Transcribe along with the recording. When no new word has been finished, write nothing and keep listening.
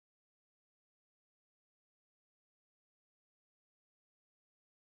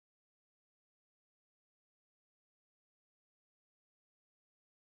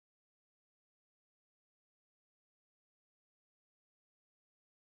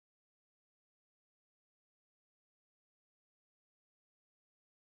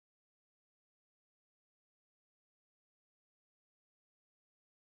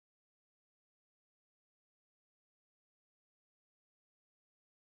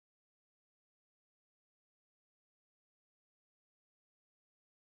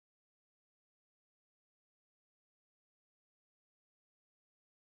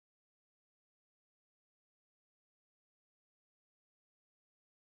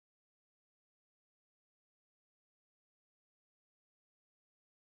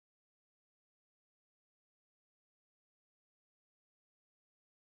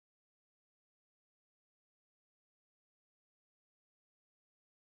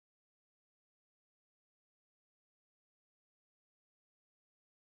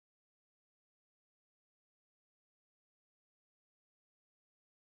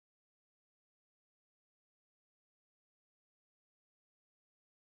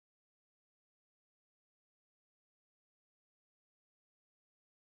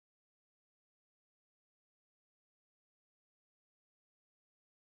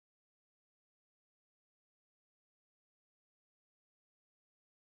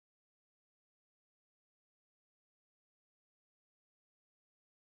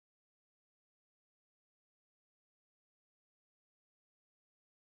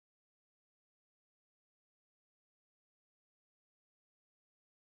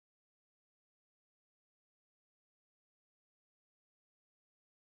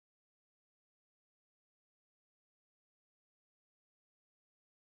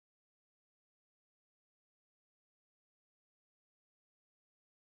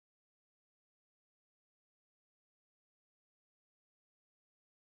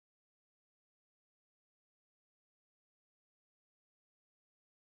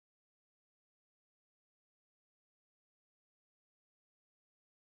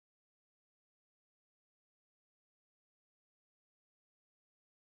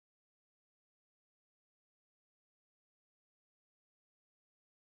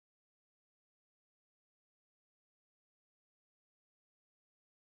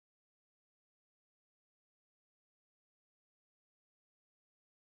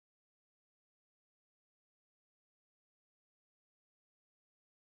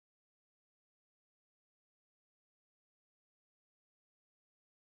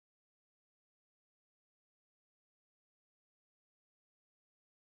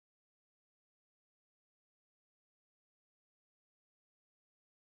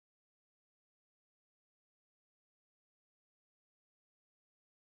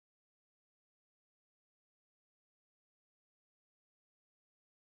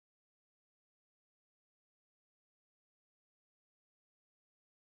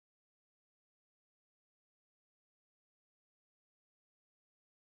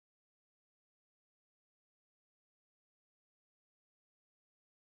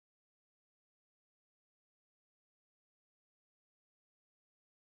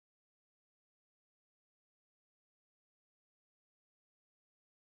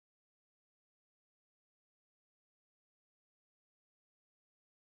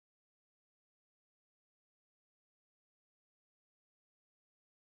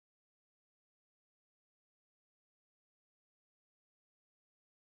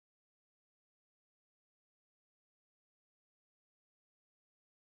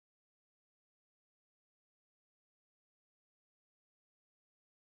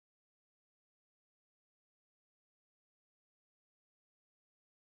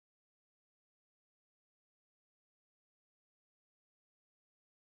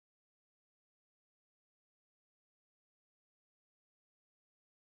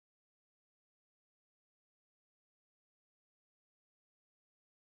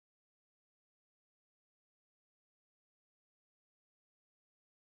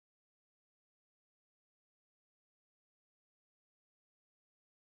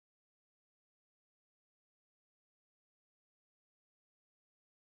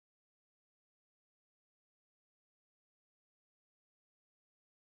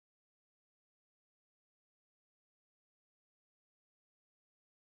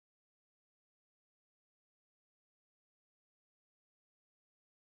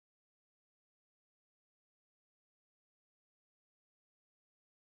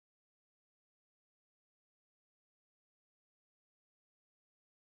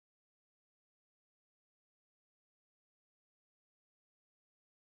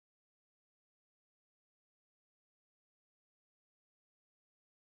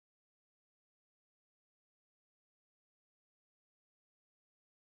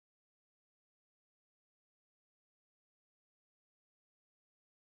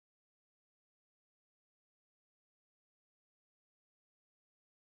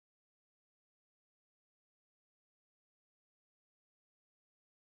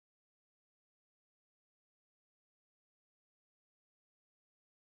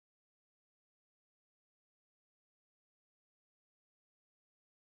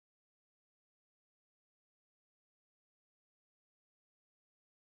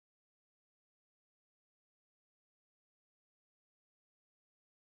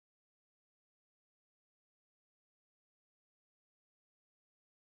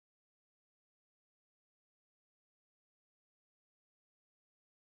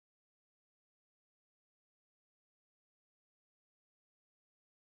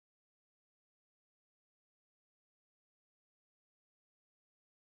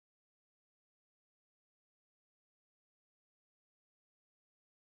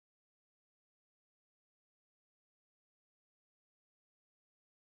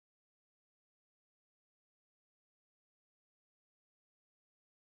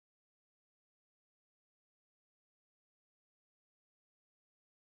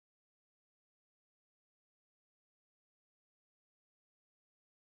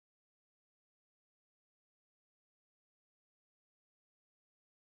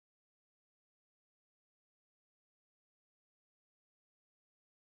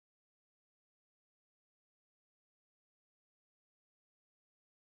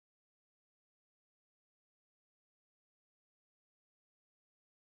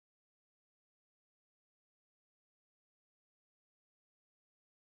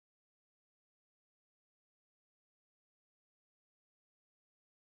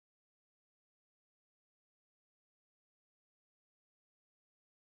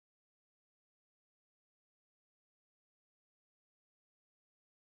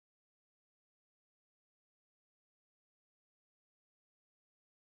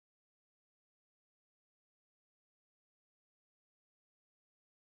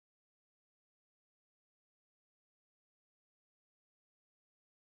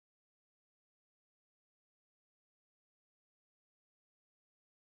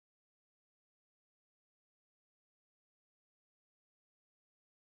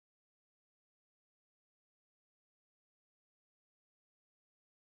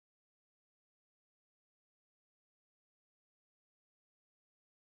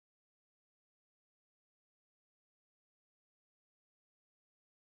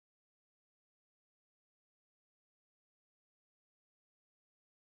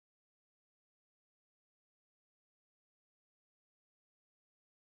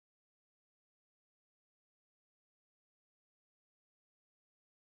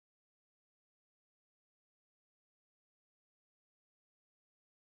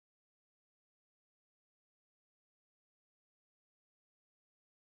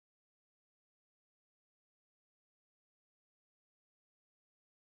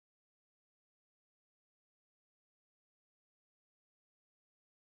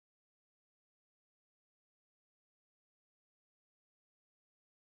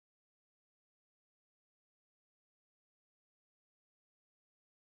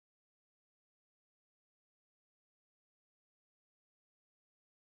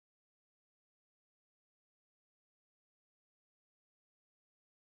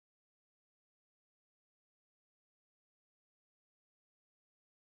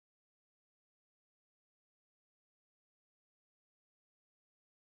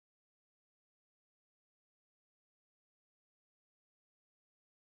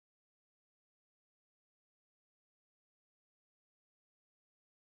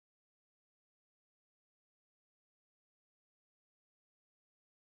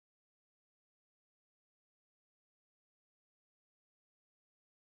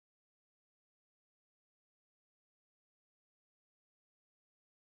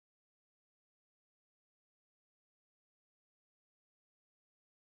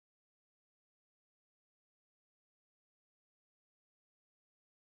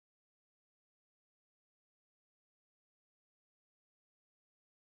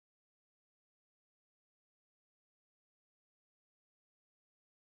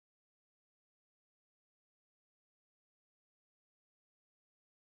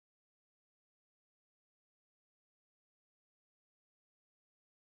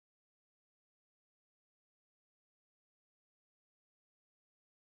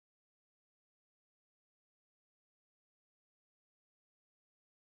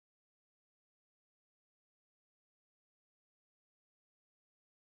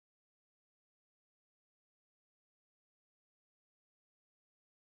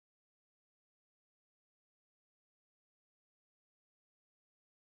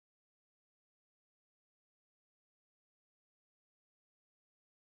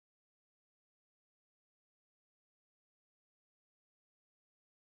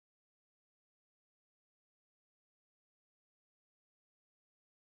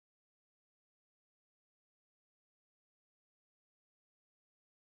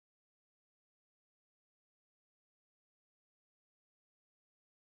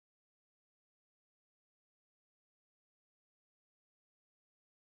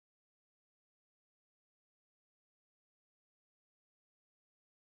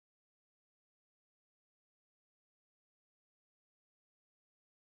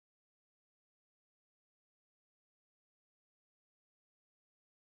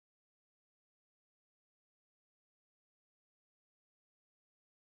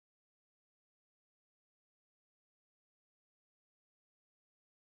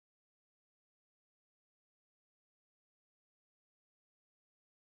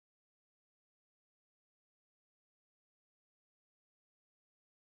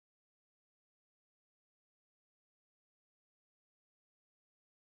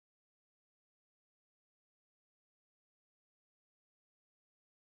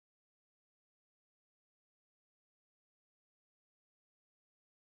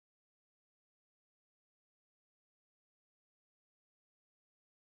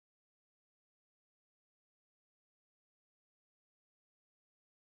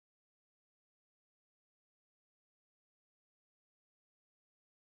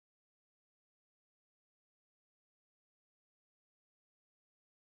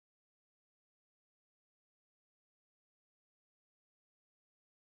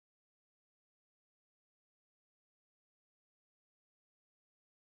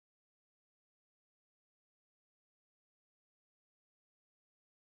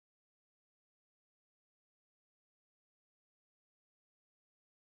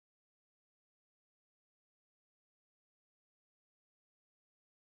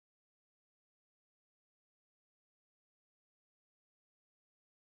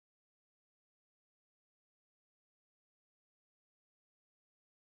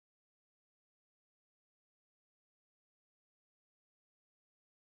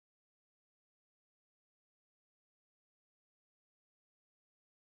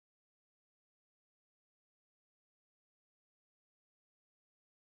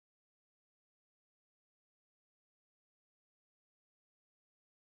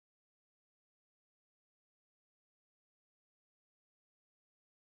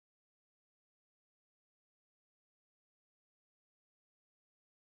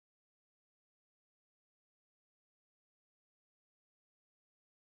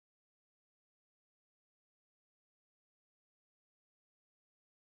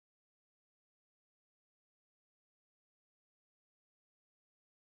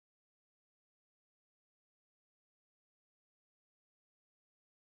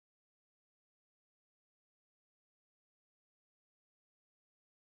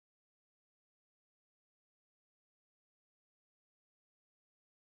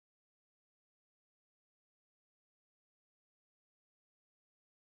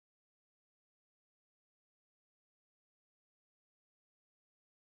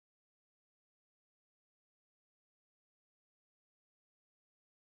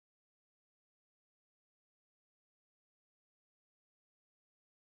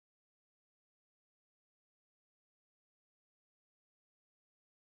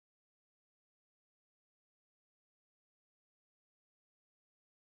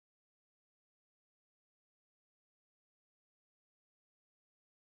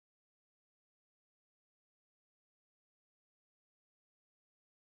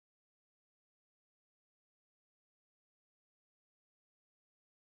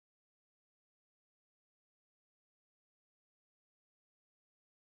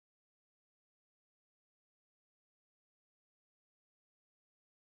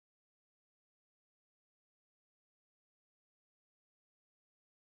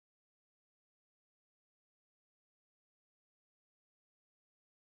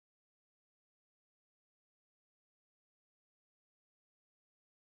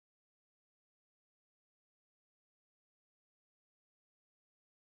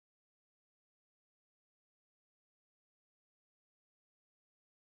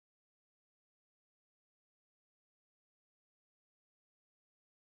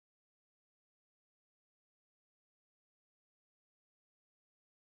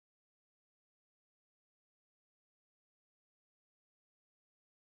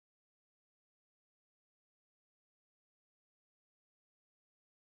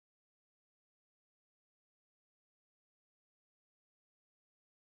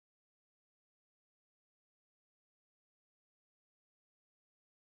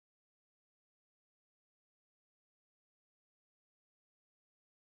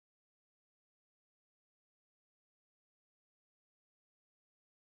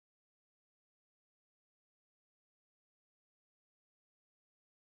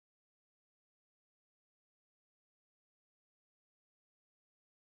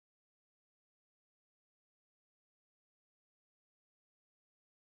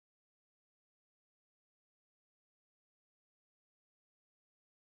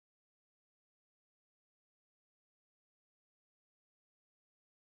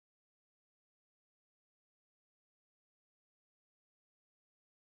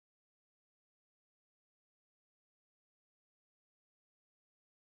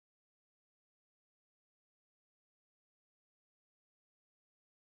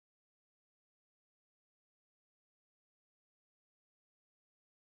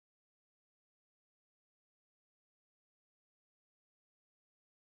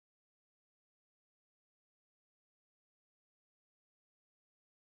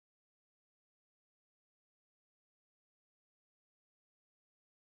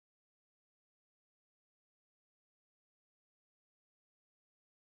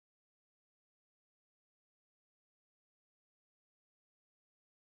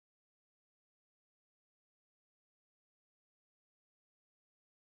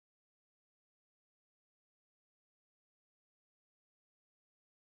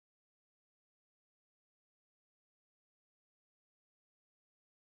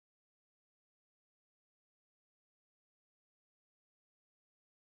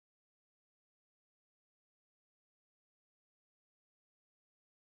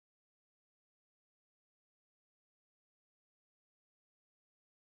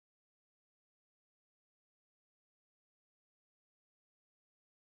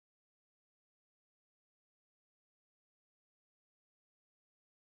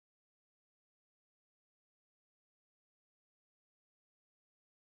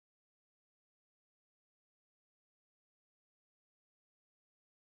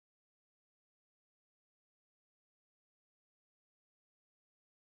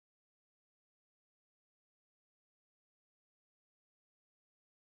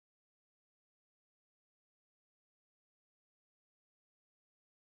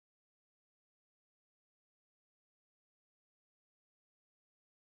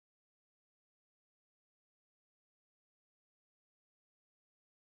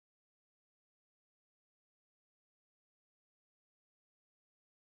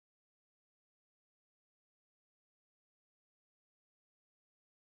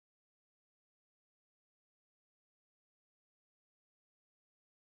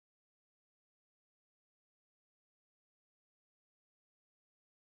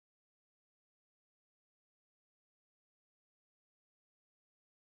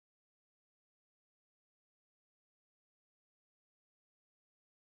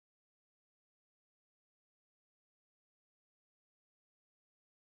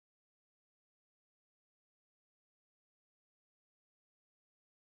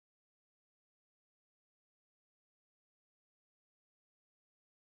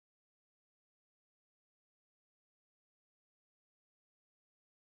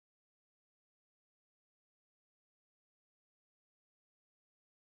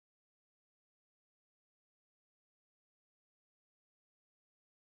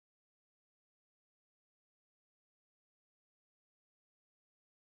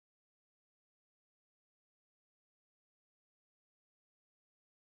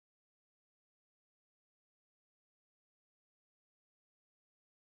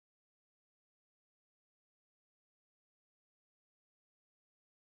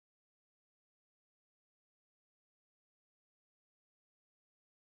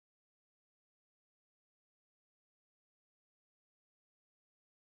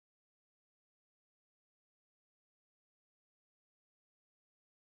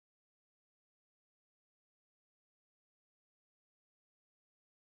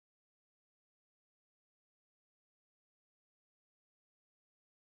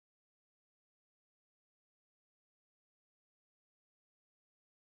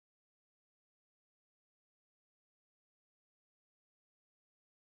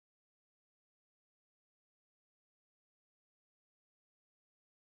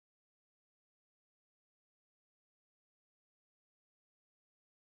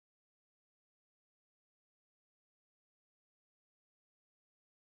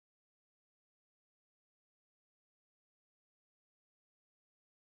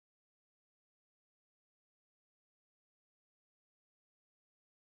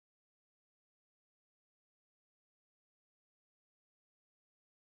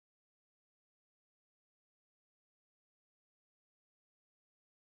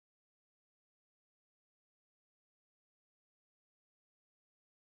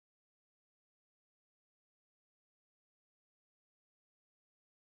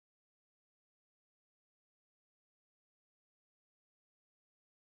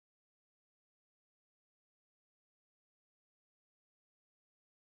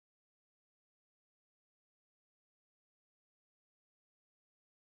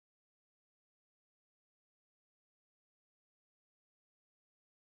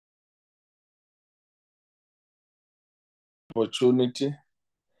opportunity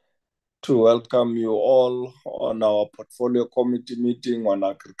to welcome you all on our portfolio committee meeting on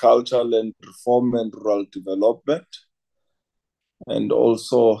agriculture, land reform and rural development, and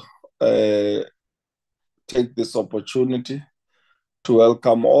also take this opportunity to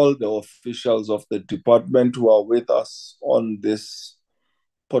welcome all the officials of the department who are with us on this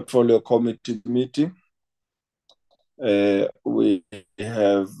portfolio committee meeting. We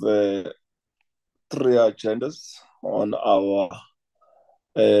have 3 agendas on our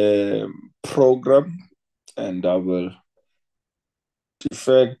program, and I will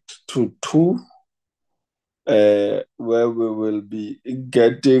defect to 2, where we will be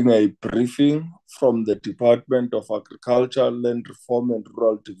getting a briefing from the Department of Agriculture, Land Reform and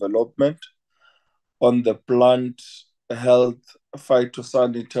Rural Development on the Plant Health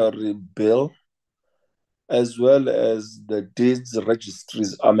Phytosanitary Bill, as well as the Deeds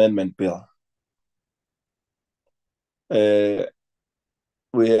Registries Amendment Bill.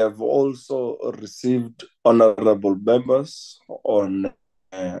 We have also received, honorable members, on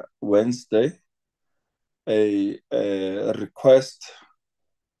Wednesday, a request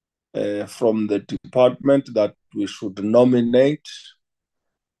from the department that we should nominate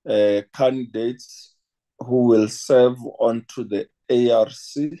candidates who will serve onto the ARC.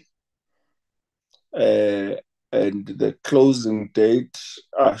 And the closing date,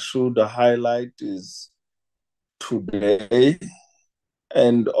 I should highlight, is today,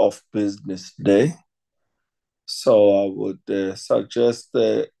 end of business day. So I would suggest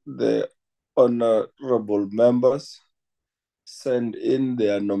the honorable members send in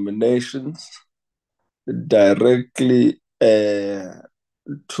their nominations directly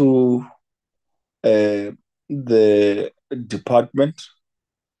to the department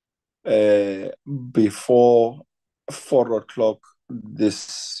before 4 o'clock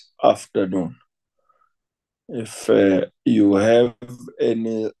this afternoon. If you have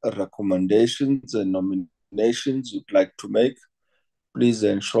any recommendations and nominations you'd like to make, please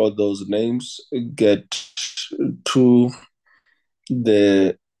ensure those names get to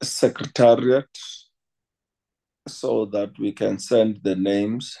the secretariat so that we can send the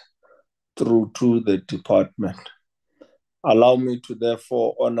names through to the department. Allow me to,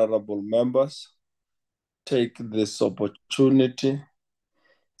 therefore, honorable members, take this opportunity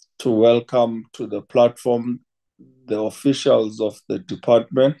to welcome to the platform the officials of the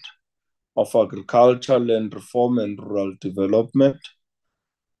Department of Agriculture, Land Reform and Rural Development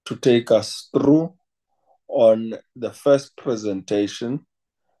to take us through on the first presentation,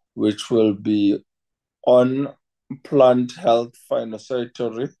 which will be on Plant Health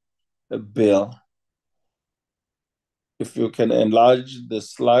Phytosanitary Bill. If you can enlarge the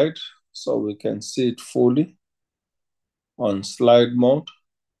slide so we can see it fully on slide mode.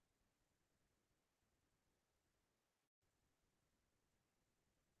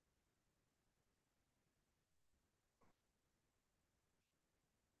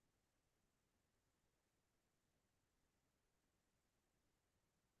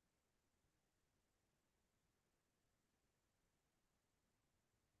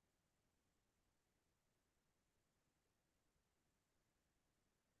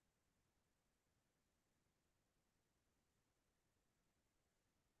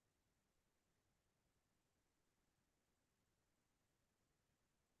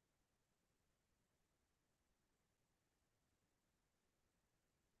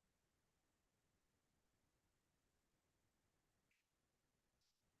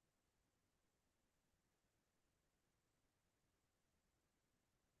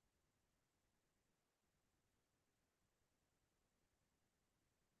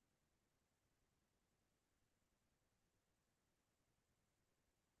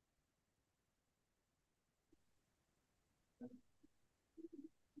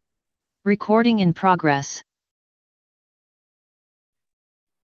 Recording in progress.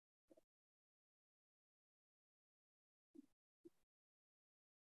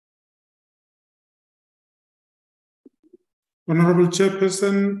 Honorable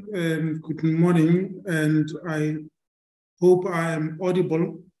Chairperson, good morning, and I hope I am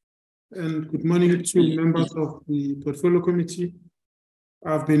audible. And good morning to members of the Portfolio Committee.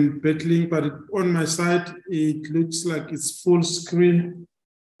 I've been battling, but on my side, it looks like it's full screen.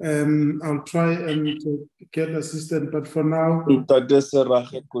 I'll try and get assistance, but for now...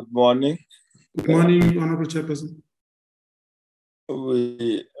 Good morning. Good morning, Honorable Chairperson.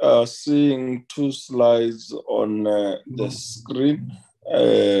 We are seeing 2 slides on the screen.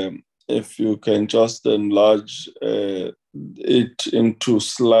 If you can just enlarge it into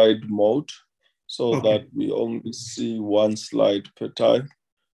slide mode so that we only see 1 slide per time.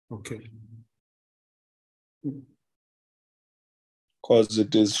 Okay. because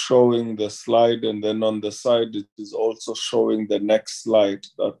it is showing the slide, and then on the side it is also showing the next slide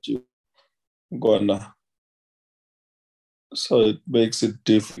that you're gonna. So it makes it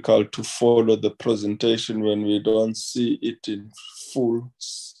difficult to follow the presentation when we don't see it in full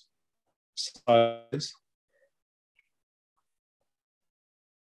size.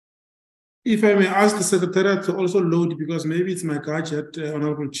 If I may ask the Secretariat to also load, because maybe it's my gadget,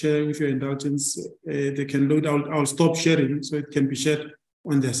 Honorable Chair, with your indulgence, they can load. I'll stop sharing so it can be shared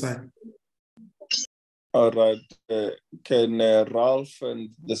on their side. All right. Can Ralph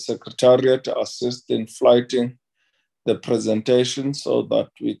and the Secretariat assist in flighting the presentation so that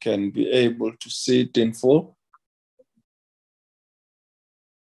we can be able to see it in full?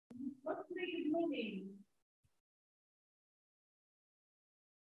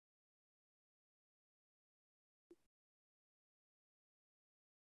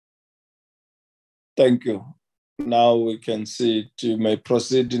 Thank you. Now we can see it. You may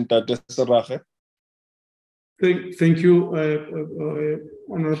proceed in Serage. Thank you,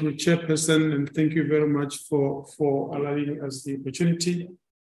 Honorable Chairperson, and thank you very much for allowing us the opportunity.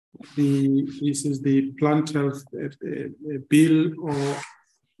 This is the plant health bill, or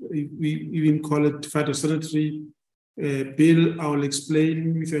we even call it Phytosanitary bill. I will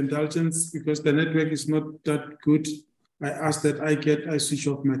explain with your indulgence, because the network is not that good. I ask that I switch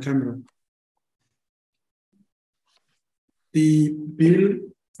off my camera. The bill,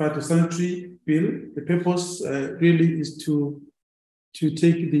 Phytosanitary bill, the purpose really is to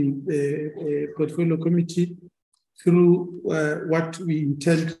take the portfolio committee through what we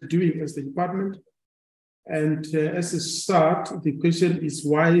intend doing as the department. And as a start, the question is,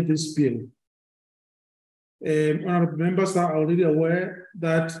 why this bill? Honorable members are already aware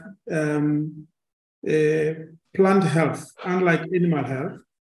that plant health, unlike animal health,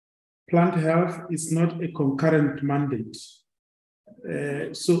 plant health is not a concurrent mandate.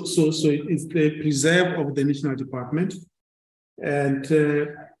 So it's the preserve of the national department. And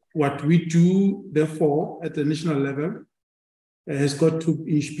what we do, therefore, at the national level, has got to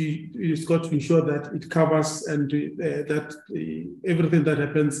ensure that it covers and that everything that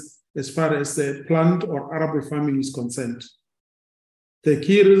happens as far as plant or arable farming is concerned. The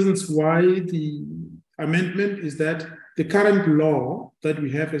key reasons why the amendment is that the current law that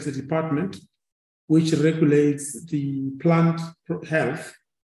we have as a department, which regulates the plant health,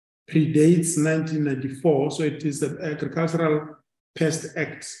 predates 1994. So it is the Agricultural Pest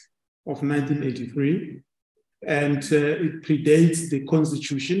Act of 1983. And it predates the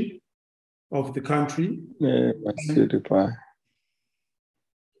constitution of the country.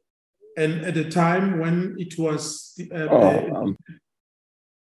 And at the time when it was,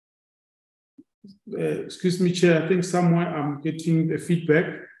 excuse me, Chair, I think somewhere I'm getting the feedback.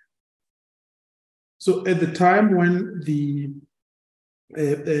 So at the time when the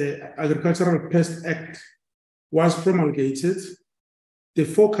Agricultural Pest Act was promulgated, the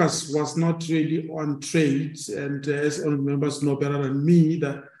focus was not really on trade, and as all members know better than me,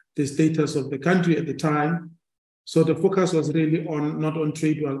 that the status of the country at the time. So the focus was really on not on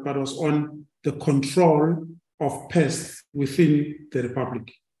trade, but was on the control of pests within the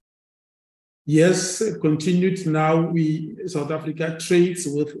Republic. Yes, continued. Now South Africa trades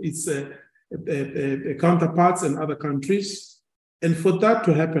with its counterparts and other countries, and for that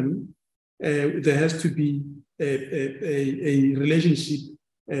to happen, there has to be a relationship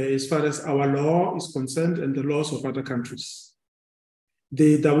as far as our law is concerned and the laws of other countries.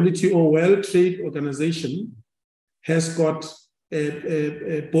 The WTO World Trade Organization has got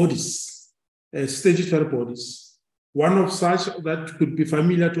bodies, statutory bodies. One of such that could be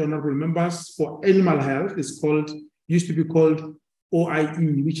familiar to honorable members for animal health used to be called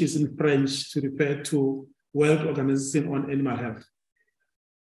OIE, which is in French to refer to World Organization on Animal Health.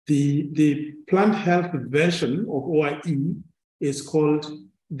 The plant health version of OIE is called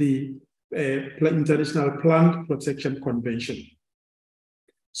the International Plant Protection Convention.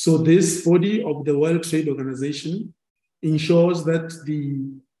 So this body of the World Trade Organization ensures that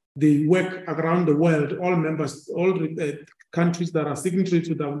the work around the world, all members, all countries that are signatory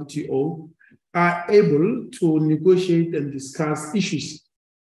to WTO are able to negotiate and discuss issues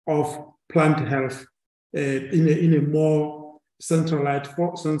of plant health in a more centralized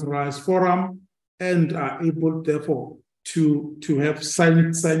forum, and are able, therefore, to have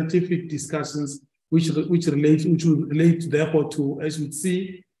scientific discussions which will relate, therefore, to, as we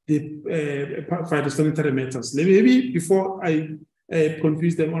see, the phytosanitary matters. Maybe before I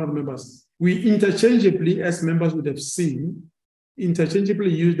confuse them, honorable members, we interchangeably, as members would have seen, interchangeably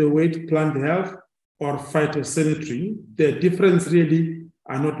use the word plant health or phytosanitary. The difference really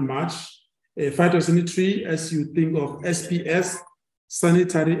are not much. Phytosanitary, as you think of SPS,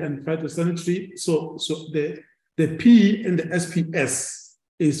 sanitary and phytosanitary. So the P and the SPS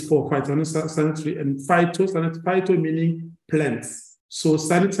is for phytosanitary and phytosanitary, phyto meaning plants. So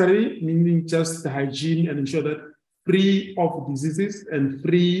sanitary meaning just the hygiene and ensure that free of diseases and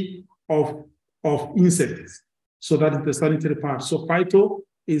free of insects. So that is the sanitary part. So phyto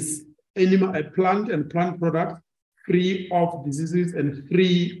is animal, a plant and plant product free of diseases and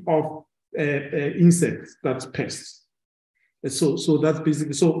free of insects, that's pests. So that's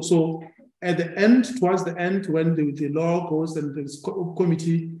basically, so at the end, towards the end, when the law goes and the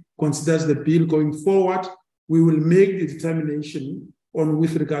committee considers the bill going forward, we will make the determination on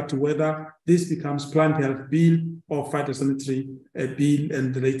with regard to whether this becomes plant health bill or phytosanitary bill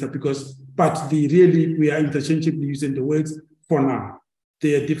and later, but we are interchangeably using the words for now.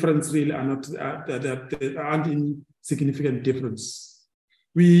 Their difference really are not, there aren't any significant difference.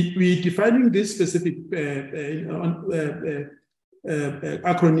 We defining this specific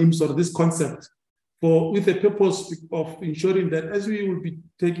acronyms or this concept with the purpose of ensuring that as we will be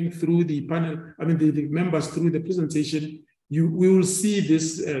taking through the panel, the members through the presentation, we will see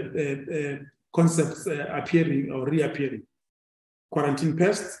this concepts appearing or reappearing. Quarantine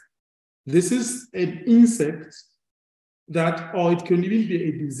pest, this is an insect that, or it can even be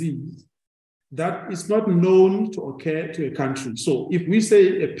a disease that is not known to occur to a country. So if we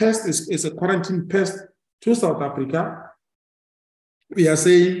say a pest is a quarantine pest to South Africa, we are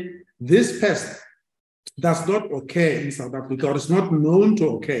saying this pest does not occur in South Africa or is not known to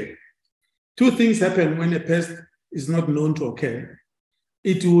occur. Two things happen when a pest is not known to occur.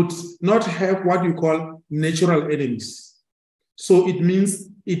 It would not have what you call natural enemies. So it means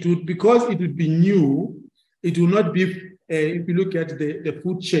because it would be new, it will not be, if you look at the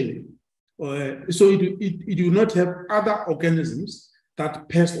food chain, so it will not have other organisms that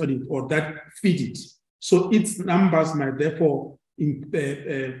pest on it or that feed it. So its numbers might therefore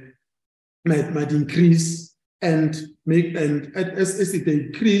might increase and as they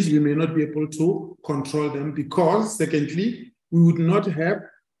increase, we may not be able to control them because, secondly, we would not have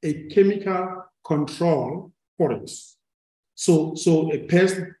a chemical control for it. So a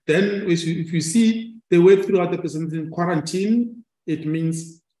pest, then if you see the way throughout the presentation, quarantine, it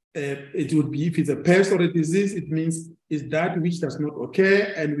means it would be, if it's a pest or a disease, it means is that which does not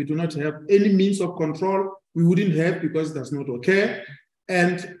occur and we do not have any means of control. We wouldn't have because it does not occur.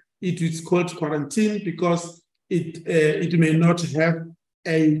 And it is called quarantine because it may not have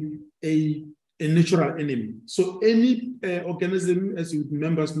a natural enemy. So any organism, as you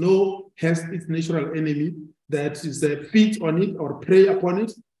members know, has its natural enemy that is feed on it or prey upon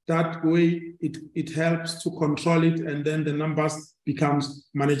it. That way it helps to control it and then the numbers becomes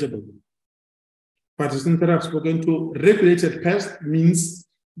manageable. But as I've spoken to, regulated pest means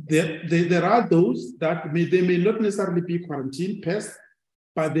there are those that they may not necessarily be quarantine pests,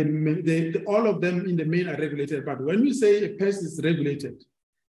 but all of them in the main are regulated. But when we say a pest is regulated,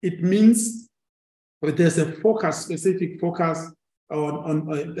 it means that there's a specific focus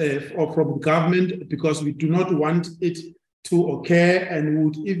from government because we do not want it to occur and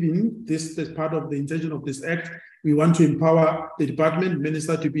would even, this is part of the intention of this act, we want to empower the department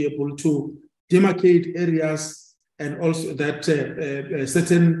minister to be able to demarcate areas and also that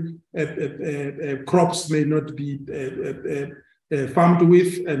certain crops may not be farmed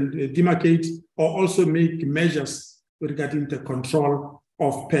with and demarcate or also make measures regarding the control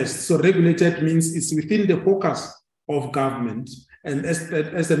of pests. So regulated means it's within the focus of government and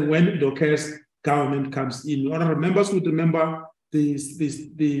as and when it occurs, government comes in. Honorable members would remember the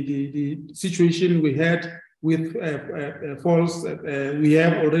situation we had with false. We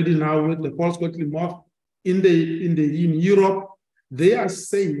have already now with the false cotton moth in Europe. They are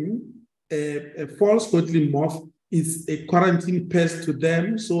saying a false cotton moth is a quarantine pest to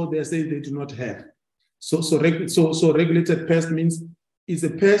them, so they are saying they do not have. So regulated pest means it's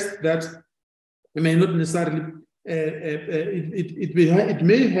a pest that may not necessarily. It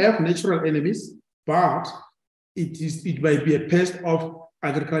may have natural enemies, but it might be a pest of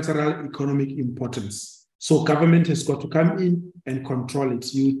agricultural economic importance. So government has got to come in and control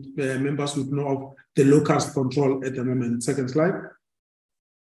it. You members would know of the locust control at the moment. Second slide.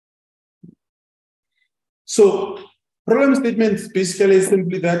 So problem statement basically is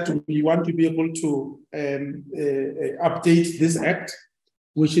simply that we want to be able to update this act,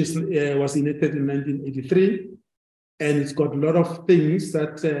 which was enacted in 1983. And it's got a lot of things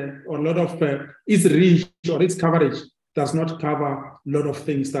that, or a lot of its reach or its coverage does not cover a lot of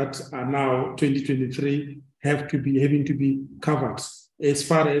things that are now 2023 having to be covered as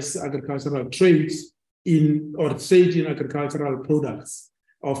far as agricultural trades or trade in agricultural products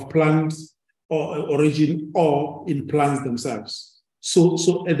of plants or origin or in plants themselves. So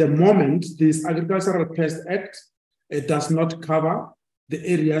at the moment, this Agricultural Pest Act, it does not cover the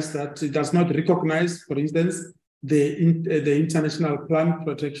areas that it does not recognize, for instance, the International Plant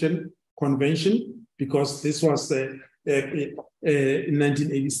Protection Convention, because this was in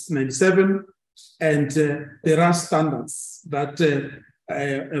 1997, and there are standards that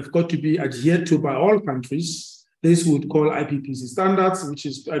have got to be adhered to by all countries. This would call IPPC standards, which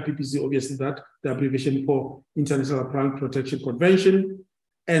is IPPC, obviously, that the abbreviation for International Plant Protection Convention.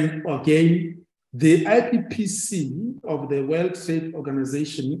 And again, the IPPC of the World Trade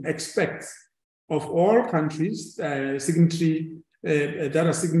Organization expects of all countries signatory that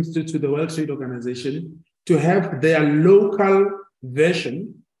are signatory to the World Trade Organization to have their local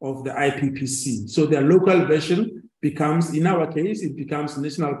version of the IPPC. So their local version becomes, in our case, it becomes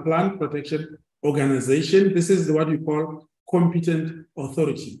National Plant Protection Organization. This is what we call competent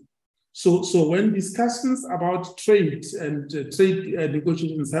authority. So when discussions about trade and trade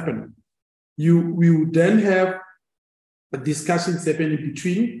negotiations happen, we would then have discussions happening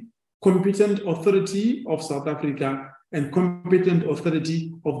between competent authority of South Africa and competent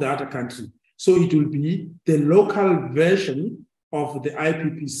authority of the other country. So it will be the local version of the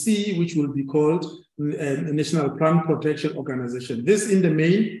IPPC, which will be called National Plant Protection Organization. This, in the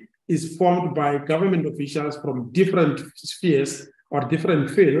main, is formed by government officials from different spheres or different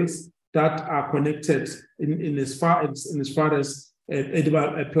fields that are connected in as far as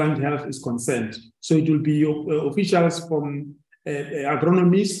edible plant health is concerned. So it will be officials from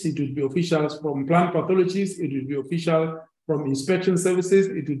agronomists, it will be officials from plant pathologists, it will be officials from inspection services,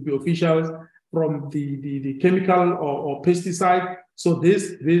 it will be officials from the chemical or pesticide. So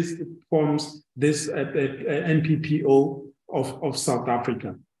this forms this NPPO of South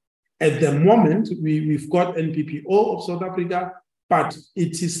Africa. At the moment, we've got NPPO of South Africa, but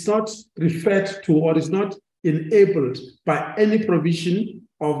it is not referred to or is not enabled by any provision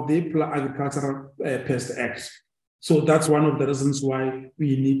of the Agricultural Pest Act. So that's one of the reasons why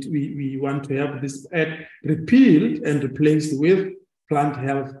we want to have this act repealed and replaced with Plant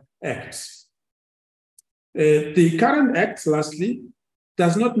Health Acts. The current act, lastly,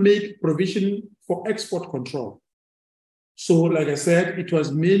 does not make provision for export control. So, like I said, it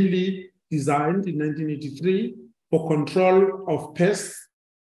was mainly designed in 1983 for control of pests,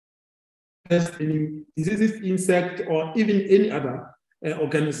 meaning diseases, insect, or even any other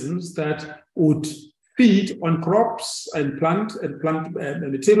organisms that would feed on crops and plant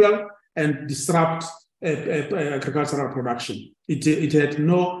material and disrupt agricultural production. It had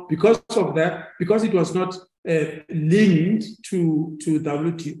no, because of that, because it was not linked to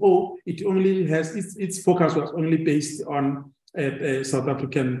WTO, it only has, its focus was only based on South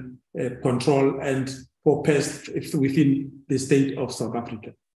African control and for pests within the state of South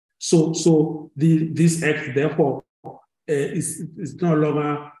Africa. So this act, therefore, is no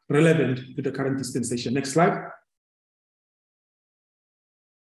longer relevant to the current dispensation. Next slide.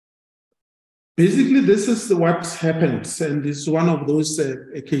 Basically, this is what happened, and it's one of those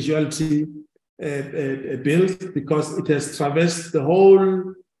casualty bills because it has traversed the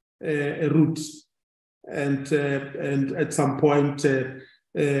whole route, and at some point, having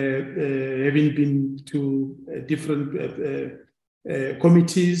been to different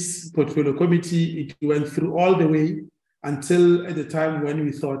committees, portfolio committee, it went through all the way until at the time when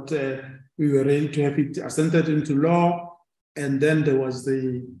we thought we were ready to have it assented into law, and then there was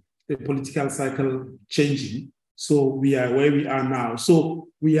the political cycle changing. So we are where we are now. So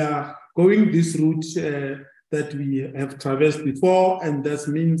we are going this route that we have traversed before, and that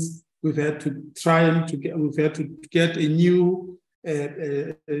means we've had to get a new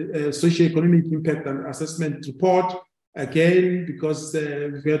socioeconomic impact and assessment report again, because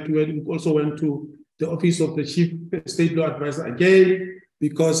we also went to the Office of the Chief State Law Advisor again,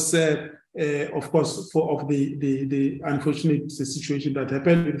 because of course, of the unfortunate situation that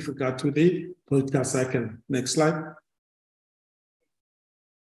happened with regard to the political cycle. Next slide.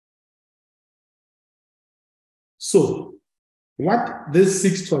 So, what this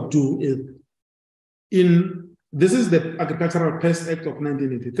seeks to do is, this is the Agricultural Pest Act of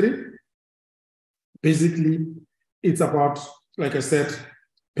 1983. Basically, it's about, like I said,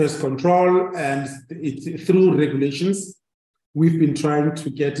 pest control, and through regulations. We've been trying to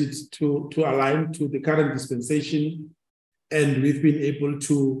get it to align to the current dispensation, and we've been able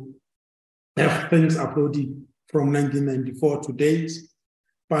to have things uploaded from 1994 to date,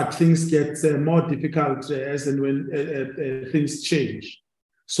 but things get more difficult as and when things change.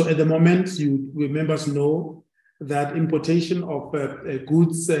 So at the moment, members know that importation of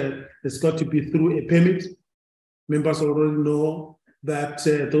goods has got to be through a permit. Members already know that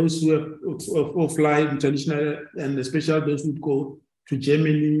those who fly internationally, and especially those who go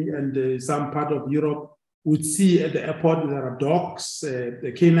Germany and some part of Europe would see at the airport there are dogs,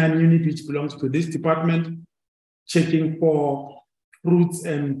 the canine unit which belongs to this department, checking for fruits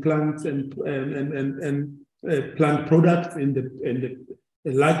and plants and plant products in the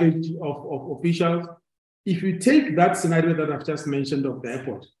luggage of officials. If you take that scenario that I've just mentioned of the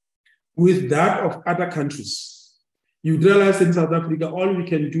airport, with that of other countries, you realize in South Africa, all we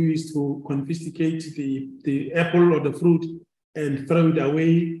can do is to confiscate the apple or the fruit and throw it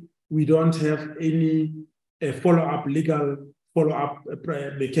away. We don't have any legal follow-up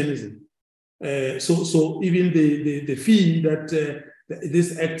mechanism. So even the fee that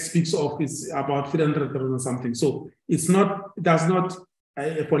this act speaks of is about 300,000 something. So it does not,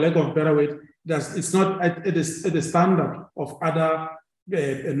 for lack of a better word, it's not at the standard of other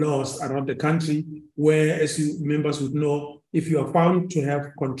laws around the country, where, as you members would know, if you are found to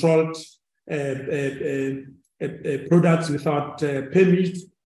have controlled products without permit,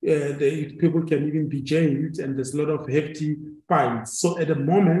 the people can even be jailed, and there's a lot of hefty fines. So at the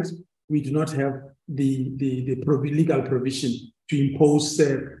moment, we do not have the legal provision to impose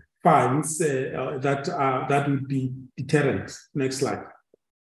fines that would be deterrent. Next slide.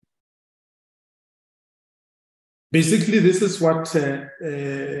 Basically, this is what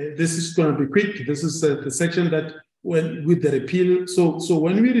this is going to be quick. This is the section that with the repeal. So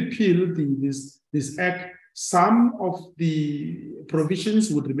when we repeal this act, some of the provisions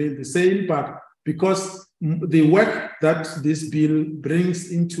would remain the same, but because the work that this bill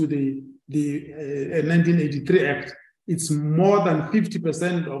brings into the 1983 Act, it's more than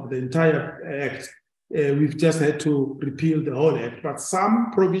 50% of the entire Act. We've just had to repeal the whole Act, but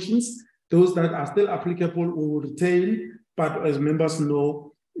some provisions, those that are still applicable, we will retain. But as members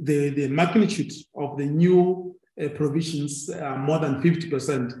know, the magnitude of the new provisions are more than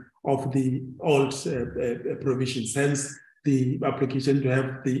 50% of the old provisions. Hence, the application to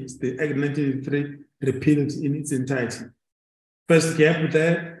have the Act 1983 repealed in its entirety. First gap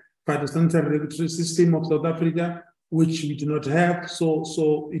there, Phytosanitary regulatory system of South Africa, which we do not have, so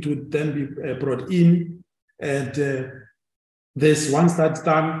it would then be brought in, and this, once that's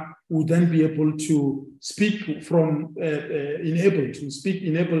done, would then be able to speak from, enabled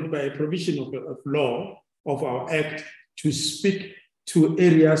by a provision of law of our Act to speak to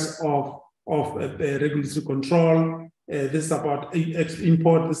areas of regulatory control. This is about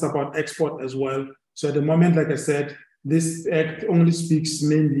import, this is about export as well. So at the moment, like I said, this Act only speaks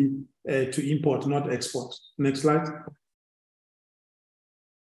mainly to import, not export. Next slide.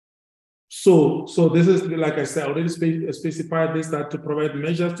 So this is, like I said, already specified this, that to provide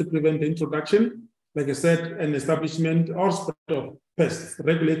measures to prevent the introduction, like I said, an establishment or spread of pests,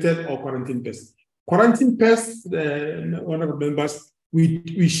 regulated or quarantine pests. Quarantine pests, honorable members,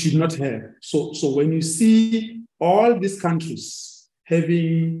 we should not have. So when you see all these countries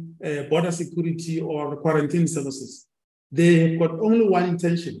having border security or quarantine services, they have got only one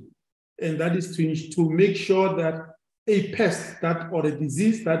intention, and that is to make sure that a pest or a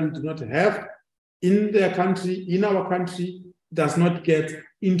disease that we do not have in their country, in our country, does not get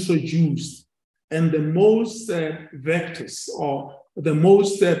introduced. And the most vectors or the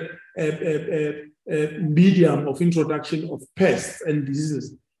most medium of introduction of pests and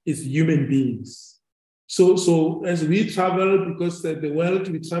diseases is human beings. So as we travel, because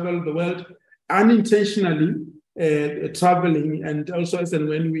we travel the world unintentionally, traveling, and also as and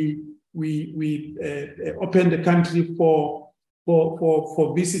when we open the country for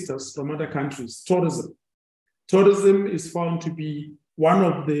visitors from other countries, tourism. Tourism is found to be one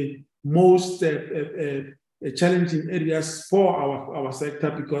of the most challenging areas for our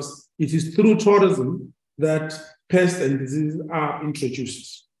sector, because it is through tourism that pests and diseases are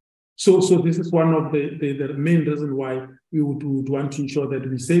introduced. So this is one of the main reasons why we would want to ensure that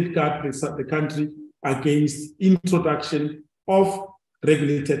we safeguard the country against introduction of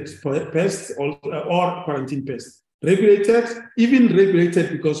regulated pests or quarantine pests. Even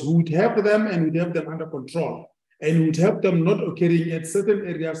regulated, because we would have them and we'd have them under control, and we'd have them not occurring at certain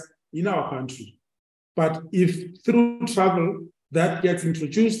areas in our country. But if through travel that gets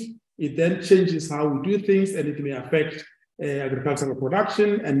introduced, it then changes how we do things, and it may affect agricultural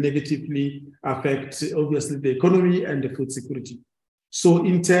production and negatively affect, obviously, the economy and the food security. So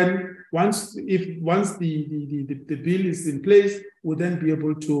in turn, once the bill is in place, we'll then be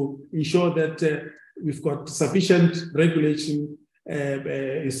able to ensure that we've got sufficient regulation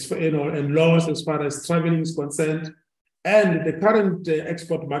and laws as far as traveling is concerned, and the current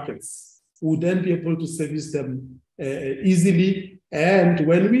export markets will then be able to service them easily. And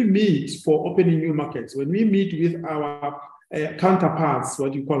when we meet for opening new markets, when we meet with our counterparts,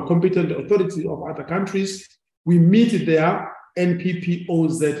 what you call competent authority of other countries, we meet there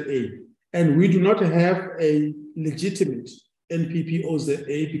NPPOZA, and we do not have a legitimate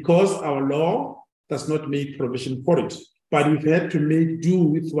NPPOZA because our law does not make provision for it. But we've had to make do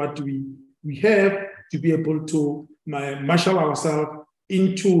with what we have to be able to marshal ourselves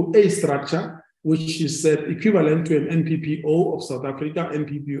into a structure which is equivalent to an NPPO of South Africa,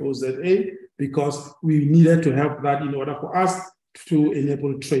 NPPOZA, because we needed to have that in order for us to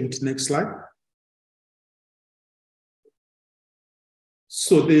enable trade. Next slide.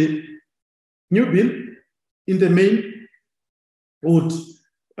 So the new bill, in the main, would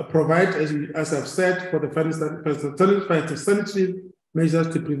provide, as I've said, for the phytosanitary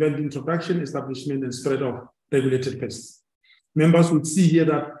measures to prevent introduction, establishment, and spread of regulated pests. Members would see here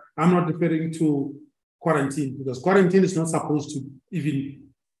that I'm not referring to quarantine, because quarantine is not supposed to even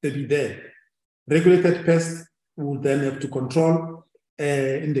be there. Regulated pests will then have to control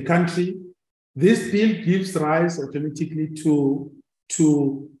in the country. This bill gives rise automatically to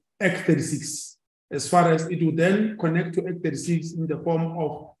Act 36, as far as it would then connect to Act 36 in the form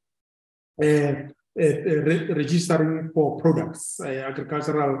of registering for products,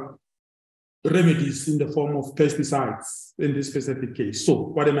 agricultural remedies in the form of pesticides in this specific case. So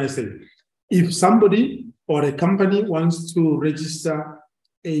what am I saying? If somebody or a company wants to register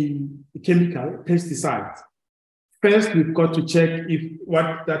a chemical pesticide, first we've got to check if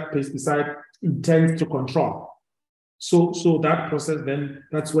what that pesticide intends to control. So that process, then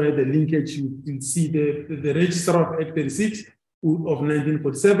that's where the linkage, you will see the Register of Act 36 of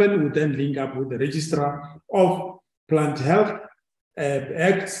 1947 would then link up with the Register of Plant Health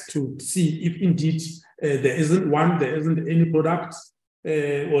Act to see if indeed there isn't any product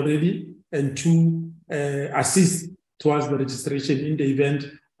already, and to assist towards the registration in the event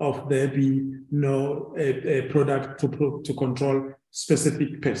of there be no product to control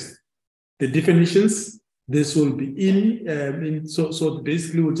specific pests. The definitions, this will be so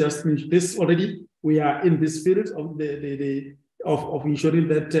basically we'll just finish this already. We are in this field of of ensuring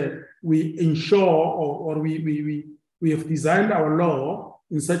that we ensure or we have designed our law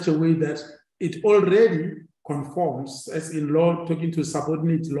in such a way that it already conforms, as in law, talking to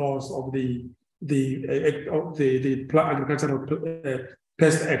subordinate laws of the Agricultural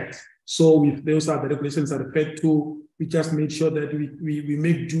Pest Act. So if those are the regulations are referred to, we just make sure that we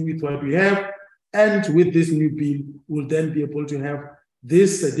make do with what we have. And with this new bill, we'll then be able to have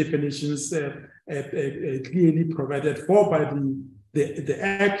these definitions clearly provided for by the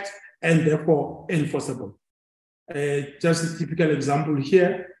Act, and therefore enforceable. Just a typical example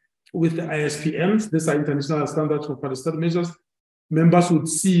here with the ISPMs, these are international standards for phytosanitary measures. Members would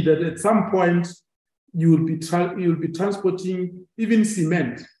see that at some point you will be transporting even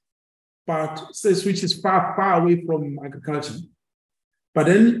cement, but which is far away from agriculture. But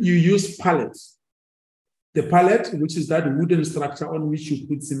then you use pallets. The pallet, which is that wooden structure on which you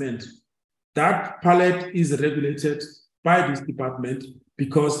put cement, that pallet is regulated by this department,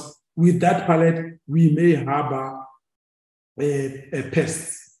 because with that pallet, we may harbor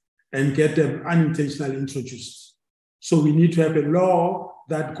pests and get them unintentionally introduced. So we need to have a law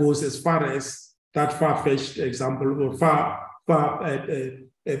that goes as far as that far-fetched example, or the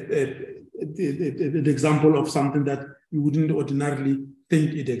example of something that you wouldn't ordinarily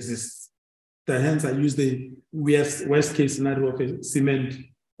think it exists. Hence, I use the worst case scenario of a cement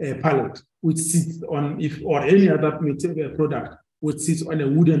pallet, which sits on, or any other material product, which sits on a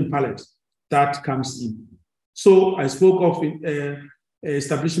wooden pallet that comes in. So I spoke of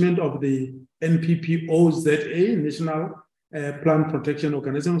establishment of the NPPOZA, National Plant Protection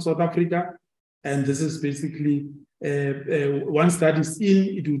Organization of South Africa, and this is basically once that is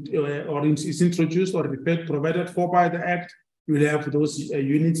in, it would or is introduced or provided for by the Act. You will have those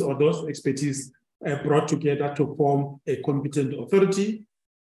units or those expertise brought together to form a competent authority.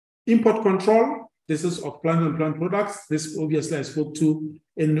 Import control, this is of plant and plant products. This obviously I spoke to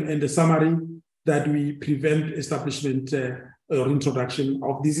in the summary, that we prevent establishment or introduction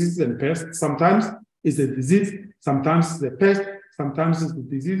of diseases and pests. Sometimes it's the disease, sometimes the pest, sometimes it's the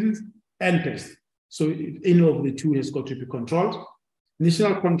diseases and pests. So any of the two has got to be controlled.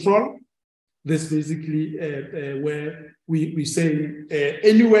 National control, this basically where we say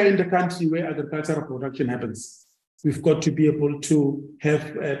anywhere in the country where agricultural production happens, we've got to be able to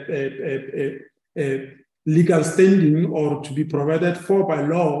have a legal standing or to be provided for by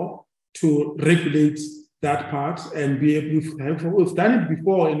law to regulate that part, and be able to have, we've done it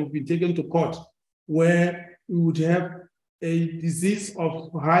before and we've been taken to court where we would have a disease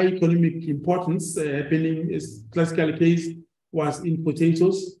of high economic importance happening. Is classical case was in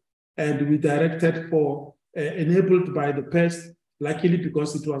potatoes, and we directed for enabled by the pest, luckily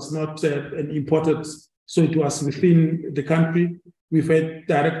because it was not an imported So it was within the country. We've had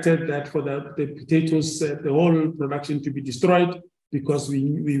directed that for the potatoes, the whole production to be destroyed because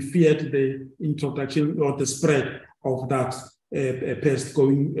we feared the introduction or the spread of that pest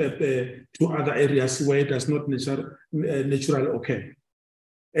going to other areas where it does not naturally occur.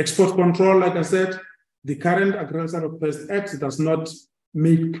 Export control, like I said, the current Agricultural Pest Act does not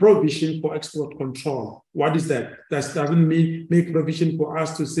make provision for export control. What is that? That doesn't make provision for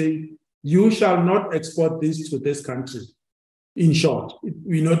us to say, you shall not export this to this country. In short,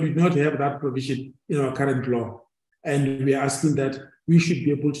 we do not have that provision in our current law. And we are asking that we should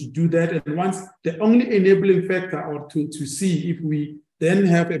be able to do that. And once the only enabling factor or to see if we then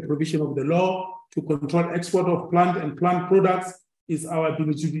have a provision of the law to control export of plant and plant products is our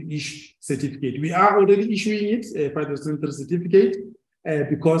ability to issue certificate. We are already issuing it, a phytosanitary certificate,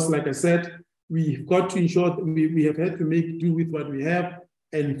 because like I said, we've got to ensure that we have had to make do with what we have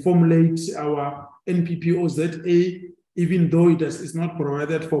and formulate our NPPOZA, even though it's not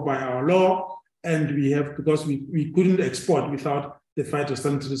provided for by our law. And we have, because we couldn't export without the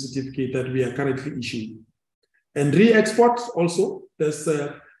phytosanitary certificate that we are currently issuing. And re-export also, this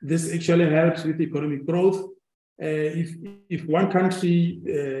actually helps with economic growth. If one country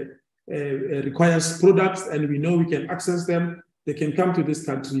requires products and we know we can access them, they can come to this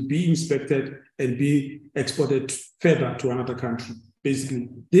country, be inspected, and be exported further to another country. Basically,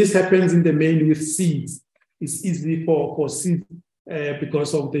 this happens in the main with seeds. It's easy for seeds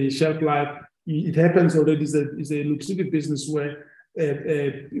because of the shelf life. It happens already. It's a lucrative business where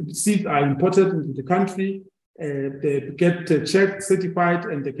seeds are imported into the country, they get checked, certified,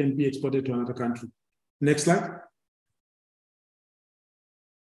 and they can be exported to another country. Next slide.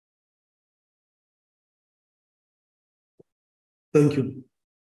 Thank you.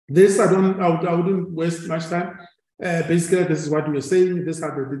 This, I wouldn't waste much time. Basically, this is what we are saying. These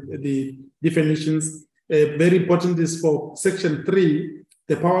are the definitions. Very important is for Section 3,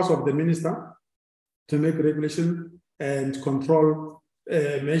 the powers of the minister to make regulation and control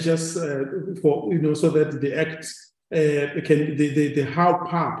measures for, so that the act the how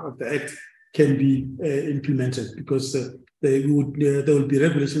part of the act can be implemented, because there will be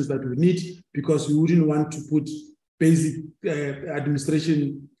regulations that we need, because we wouldn't want to put basic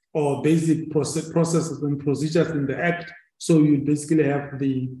administration or basic processes and procedures in the act. So you basically have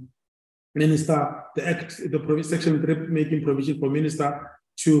the minister, the act, the Section 3 making provision for minister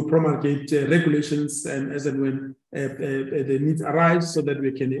to promulgate regulations and as and when the needs arise, so that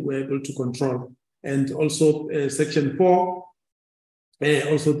we're able to control. And also Section 4,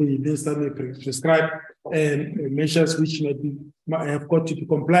 also the minister may prescribe measures which have got to be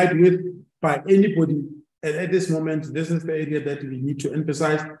complied with by anybody. And at this moment, this is the area that we need to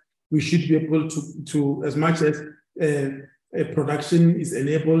emphasize. We should be able to as much as a production is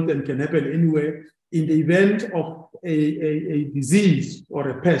enabled and can happen anywhere, in the event of a disease or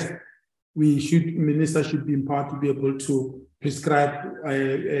a pest, minister should be empowered to be able to prescribe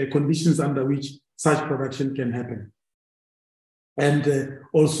conditions under which such production can happen. And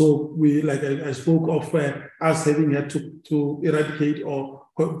also, like I spoke of us having had to eradicate or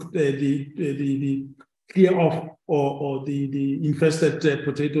the clear off or the infested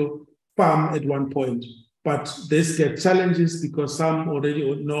potato farm at one point. But this gets challenges because some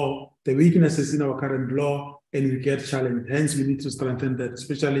already know the weaknesses in our current law, and we get challenged. Hence, we need to strengthen that,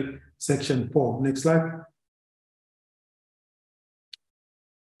 especially Section 4. Next slide.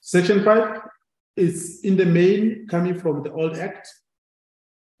 Section 5 is in the main coming from the old Act,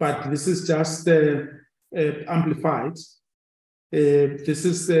 but this is just amplified.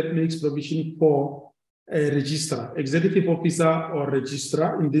 This makes provision for a registrar, executive officer or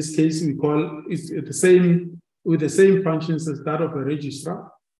registrar. In this case, we call it the same, with the same functions as that of a registrar,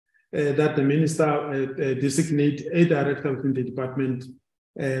 that the minister designate a director within the department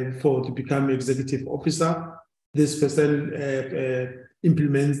to become executive officer. This person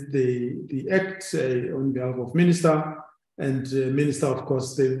implements the act on behalf of minister, and minister, of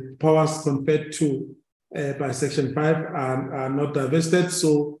course, the powers conferred to by Section 5 are not divested,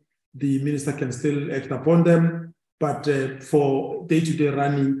 so the minister can still act upon them, but for day-to-day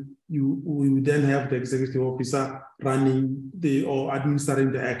running, we would then have the executive officer running or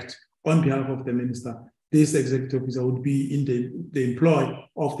administering the act on behalf of the minister. This executive officer would be in the employ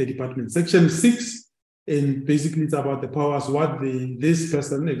of the department. Section 6, and basically it's about the powers, what this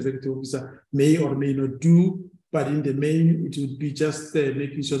person, executive officer, may or may not do, but in the main, it would be just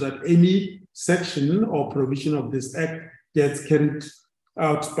making sure that any section or provision of this act gets carried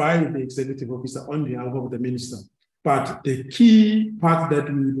out by the executive officer on behalf of the minister. But the key part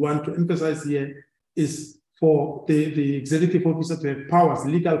that we want to emphasize here is for the executive officer to have powers,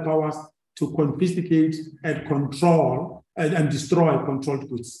 legal powers, to confiscate and control and destroy controlled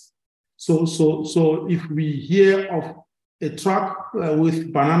goods. So if we hear of a truck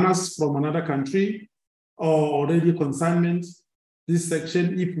with bananas from another country or already consignment, this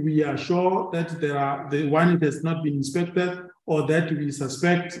section, if we are sure that the one has not been inspected or that we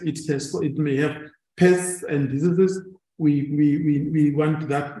suspect it may have pests and diseases, we want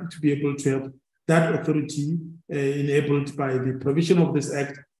that to be able to have that authority enabled by the provision of this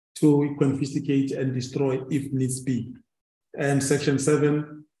act to confiscate and destroy if needs be. And section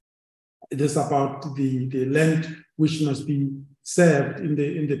 7, it is about the land which must be served in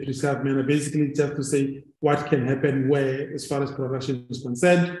the prescribed manner. Basically, just to say what can happen where, as far as production is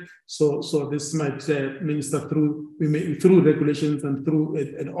concerned. So this might minister through regulations and through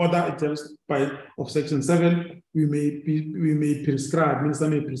an order in terms of section 7. We may prescribe. Minister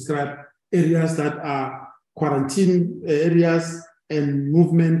may prescribe areas that are quarantine areas, and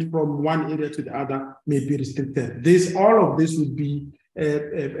movement from one area to the other may be restricted. All of this would be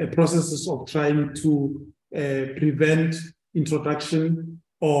a processes of trying to prevent introduction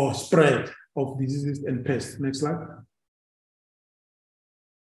or spread of diseases and pests. Next slide.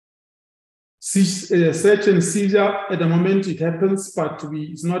 Search and seizure, at the moment it happens, but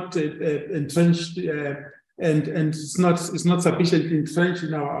it's not entrenched and it's not sufficiently entrenched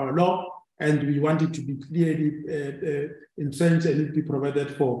in our law, and we want it to be clearly entrenched and it be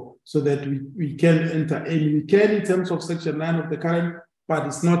provided for, so that we can enter. And we can in terms of section 9 of the current, but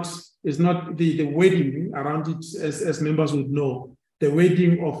it's not the wording around it, as members would know. The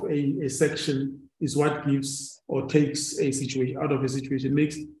wording of a section is what gives or takes a situation out of a situation,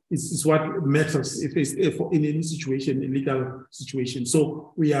 is what matters if in any situation, a legal situation.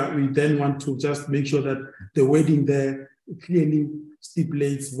 So we then want to just make sure that the wording there clearly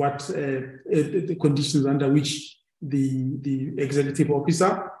stipulates what the conditions under which the executive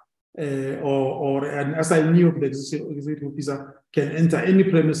officer or an assignee of the executive officer can enter any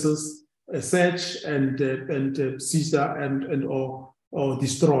premises, search and seizure and or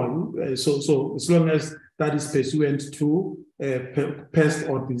destroy. So as long as that is pursuant to pest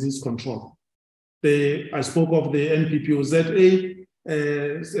or disease control. I spoke of the NPPOZA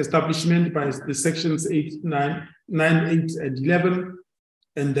establishment by the sections 8, 9, 8, and 11,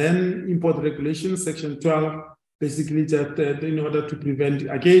 and then import regulations, section 12, basically that in order to prevent,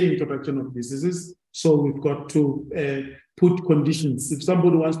 again, introduction of diseases. So we've got to put conditions. If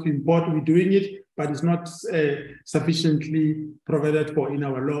somebody wants to import, we're doing it, but it's not sufficiently provided for in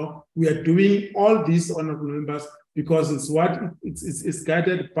our law. We are doing all this, honorable members, because it's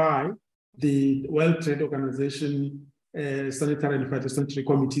guided by the World Trade Organization sanitary and phytosanitary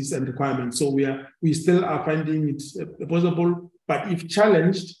committees and requirements. So we still are finding it possible, but if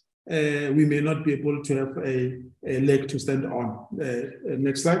challenged, we may not be able to have a leg to stand on.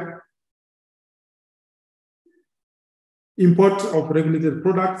 Next slide. Import of regulated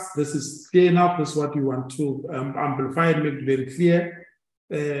products. This is clear enough. This is what we want to amplify and make very clear.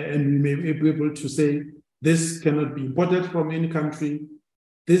 And we may be able to say this cannot be imported from any country.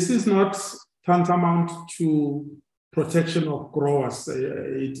 This is not tantamount to protection of growers.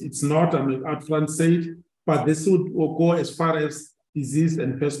 It's not, I mean, upfront said, but this would go as far as disease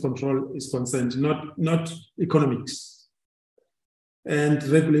and pest control is concerned, not economics. And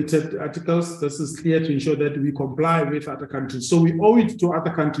regulated articles, this is clear to ensure that we comply with other countries. So we owe it to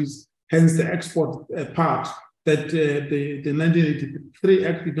other countries, hence the export part that the 1983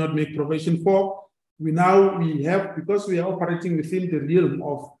 Act did not make provision for. We have, because we are operating within the realm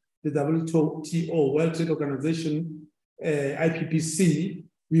of the WTO, World Trade Organization, IPPC,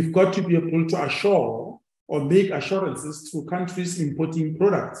 we've got to be able to assure or make assurances to countries importing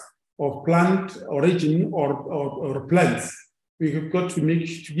products of plant origin or plants. We have got to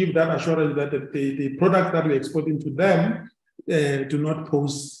give that assurance that the products that we're exporting to them do not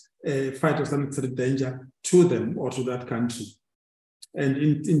pose phytosanitary danger to them or to that country. And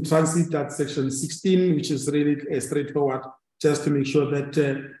in transit, that's section 16, which is really straightforward, just to make sure that,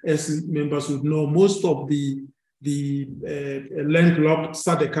 as members would know, most of the landlocked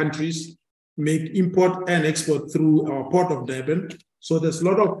SADC countries make import and export through our port of Durban. So there's a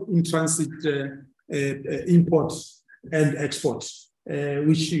lot of in-transit imports and exports,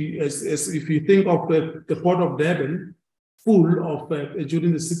 which as if you think of the port of Durban full of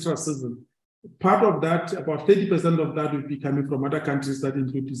during the citrus season, part of that, about 30% of that will be coming from other countries that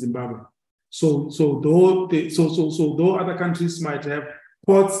include Zimbabwe. So though other countries might have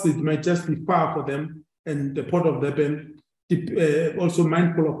ports, it might just be far for them, and the port of Durban, also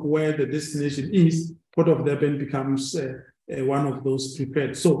mindful of where the destination is, port of Durban becomes one of those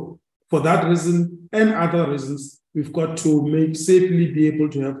prepared. So for that reason and other reasons, we've got to safely be able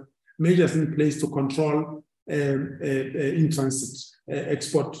to have measures in place to control in transit,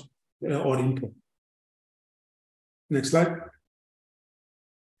 export or import. Next slide.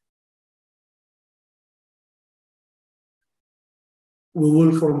 We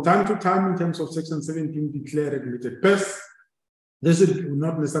will, from time to time, in terms of Section 17, declare regulated pests. This would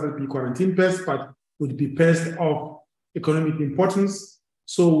not necessarily be quarantine pests, but would be pests of economic importance.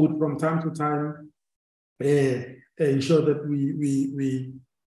 So, would from time to time ensure that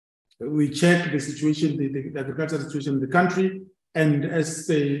we check the situation, the agricultural situation in the country, and as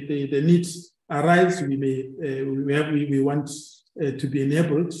the needs arise, we want to be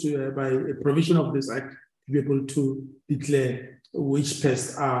enabled to, by a provision of this act, to be able to declare which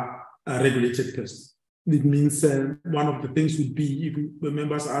pests are regulated pests. It means one of the things would be, if the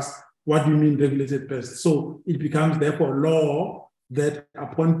members ask, what do you mean regulated pests? So it becomes therefore law that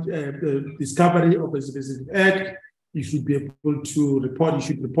upon the discovery of a specific act, you should be able to report, you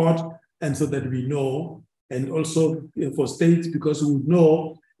should report, and so that we know, and also for states, because we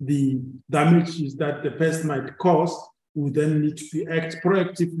know the damages that the pest might cause, we then need to act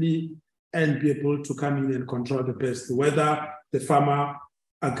proactively and be able to come in and control the pest, whether the farmer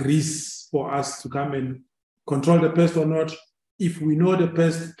agrees for us to come and control the pest or not. If we know the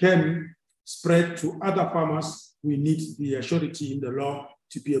pest can spread to other farmers, we need the surety in the law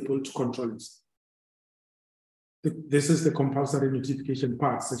to be able to control it. This is the compulsory notification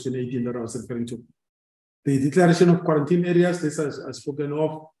part, Section 18 that I was referring to. The declaration of quarantine areas, this is spoken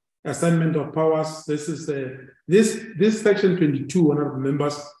of. Assignment of powers, this is this Section 22, honorable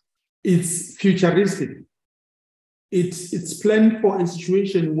members, it's futuristic. It's planned for a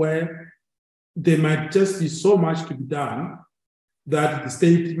situation where there might just be so much to be done that the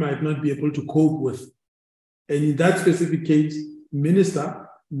state might not be able to cope with. And in that specific case, minister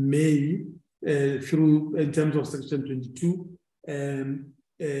may, through, in terms of Section 22,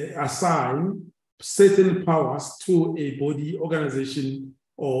 assign certain powers to a body, organization,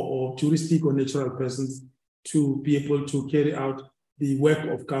 or juristic or natural persons to be able to carry out the work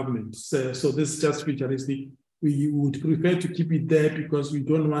of government. So this is just futuristic. We would prefer to keep it there because we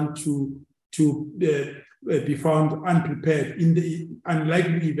don't want to be found unprepared in the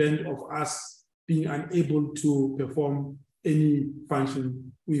unlikely event of us being unable to perform any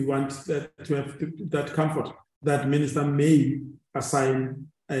function. We want that to have that comfort that minister may assign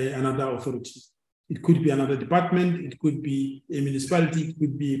another authority. It could be another department, it could be a municipality, it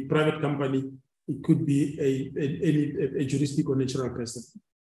could be a private company, it could be a juristic or natural person.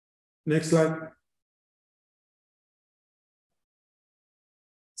 Next slide.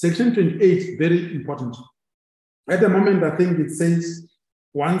 Section 28, very important. At the moment, I think it says,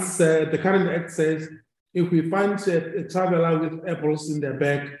 once the current act says, if we find a traveler with apples in their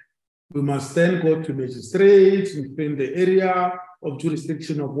bag, we must then go to magistrates within the area of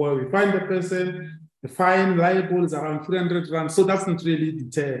jurisdiction of where we find the person. The fine liable is around 300 rand, so that's not really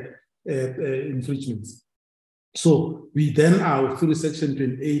deter infringements. So we then are, through Section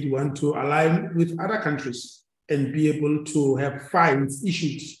 28, want to align with other countries and be able to have fines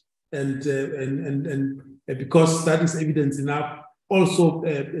issued, and because that is evidence enough, also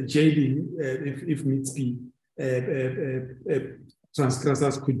jailing if needs be.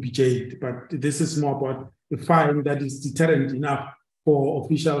 Transgressors could be jailed, but this is more about a fine that is deterrent enough for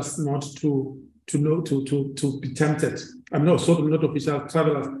officials not to be tempted. I'm not official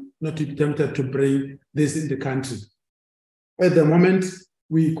travelers not to be tempted to bring this in the country. At the moment,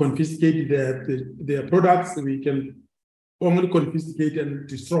 we confiscate their products. We can only confiscate and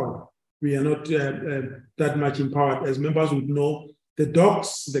destroy. We are not that much empowered. As members would know, the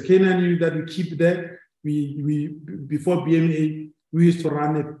dogs, the canine unit that we keep there, we before BMA, we used to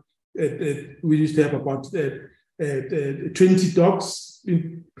run we used to have about 20 dogs,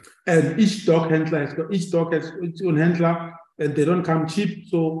 and each dog has its own handler, and they don't come cheap.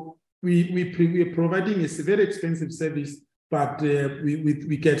 So we are providing a very expensive service, but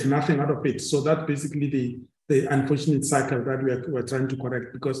we get nothing out of it. So that's basically the unfortunate cycle that we're trying to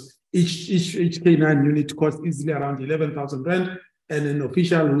correct, because each K9 unit costs easily around 11,000 rand, and an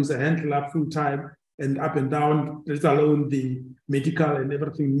official who is a handler full time and up and down, let alone the medical and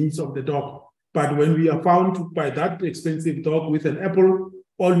everything needs of the dog. But when we are found to buy that expensive dog with an apple,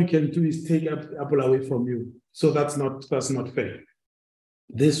 all we can do is take the apple away from you. So that's not fair.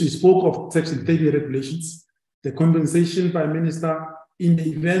 We spoke of Section 30 regulations, the compensation by minister in the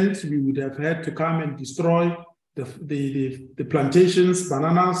event we would have had to come and destroy the plantations,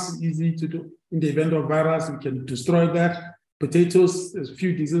 bananas, easy to do. In the event of virus, we can destroy that. Potatoes, there's a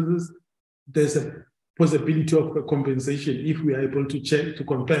few diseases. There's a possibility of a compensation if we are able to check, to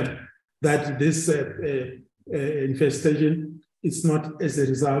confirm that this infestation it's not as a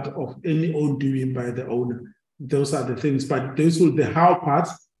result of any own doing by the owner. Those are the things, but the how part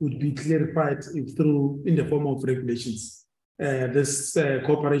would be clarified in the form of regulations. This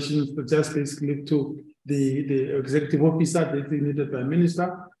cooperation just basically to the executive officer designated by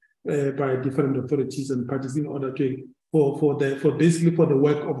minister, by different authorities and parties in order to for the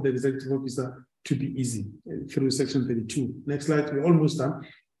work of the executive officer to be easy through section 32. Next slide, we're almost done.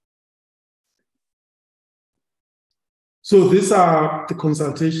 So these are the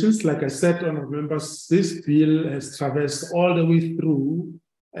consultations. Like I said, honourable members, this bill has traversed all the way through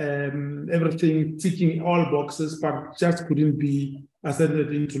everything, ticking all boxes, but just couldn't be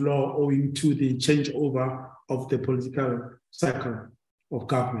ascended into law owing to the changeover of the political cycle of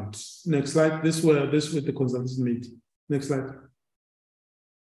government. Next slide. This was the consultation made. Next slide.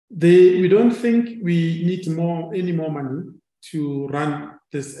 We don't think we need any more money to run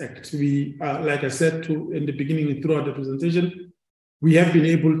this act. We, like I said in the beginning and throughout the presentation, we have been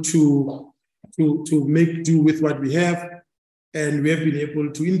able to make do with what we have, and we have been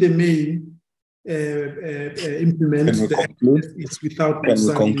able to, in the main, implement the act. It's without. Can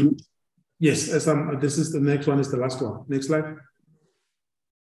we conclude? Yes, this is the next one, is the last one. Next slide.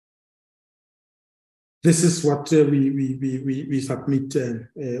 This is what we submit,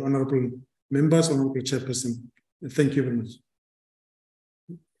 honourable members, honourable chairperson. Thank you very much.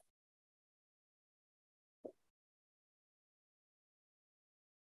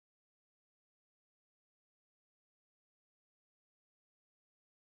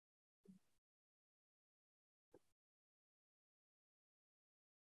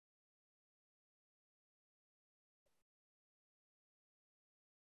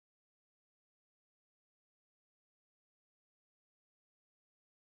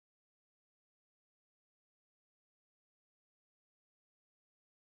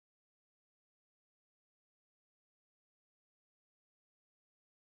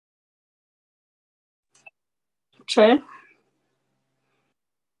 Chair.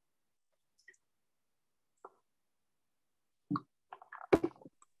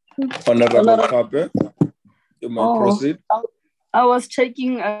 Honorable Kape, you may proceed. I was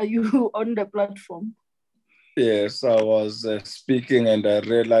checking, you on the platform? Yes, I was speaking and I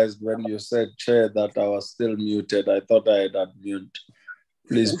realized when you said chair that I was still muted. I thought I had unmuted.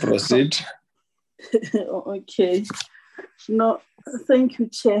 Please proceed. Okay. No, thank you,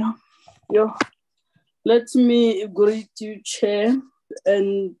 Chair. Let me greet you, Chair,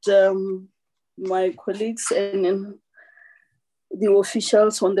 and my colleagues and the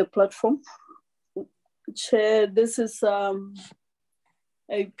officials on the platform. Chair, this is a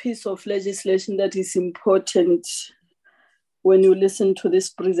piece of legislation that is important when you listen to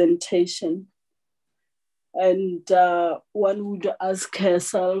this presentation. And one would ask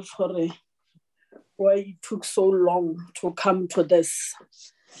herself why it took so long to come to this.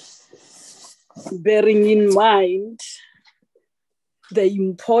 Bearing in mind the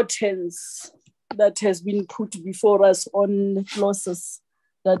importance that has been put before us on clauses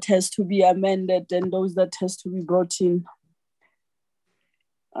that has to be amended and those that has to be brought in.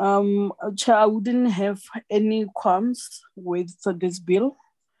 Chair, I wouldn't have any qualms with this bill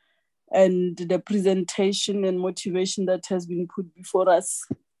and the presentation and motivation that has been put before us.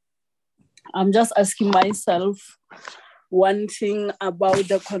 I'm just asking myself one thing about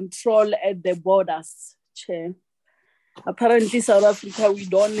the control at the borders, Chair. Apparently, South Africa, we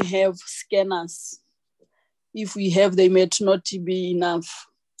don't have scanners. If we have, they may not be enough.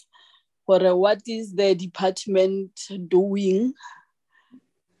 For what is the department doing?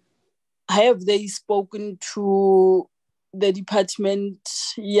 Have they spoken to the department,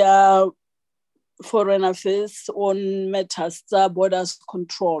 Foreign Affairs on matters, borders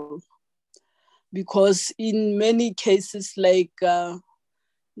control? Because in many cases, like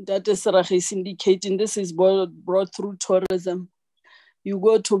that Sarah is indicating, this is brought through tourism. You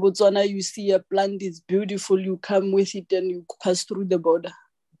go to Botswana, you see a plant is beautiful, you come with it and you pass through the border.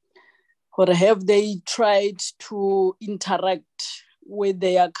 Or have they tried to interact with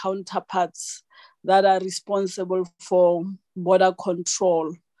their counterparts that are responsible for border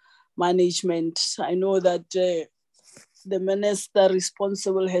control management? I know that the minister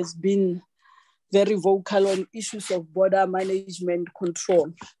responsible has been very vocal on issues of border management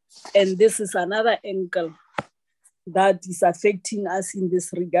control. And this is another angle that is affecting us in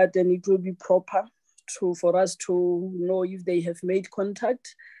this regard, and it will be proper for us to know if they have made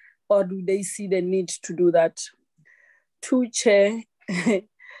contact or do they see the need to do that. To Chair,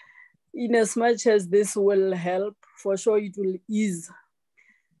 in as much as this will help, for sure it will ease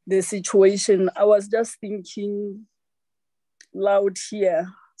the situation. I was just thinking loud here,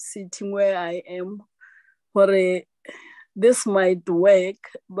 sitting where I am, this might work,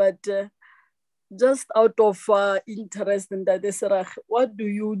 but just out of interest in that, what do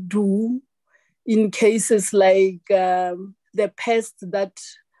you do in cases like the pests that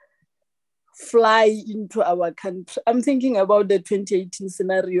fly into our country? I'm thinking about the 2018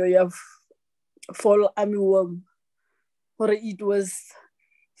 scenario. You have fall armyworm, or it was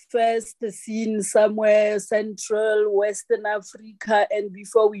first seen somewhere Central, Western Africa, and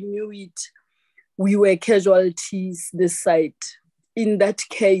before we knew it, we were casualties this side. In that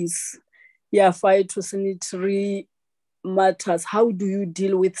case, phytosanitary matters. How do you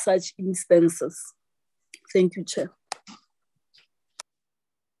deal with such instances? Thank you, Chair.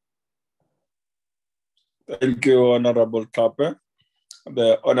 Thank you, Honorable Kape.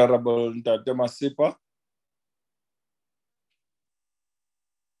 The Honorable Ntate Masipa.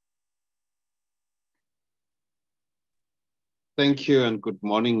 Thank you and good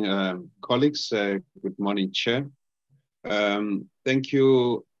morning, colleagues. Good morning, Chair. Thank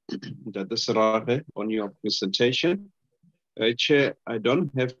you, Dr. Sarare, on your presentation. Chair, I don't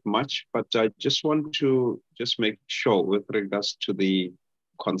have much, but I just want to make sure with regards to the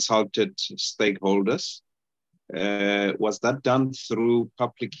consulted stakeholders. Was that done through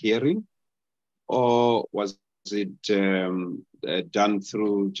public hearing, or was it done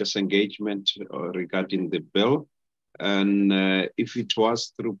through just engagement regarding the bill? And if it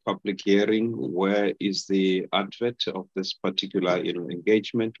was through public hearing, where is the advert of this particular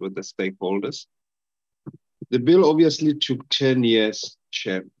engagement with the stakeholders? The bill obviously took 10 years,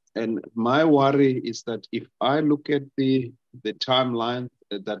 Chair. And my worry is that if I look at the timeline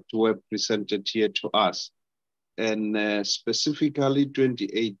that were presented here to us, and specifically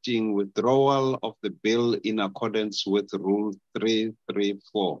 2018 withdrawal of the bill in accordance with Rule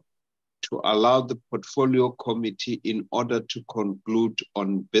 334, to allow the portfolio committee in order to conclude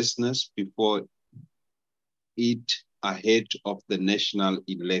on business before it ahead of the national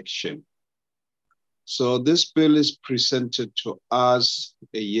election. So this bill is presented to us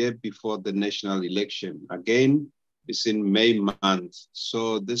a year before the national election. Again, it's in May month.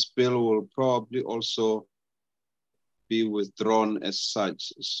 So this bill will probably also be withdrawn as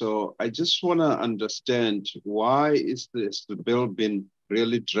such. So I just want to understand, why is the bill been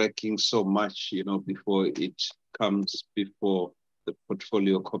really dragging so much, before it comes before the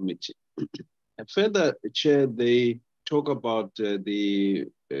portfolio committee? And further, Chair, they talk about talk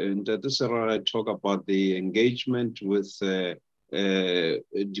about the engagement with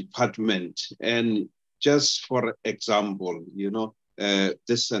department, and just for example,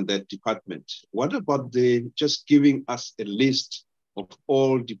 this and that department. What about just giving us a list of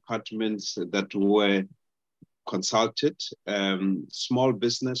all departments that were consulted? Small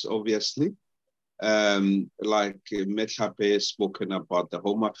business, obviously, like Methape has spoken about the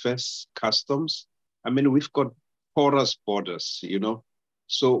Home Affairs, Customs. I mean, we've got porous borders,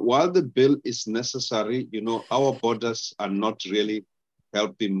 So while the bill is necessary, our borders are not really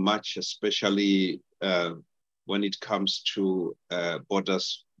helping much, especially when it comes to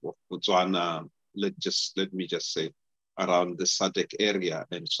borders of Botswana, let me just say, around the SADC area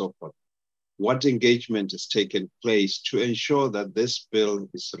and so forth. What engagement has taken place to ensure that this bill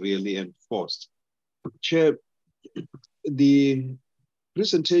is really enforced? Chair, the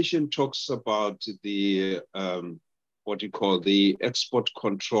presentation talks about the the export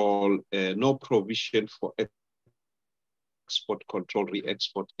control, no provision for export control,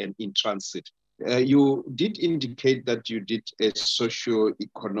 re-export, and in transit. You did indicate that you did a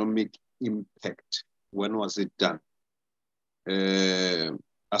socio-economic impact. When was it done?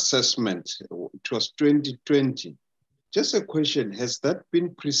 Assessment, it was 2020. Just a question, has that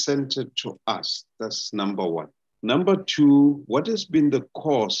been presented to us? That's number one. Number two, what has been the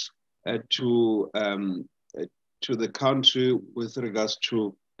cause to the country with regards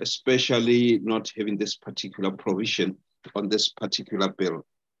to especially not having this particular provision on this particular bill?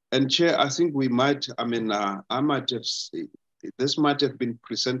 And Chair, I think we might, this might have been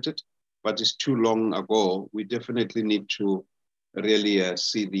presented, but it's too long ago. We definitely need to really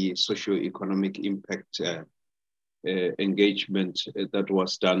see the socio-economic impact engagement that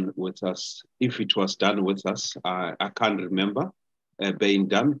was done with us. If it was done with us, I can't remember being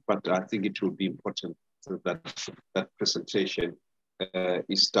done, but I think it will be important that that presentation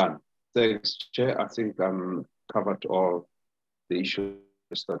is done. Thanks, Chair. I think I'm covered all the issues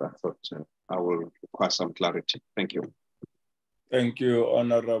that I thought I will require some clarity. Thank you. Thank you,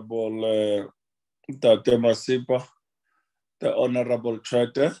 Honorable Tate Masipa. The Honorable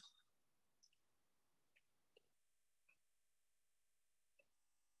Treader.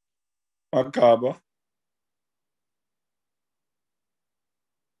 Makaba.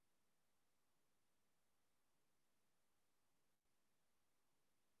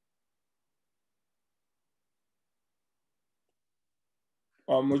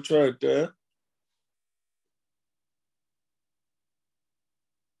 Mamuchwete.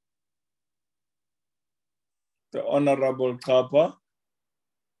 The Honorable Kapa.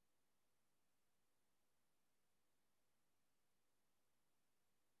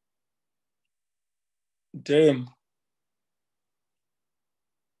 Dame.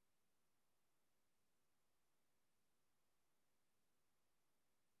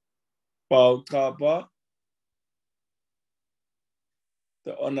 Pau Kapa.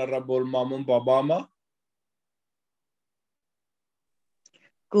 The Honorable Mamun Babama.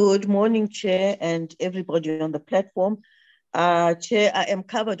 Good morning, Chair, and everybody on the platform. Chair, I am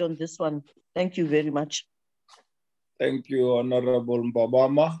covered on this one. Thank you very much. Thank you, Honorable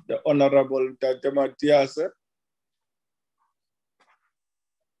Babama. The Honorable Tate Matiase.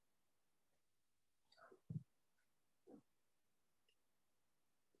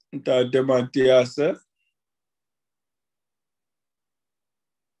 Tate Matiase.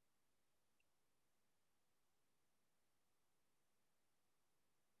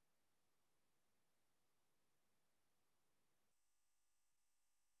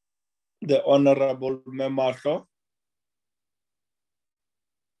 The Honorable Memato.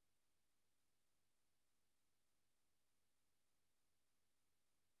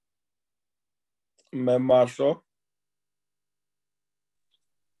 Memato.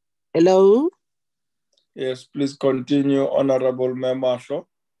 Hello. Yes, please continue, Honorable Memato.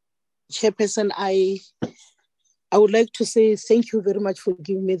 Chairperson, I would like to say thank you very much for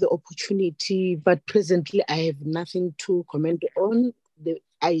giving me the opportunity, but presently I have nothing to comment on.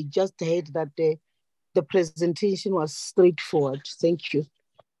 I just heard that the presentation was straightforward. Thank you.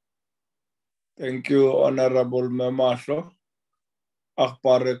 Thank you, Honorable Memato.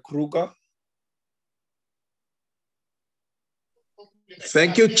 Akpare Kruger.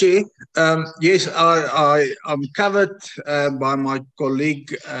 Thank you, Chair. Yes, I'm covered by my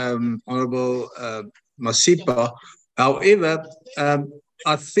colleague, Honorable Masipa. However,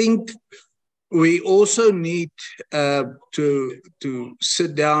 I think we also need to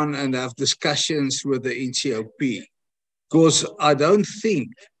sit down and have discussions with the NCOP, because I don't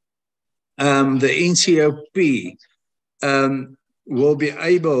think the NCOP will be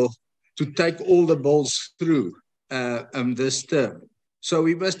able to take all the bills through this term. So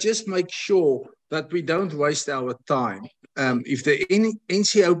we must just make sure that we don't waste our time. If the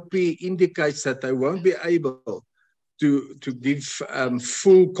NCOP indicates that they won't be able to give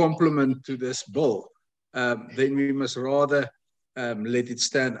full complement to this bill, then we must rather let it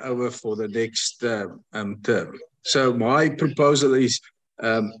stand over for the next term. So my proposal is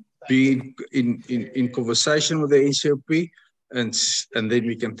be in conversation with the NCOP, and then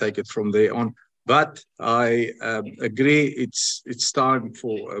we can take it from there on. But I agree it's time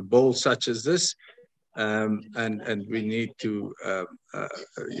for a bill such as this, and we need to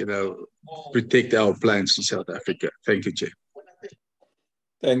protect our plants in South Africa. Thank you, Chair.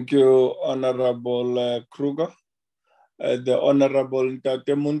 Thank you, Honorable Kruger. The Honorable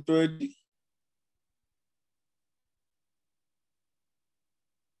Ntate Muntwedi.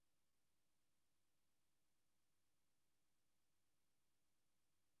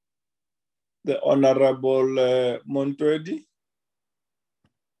 The Honorable Muntwedi.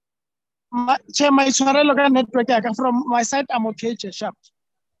 Chair, my network from my side, I'm okay, Chair. Sharp.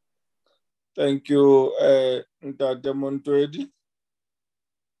 Thank you, Ntate Muntwedi.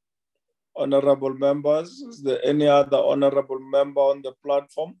 Honorable members, is there any other honorable member on the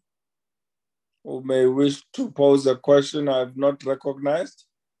platform who may wish to pose a question I have not recognized?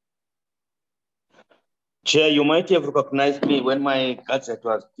 Chair, you might have recognized me when my gadget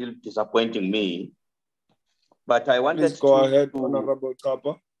was still disappointing me, but I wanted Please go ahead, Honorable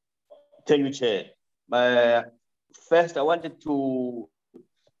Kapa. Thank you, Chair. First, I wanted to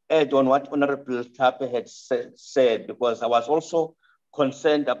add on what Honorable Tape had said, because I was also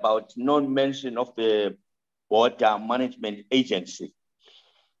concerned about non-mention of the Border Management Agency.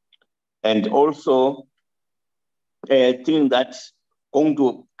 And also, I think that's going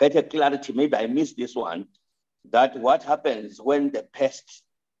to get a clarity, maybe I missed this one, that what happens when the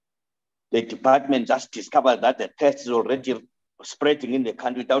department just discovered that the pest is already spreading in the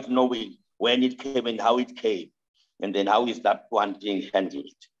country without knowing when it came and how it came, and then how is that one being handled.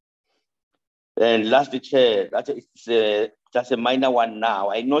 And lastly, Chair, that's just a minor one now.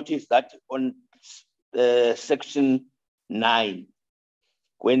 I noticed that on section 9,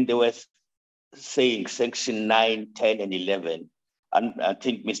 when they were saying section 9, 10, and 11, and I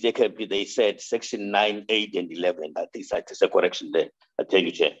think mistakenly they said section 9, 8, and 11. I think that is a correction there. Thank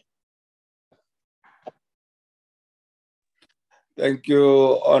you, Chair. Thank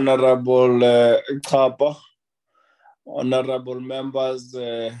you, Honorable Kapa. Honorable members,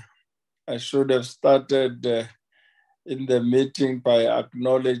 I should have started in the meeting by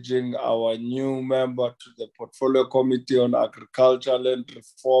acknowledging our new member to the Portfolio Committee on Agriculture, Land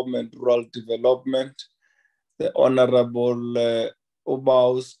Reform and Rural Development, the Honorable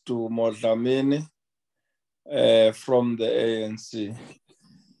Ubaustu Modlamini from the ANC.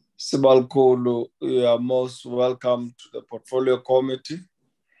 Sibalkulu, you are most welcome to the Portfolio Committee.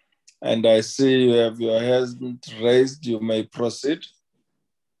 And I see you have your hand raised. You may proceed.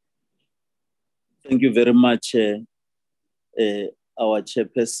 Thank you very much, our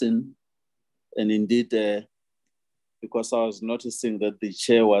chairperson. And indeed, because I was noticing that the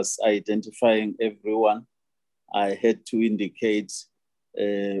chair was identifying everyone, I had to indicate,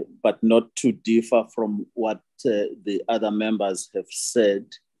 but not to differ from what the other members have said.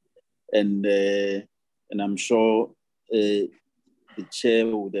 And I'm sure the chair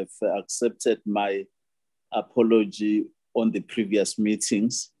would have accepted my apology on the previous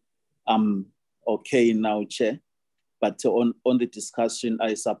meetings. I'm okay now, Chair, but on the discussion,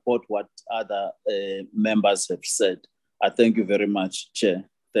 I support what other members have said. I thank you very much, Chair.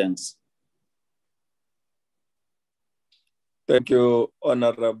 Thanks. Thank you,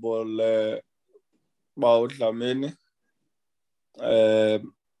 Honorable Baudlamini.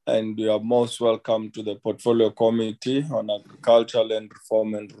 And you are most welcome to the Portfolio Committee on Agriculture, Land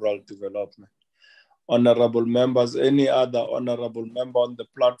Reform and Rural Development. Honorable members, any other honorable member on the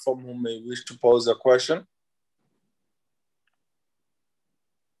platform who may wish to pose a question?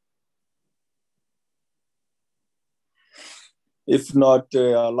 If not,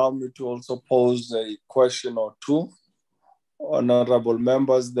 allow me to also pose a question or two. Honorable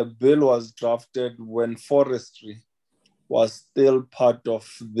members, the bill was drafted when forestry was still part of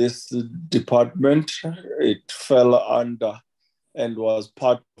this department. It fell under and was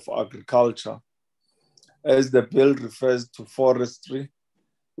part of agriculture. As the bill refers to forestry,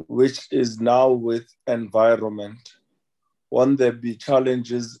 which is now with environment, won't there be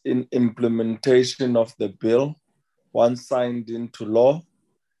challenges in implementation of the bill once signed into law,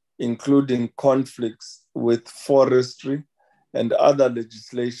 including conflicts with forestry and other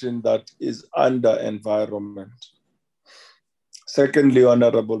legislation that is under environment? Secondly,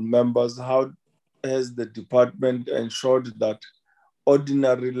 honorable members, how has the department ensured that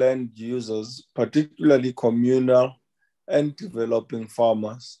ordinary land users, particularly communal and developing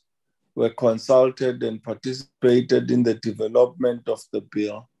farmers, were consulted and participated in the development of the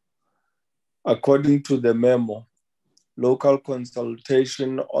bill? According to the memo, local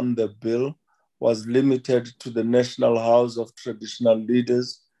consultation on the bill was limited to the National House of Traditional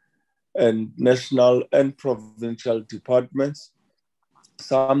Leaders and national and provincial departments,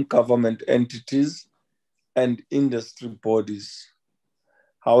 some government entities, and industry bodies.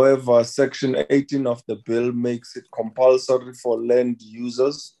 However, Section 18 of the bill makes it compulsory for land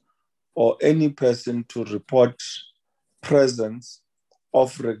users or any person to report presence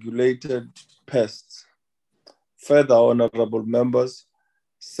of regulated pests. Further, honorable members,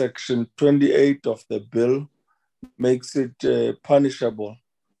 Section 28 of the bill makes it a punishable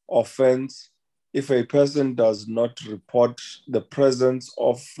offense if a person does not report the presence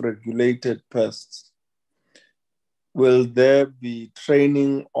of regulated pests. Will there be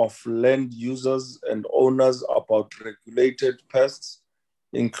training of land users and owners about regulated pests,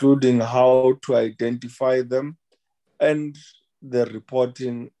 including how to identify them and the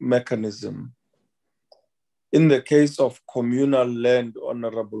reporting mechanism? In the case of communal land,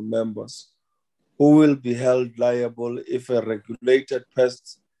 honorable members, who will be held liable if a regulated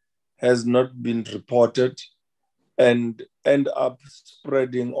pest has not been reported and end up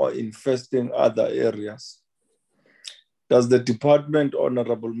spreading or infesting other areas? Does the department,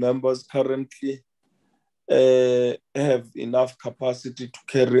 honorable members, currently have enough capacity to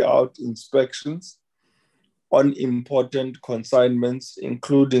carry out inspections on important consignments,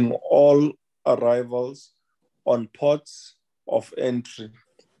 including all arrivals on ports of entry,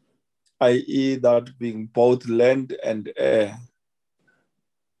 i.e. that being both land and air?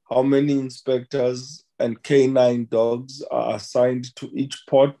 How many inspectors and canine dogs are assigned to each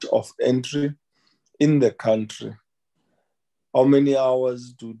port of entry in the country? How many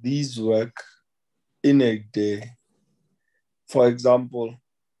hours do these work in a day? For example,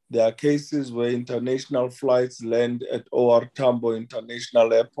 there are cases where international flights land at OR Tambo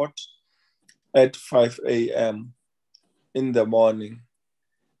International Airport at 5 a.m. in the morning,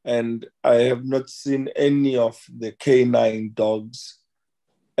 and I have not seen any of the canine dogs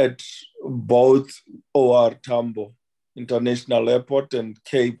at both OR Tambo International Airport and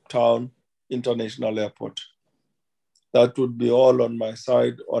Cape Town International Airport. That would be all on my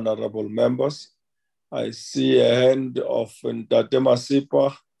side, honorable members. I see a hand of Ntate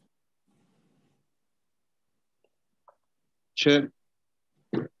Masipa. Chair,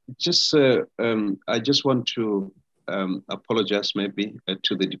 I just want to apologize maybe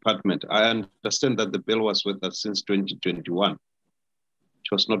to the department. I understand that the bill was with us since 2021. It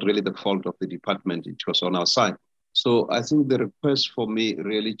was not really the fault of the department, it was on our side. So I think the request for me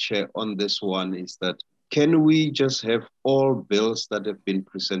really, Chair, on this one is that can we just have all bills that have been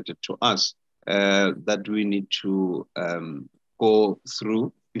presented to us that we need to go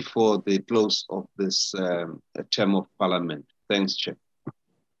through before the close of this term of Parliament? Thanks, Chair.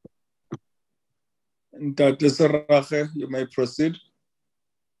 Ntate Serrage, you may proceed.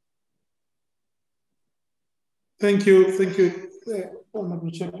 Thank you.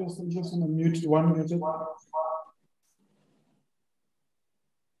 Honorable Chairperson, just on mute 1 minute.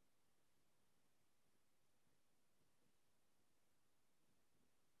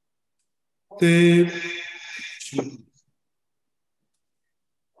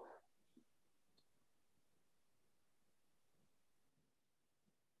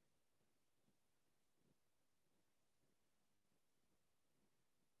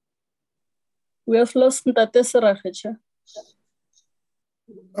 We have lost Ntate Serrage.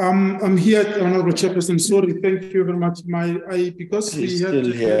 I'm here, Honorable Chairperson. Sorry, thank you very much. Because we had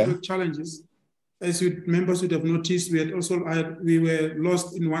network challenges, as members would have noticed, we were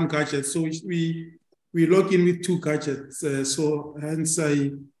lost in one gadget, so we log in with 2 gadgets. So hence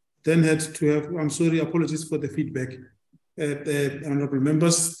I then had to have. I'm sorry, apologies for the feedback. Honorable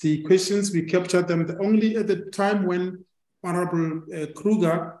members, the questions we captured them only at the time when Honorable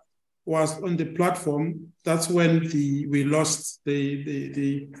Kruger was on the platform. That's when we lost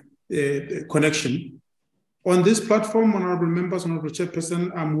the connection. On this platform, honorable members, honorable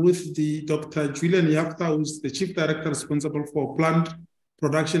chairperson, I'm with the Dr. Julian Yafta, who's the chief director responsible for plant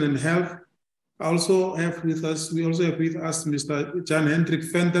production and health. We also have with us Mr. John Hendrik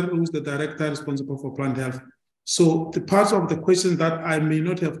Fender, who's the director responsible for plant health. So the parts of the question that I may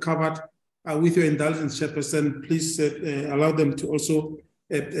not have covered, with your indulgence, chairperson, please allow them to also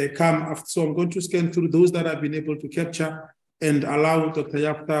come after. So I'm going to scan through those that I've been able to capture and allow Dr.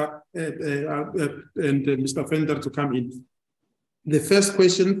 Yafta and Mr. Fender to come in. The first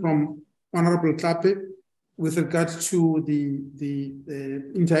question from Honorable Klape with regard to the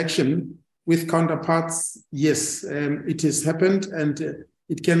interaction with counterparts, yes, it has happened and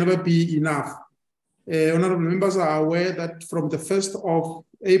it can never be enough. Honorable members are aware that from the 1st of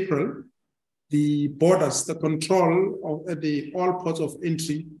April, the borders, the control of all ports of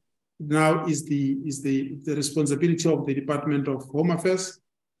entry now is the responsibility of the Department of Home Affairs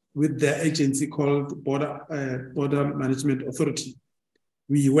with their agency called Border Management Authority.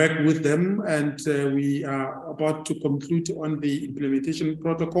 We work with them and we are about to conclude on the implementation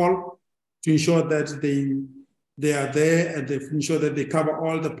protocol to ensure that they are there and they ensure that they cover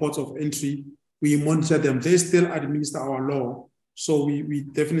all the ports of entry. We monitor them. They still administer our law. So we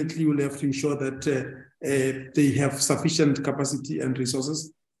definitely will have to ensure that they have sufficient capacity and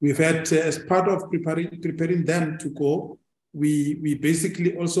resources. We've had, as part of preparing them to go, we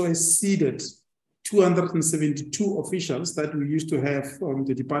basically also seeded 272 officials that we used to have from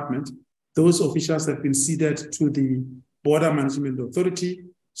the department. Those officials have been seeded to the Border Management Authority,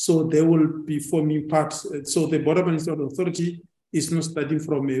 so they will be forming part. So the Border Management Authority is not starting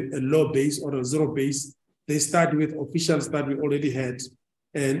from a low base or a zero base. They start with officials that we already had,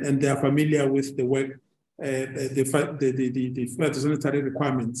 and they are familiar with the work, the phytosanitary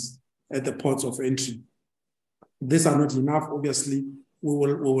requirements at the ports of entry. These are not enough, obviously.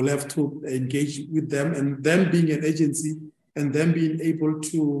 We will have to engage with them, and them being an agency and them being able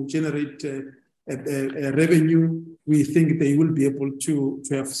to generate a revenue, we think they will be able to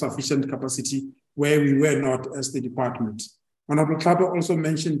have sufficient capacity where we were not as the department. Honorable Klape also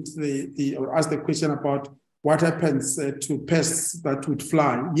mentioned or asked the question about what happens to pests that would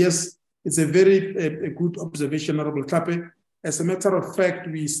fly. Yes, it's a very good observation, Honorable Klape. As a matter of fact,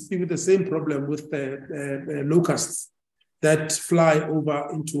 we see the same problem with the locusts that fly over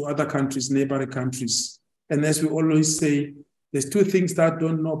into other countries, neighboring countries. And as we always say, there's 2 things that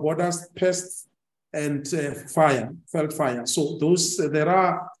don't know borders: pests and felt fire. So there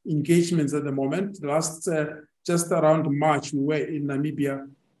are engagements at the moment. Just around March, we were in Namibia.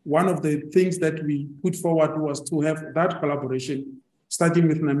 One of the things that we put forward was to have that collaboration, starting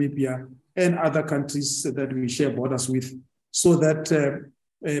with Namibia and other countries that we share borders with, so that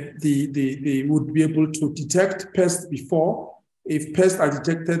they would be able to detect pests before. If pests are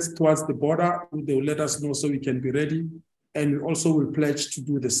detected towards the border, they will let us know so we can be ready. And we also will pledge to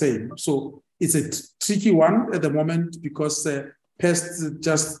do the same. So it's a tricky one at the moment because pests,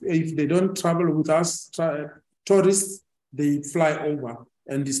 just if they don't travel with us, tourists, they fly over.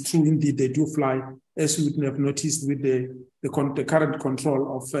 And it's true indeed, they do fly, as you would have noticed with the current control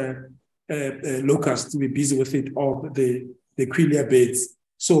of locusts. We're busy with it, or the quelea beds.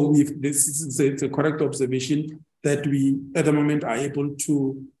 So this is a correct observation that we, at the moment, are able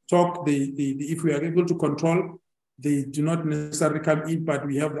to talk. If we are able to control, they do not necessarily come in, but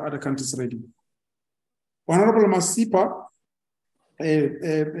we have the other countries ready. Honorable Masipa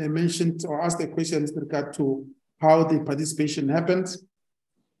mentioned or asked a question with regard to how the participation happens.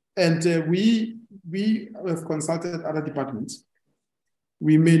 And we have consulted other departments.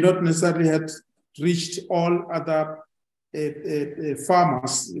 We may not necessarily have reached all other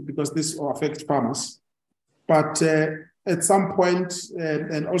farmers, because this will affect farmers. But at some point,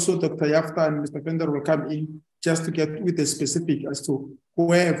 and also Dr. Yafta and Mr. Fender will come in just to get with the specific as to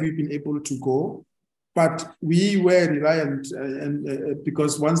where have we been able to go. But we were reliant,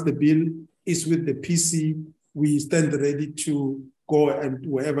 because once the bill is with the PC, we stand ready to go and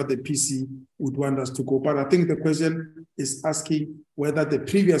wherever the PC would want us to go. But I think the question is asking whether the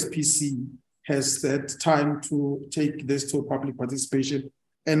previous PC has had time to take this to public participation.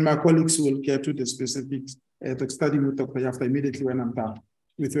 And my colleagues will get to the specifics, starting with Dr. Yafta immediately when I'm done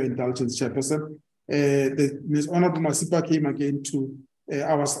with your indulgence, Chairperson. Ms. Honorable Masipa came again to, I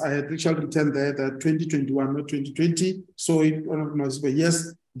had actually written there that 2021, not 2020. So, Honorable Masipa,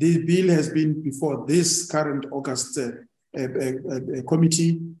 yes, the bill has been before this current August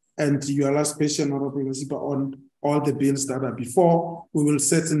committee, and your last question, Honorable Masipa, on all the bills that are before, we will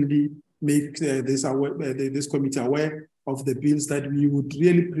certainly make this committee aware of the bills that we would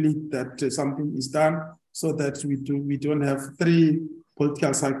really plead that something is done, so that we don't have 3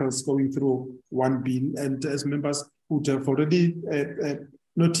 political cycles going through one bill. And as members would have already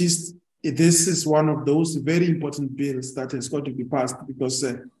noticed, this is one of those very important bills that has got to be passed, because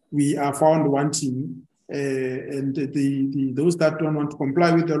we are found wanting, and those that don't want to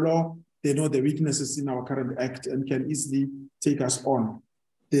comply with the law, they know the weaknesses in our current act and can easily take us on.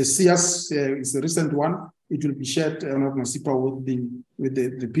 The CS is a recent one. It will be shared, Honorable Masipa, with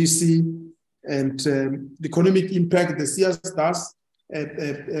the PC, and the economic impact the CS does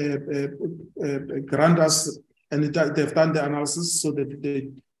grant us, and they've done the analysis, so that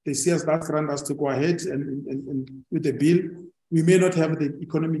the CS does grant us to go ahead and with the bill. We may not have the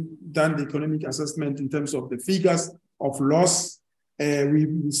economic assessment in terms of the figures of loss.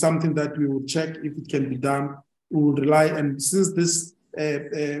 Something that we will check if it can be done. We will rely, and since this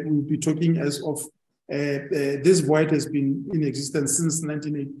we'll be talking as of this void has been in existence since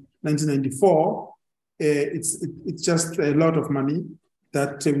 1994. It's just a lot of money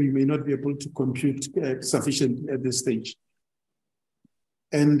that we may not be able to compute sufficient at this stage.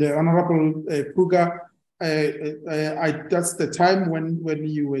 And Honorable Kruger, that's the time when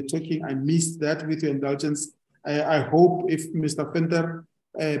you were talking, I missed that with your indulgence. I hope if Mr. Fender,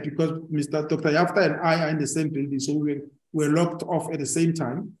 because Dr. Yafta and I are in the same building, so we're locked off at the same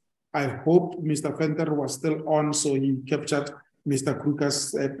time. I hope Mr. Fender was still on, so he captured Mr.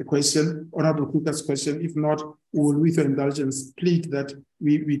 Kruger's question, Honorable Kruger's question. If not, we will, with your indulgence, plead that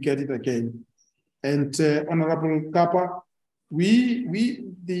we get it again. And Honorable Kapa,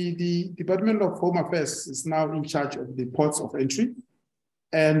 the Department of Home Affairs is now in charge of the ports of entry,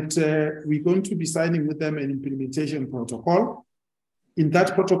 and we're going to be signing with them an implementation protocol. In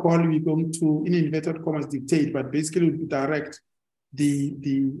that protocol, we're going to, in inverted commas, dictate, but basically we'll direct the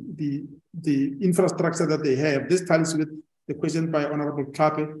infrastructure that they have. This tallies with the question by Honorable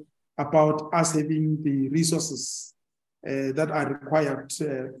Klape about us having the resources that are required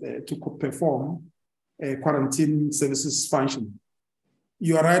to perform quarantine services function.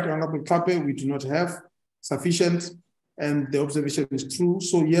 You are right, Honorable Klape, we do not have sufficient, and the observation is true.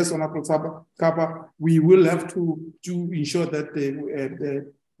 So yes, Honorable Kapa, we will have to ensure that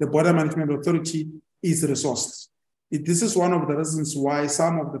the Border Management Authority is resourced. This is one of the reasons why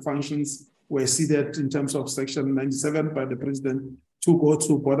some of the functions were ceded in terms of Section 97 by the President to go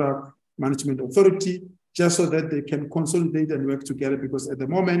to Border Management Authority, just so that they can consolidate and work together, because at the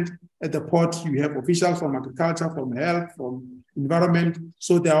moment, at the port, you have officials from agriculture, from health, from environment,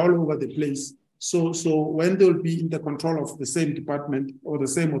 so they're all over the place. So when they'll be in the control of the same department or the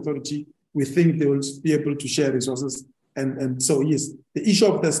same authority, we think they will be able to share resources. And so yes, the issue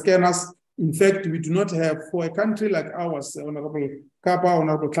of the scanners, in fact, we do not have, for a country like ours, Honorable Kapa,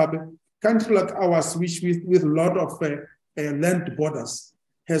 Honorable Klape, country like ours, which with a lot of land borders,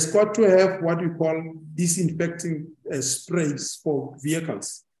 has got to have what we call disinfecting sprays for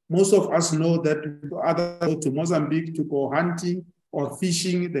vehicles. Most of us know that other go to Mozambique to go hunting or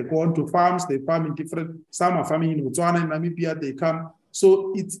fishing. They go onto farms, they farm in different, some are farming in Botswana, in Namibia, they come.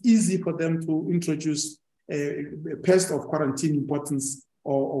 So it's easy for them to introduce a pest of quarantine importance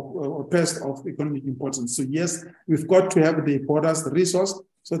or pest of economic importance. So yes, we've got to have the borders resourced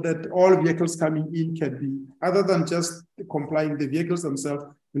so that all vehicles coming in can be, other than just complying, the vehicles themselves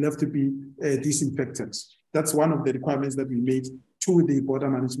will have to be disinfected. That's one of the requirements that we made to the Border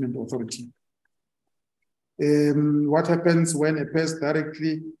Management Authority. What happens when a pest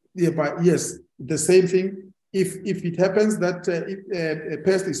directly nearby? Yes, the same thing. If it happens that if a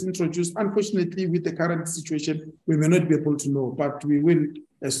pest is introduced, unfortunately, with the current situation, we may not be able to know, but we will,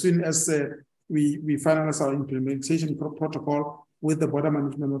 as soon as we finalize our implementation protocol with the Border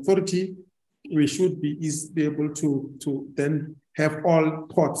Management Authority, we should be able to then have all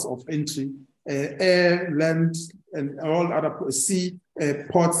ports of entry, air, land, and all other sea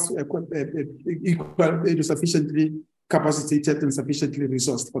ports sufficiently capacitated and sufficiently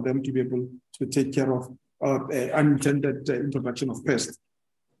resourced for them to be able to take care of unintended introduction of pests.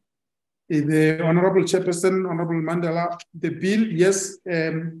 The Honorable Chairperson, Honorable Mandela, the bill, yes,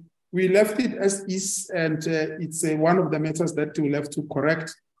 we left it as is, and it's one of the matters that we'll have to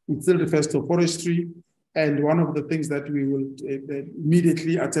correct. It still refers to forestry, and one of the things that we will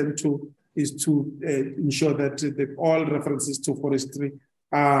immediately attend to is to ensure that all references to forestry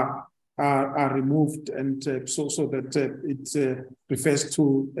are removed, and so that it refers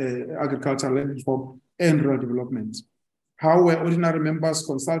to agricultural land reform and rural development. How were ordinary members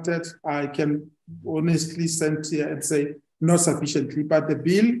consulted? I can honestly stand here and say not sufficiently, but the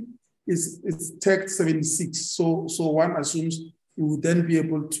bill is text 76, so one assumes we would then be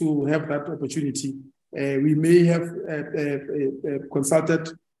able to have that opportunity. We may have consulted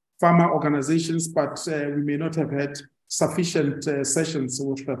farmer organizations, but we may not have had sufficient sessions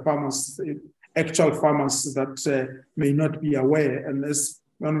with the farmers, actual farmers that may not be aware. And as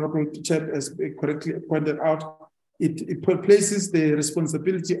the Honorable Chair has correctly pointed out, it places the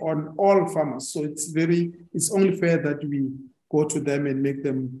responsibility on all farmers. So it's only fair that we go to them and make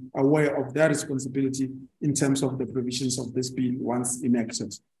them aware of their responsibility in terms of the provisions of this bill once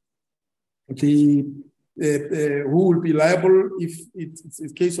enacted. Who will be liable if it's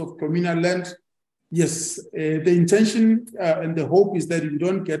a case of communal land? Yes, the intention and the hope is that we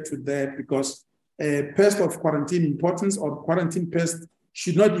don't get to that, because pest of quarantine importance or quarantine pest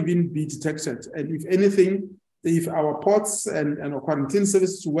should not even be detected. And if anything, if our ports and our quarantine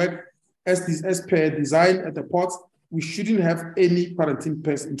services work as per design at the ports, we shouldn't have any quarantine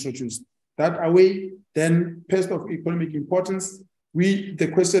pests introduced. That away, then pest of economic importance.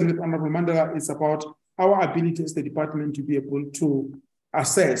 The question with Honorable Mandela is about our ability as the department to be able to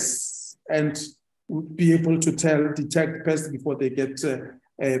assess and be able to detect pests before they get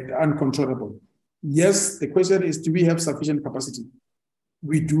uncontrollable. Yes, the question is, do we have sufficient capacity?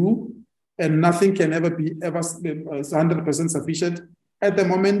 We do, and nothing can ever be 100% sufficient. At the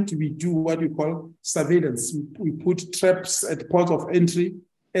moment, we do what we call surveillance. We put traps at ports of entry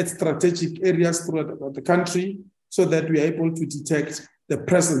at strategic areas throughout the country so that we are able to detect the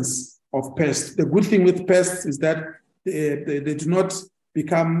presence of pests. The good thing with pests is that they do not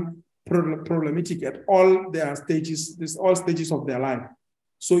become problematic at all their stages, all stages of their life.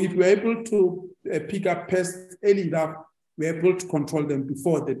 So if we're able to pick up pests early enough, we're able to control them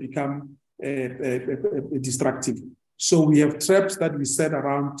before they become destructive. So we have traps that we set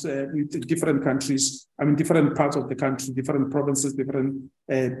around with different countries, different parts of the country, different provinces, different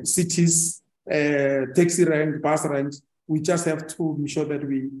cities, taxi rank, bus ranks. We just have to ensure that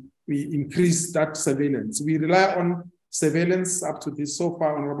we increase that surveillance. We rely on surveillance up to this so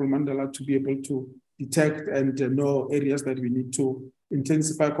far, Honorable Mandela, to be able to detect and know areas that we need to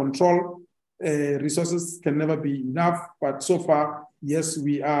intensify control. Resources can never be enough, but so far, yes,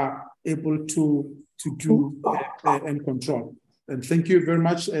 we are able to do and control. And thank you very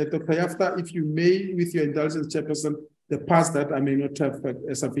much, Dr. Yafta. If you may, with your indulgence, Chairperson, the parts that I may not have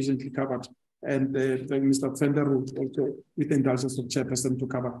sufficiently covered, and Mr. Fender will also, with the indulgence of Chairperson, to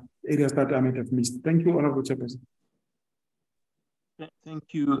cover areas that I might have missed. Thank you, Honorable Chairperson.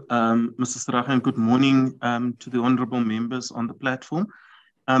 Thank you, Mr. Saraga, and good morning to the honorable members on the platform.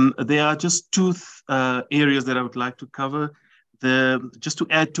 There are just two areas that I would like to cover. Just to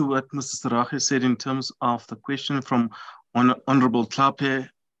add to what Mr. Saraga said in terms of the question from Honorable Tlhape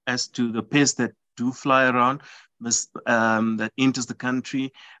as to the pests that do fly around, that enters the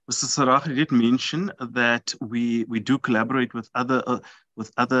country. Mr. Saraga did mention that we do collaborate with other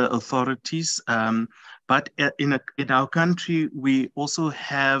authorities, but in our country we also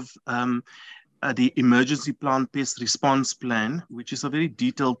have the Emergency Plant Pest Response Plan, which is a very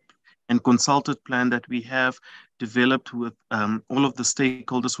detailed and consulted plan that we have developed with all of the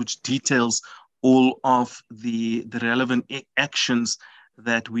stakeholders, which details all of the relevant actions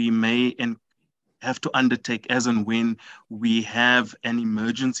that we may and have to undertake as and when we have an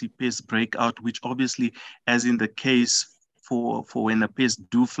emergency pest breakout, which obviously, as in the case for when a pest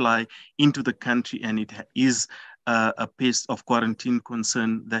do fly into the country and it is a pest of quarantine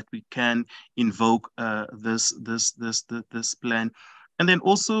concern, that we can invoke this plan. And then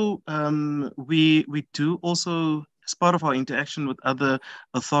also we do also, as part of our interaction with other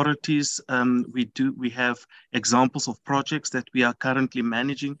authorities, we have examples of projects that we are currently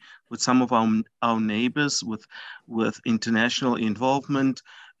managing with some of our neighbors with international involvement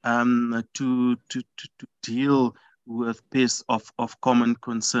to deal with pests of common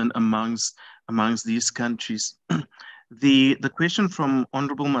concern amongst these countries. The question from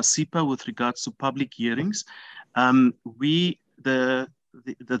Honorable Masipa with regards to public hearings, the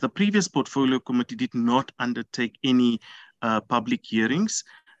previous portfolio committee did not undertake any public hearings,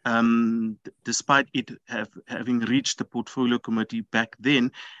 despite it having reached the portfolio committee back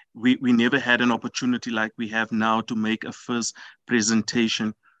then. We never had an opportunity like we have now to make a first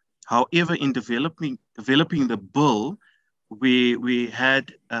presentation. However, in developing the bill, we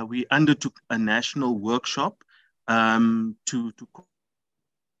undertook a national workshop to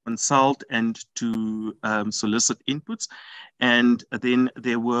consult and to solicit inputs. And then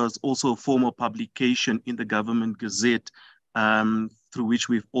there was also a formal publication in the Government Gazette through which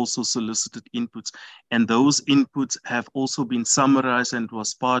we've also solicited inputs. And those inputs have also been summarized and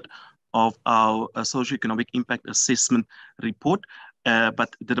was part of our socioeconomic impact assessment report.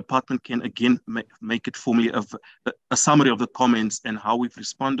 But the department can again make it formally a summary of the comments and how we've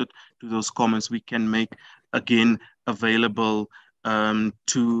responded to those comments. We can make again available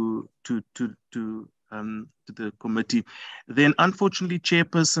to the committee. Then, unfortunately,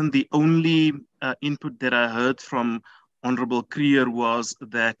 Chairperson, the only input that I heard from Honorable Creer was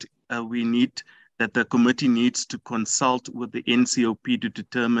that that the committee needs to consult with the NCOP to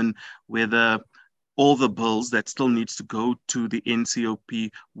determine whether all the bills that still needs to go to the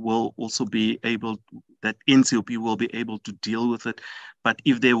NCOP will also be able, that NCOP will be able to deal with it. But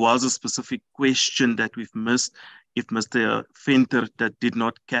if there was a specific question that we've missed, if Mr. Venter that did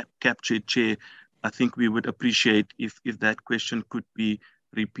not capture it, Chair, I think we would appreciate if that question could be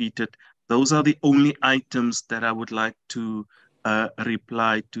repeated. Those are the only items that I would like to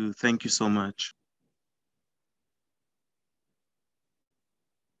reply to. Thank you so much.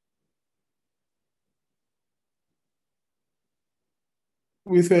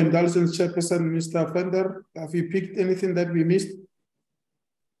 With your indulgence, Chairperson, Mr. Venter, have you picked anything that we missed?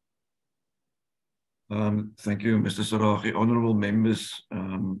 Thank you, Mr. Saragi. Honourable members,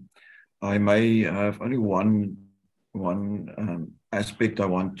 I may have only one aspect I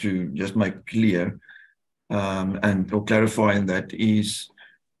want to just make clear and or clarify, and that is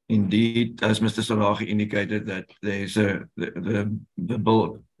indeed, as Mr. Saragi indicated, that there's the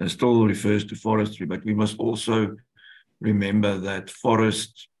bill still refers to forestry, but we must also remember that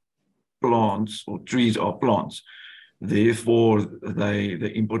forest plants or trees are plants. Therefore,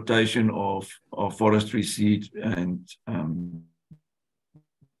 the importation of forestry seed and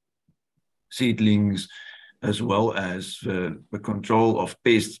seedlings, as well as the control of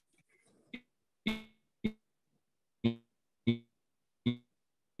pests in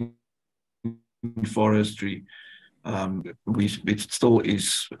forestry, it still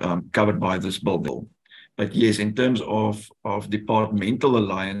is covered by this bill. But yes, in terms of departmental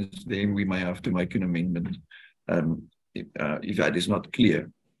alliance, then we may have to make an amendment if that is not clear.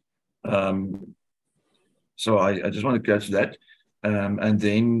 So I just want to catch that. And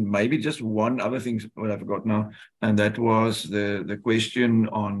then maybe just one other thing what I forgot now, and that was the question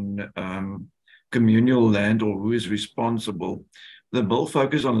on communal land or who is responsible. The bill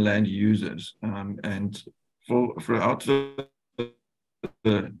focuses on land users, and throughout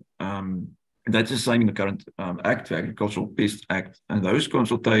that's the same in the current Act, the Agricultural Pest Act, and those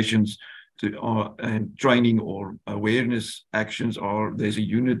consultations and training or awareness actions there's a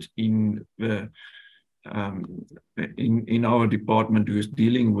unit in our department who is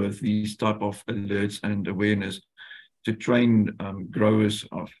dealing with these type of alerts and awareness to train growers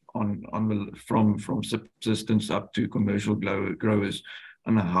from subsistence up to commercial growers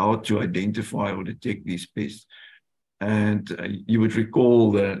on how to identify or detect these pests. And you would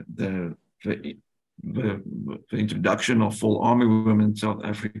recall the introduction of fall armyworm in South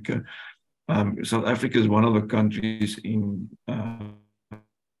Africa. South Africa is one of the countries in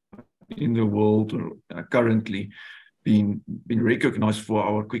the world currently being recognized for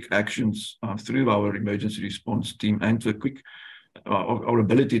our quick actions through our emergency response team and the quick our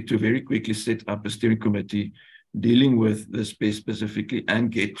ability to very quickly set up a steering committee dealing with this pest specifically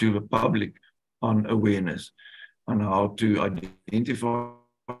and get to the public on awareness on how to identify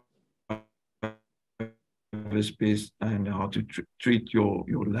this pest and how to treat your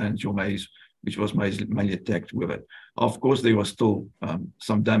lands, your maize, which was mainly attacked with it. Of course, there was still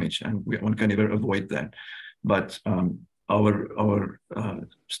some damage, and one can never avoid that. But our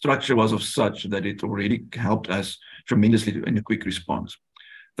structure was of such that it already helped us tremendously in a quick response.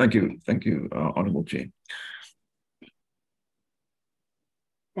 Thank you, Honourable Chair.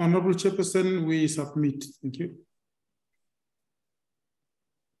 Honourable Chairperson, we submit. Thank you.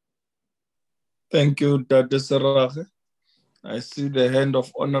 Thank you, Dr. Serrage. I see the hand of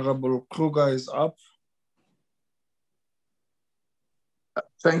Honorable Kruger is up.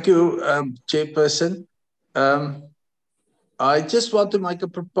 Thank you, Chairperson. I just want to make a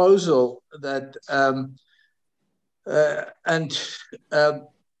proposal that, the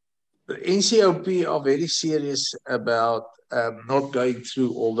NCOP are very serious about not going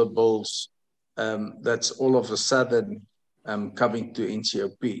through all the bills that's all of a sudden coming to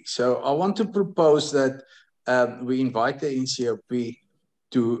NCOP. So I want to propose that we invite the NCOP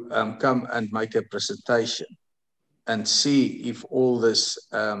to come and make a presentation and see if all these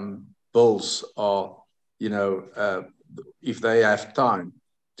bills are, if they have time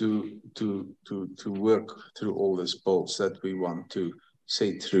to work through all these bills that we want to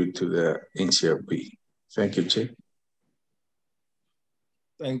send through to the NCOP. Thank you, Chair.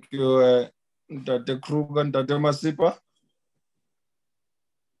 Thank you, Dr. Kruger and Dr. Masipa.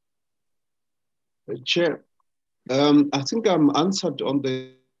 Chair, I think I'm answered on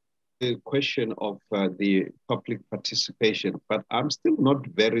the question of the public participation, but I'm still not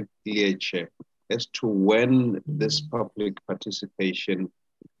very clear, Chair, as to when this public participation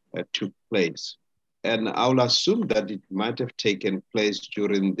took place. And I'll assume that it might have taken place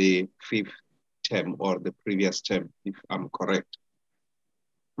during the 5th term or the previous term, if I'm correct.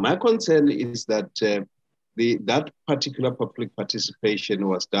 My concern is that that particular public participation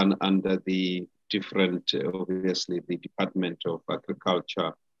was done under the different, obviously, the Department of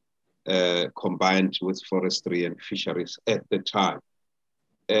Agriculture combined with Forestry and Fisheries at the time.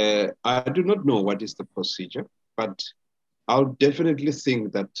 I do not know what is the procedure, but I'll definitely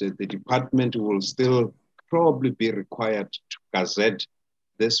think that the department will still probably be required to gazette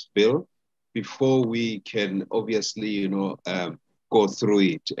this bill before we can obviously, go through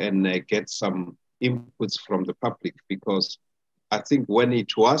it and get some inputs from the public, because I think when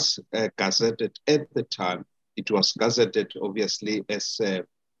it was gazetted at the time, it was gazetted obviously as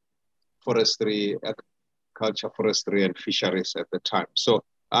Forestry, Agriculture, Forestry and Fisheries at the time. So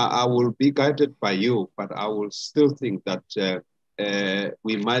I will be guided by you, but I will still think that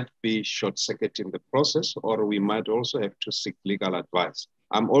we might be short-circuiting the process, or we might also have to seek legal advice.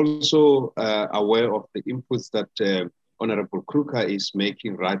 I'm also aware of the inputs that Honorable Kruger is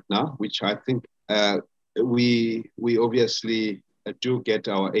making right now, which I think we obviously do get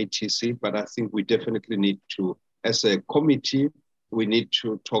our ATC, but I think we definitely need to, as a committee, we need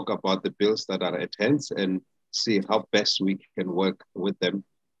to talk about the bills that are at hand and see how best we can work with them,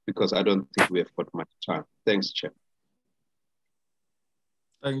 because I don't think we have got much time. Thanks, Chair.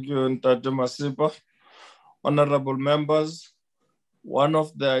 Thank you, Ntate Masipa. Honorable members, one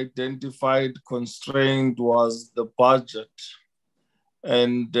of the identified constraints was the budget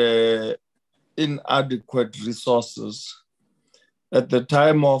and inadequate resources. At the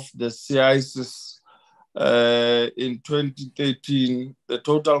time of the CISIS in 2013, the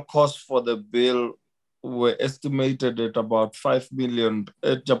total cost for the bill were estimated at about 50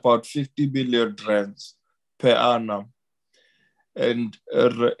 billion rands per annum. And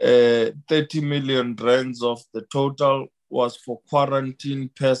 30 million rands of the total was for quarantine,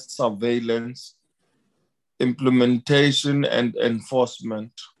 pest surveillance, implementation, and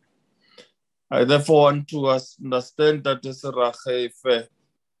enforcement. I therefore want to understand that,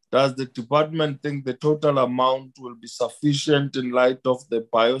 does the department think the total amount will be sufficient in light of the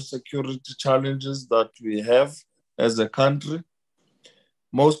biosecurity challenges that we have as a country?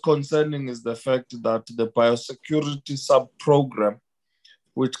 Most concerning is the fact that the biosecurity sub-program,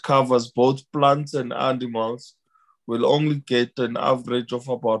 which covers both plants and animals, will only get an average of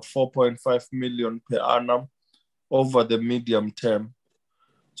about 4.5 million per annum over the medium term.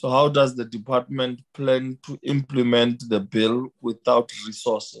 So how does the department plan to implement the bill without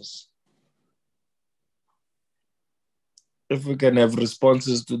resources? If we can have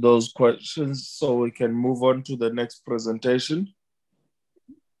responses to those questions so we can move on to the next presentation.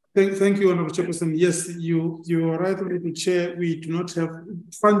 Thank you, Honourable Chairperson. Yes, you are right, Honourable Chair. We do not have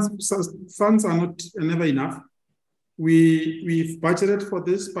funds. Funds are not never enough. We've budgeted for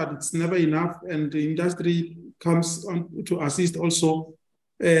this, but it's never enough, and the industry comes on to assist also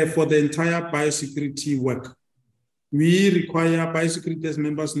for the entire biosecurity work. We require biosecurity, as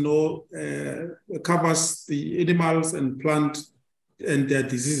members know, covers the animals and plant and their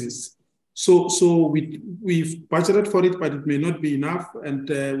diseases. So we've budgeted for it, but it may not be enough. And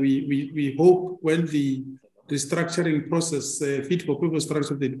we hope when the restructuring process, fit for purpose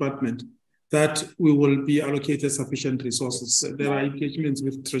structure of the department, that we will be allocated sufficient resources. There are engagements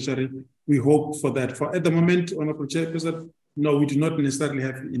with Treasury. We hope for that. For at the moment, Honorable Chairperson, no, we do not necessarily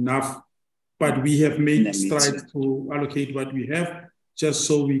have enough, but we have made strides to allocate what we have, just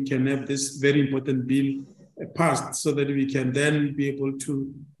so we can have this very important bill passed, so that we can then be able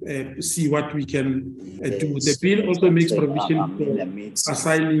to see what we can do. The bill also makes provision for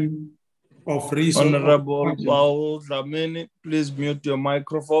assigning of resources. Honorable Baul Dlamini, please mute your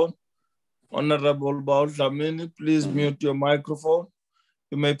microphone. Honorable Baul Dlamini, please mute your microphone.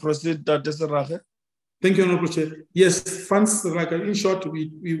 You may proceed, Dr. Serrage. Thank you, Honorable Chair. Yes, funds, like in short,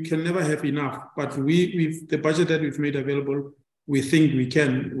 we can never have enough, but with the budget that we've made available, we think we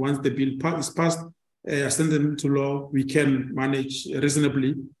can. Once the bill is passed, ascended into law, we can manage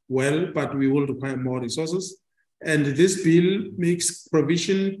reasonably well, but we will require more resources. And this bill makes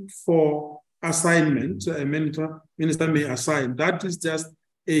provision for assignment. A minister may assign. That is just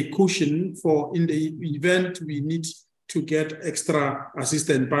a cushion for in the event we need to get extra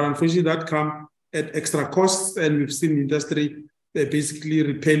assistance. But unfortunately, that comes at extra costs, and we've seen the industry basically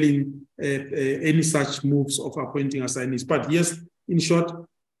repelling any such moves of appointing assignees. But yes, in short,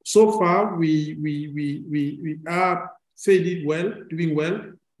 so far we are fairly well, doing well.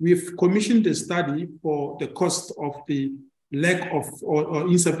 We've commissioned a study for the cost of the lack of or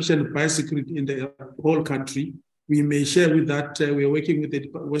insufficient biosecurity in the whole country. We may share with that. We are working with the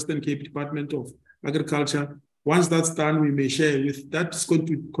Western Cape Department of Agriculture. Once that's done, we may share with that. Is going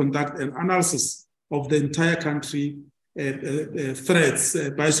to conduct an analysis of the entire country threats,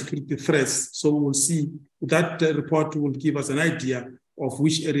 biosecurity threats. So we'll see. That report will give us an idea of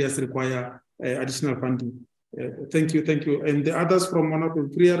which areas require additional funding. Thank you, thank you. And the others from Honorable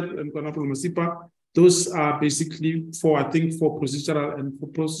Prier and Honorable Masipa, those are basically for, I think, for procedural and for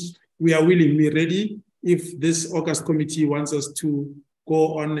process. We are willingly ready. If this August committee wants us to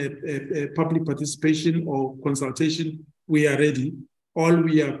go on a public participation or consultation, we are ready. All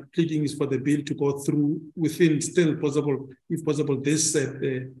we are pleading is for the bill to go through within still possible, if possible, this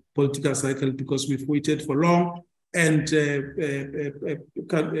political cycle, because we've waited for long, and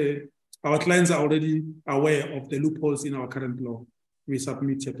our clients are already aware of the loopholes in our current law. We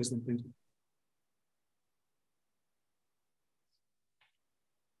submit, Chairperson. Thank you.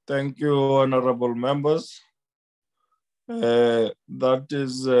 Thank you, honorable members. That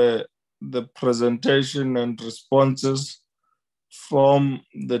is the presentation and responses from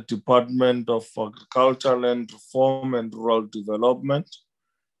the Department of Agriculture, Land Reform and Rural Development.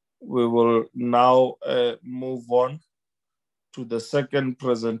 We will now move on to the second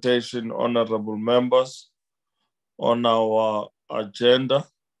presentation, honorable members, on our agenda,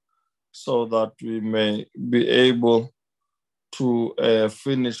 so that we may be able to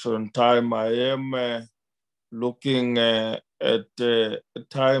finish on time. I am looking at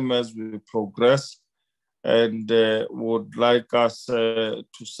time as we progress, and would like us to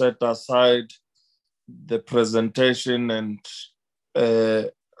set aside the presentation and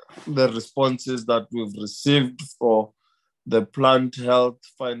the responses that we've received for the Plant Health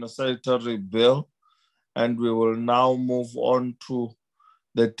Phytosanitary Bill, and we will now move on to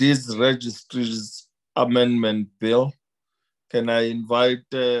the Deeds Registries Amendment Bill. Can I invite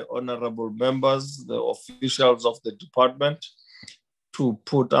honorable members, the officials of the department, to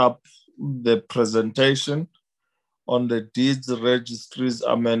put up the presentation on the Deeds Registries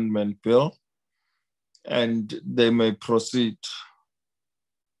Amendment Bill, and they may proceed.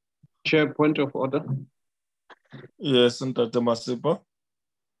 Chair, point of order. Yes, Ntate Masipa.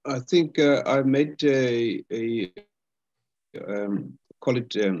 I think I made call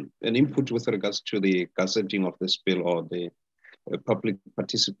it an input with regards to the gazetting of this bill or the public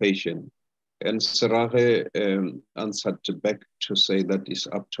participation. And Serrage answered back to say that is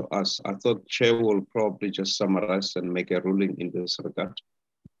up to us. I thought Chair will probably just summarize and make a ruling in this regard.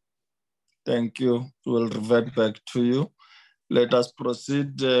 Thank you. We'll revert back to you. Let us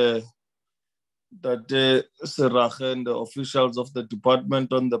proceed. That Serrage and the officials of the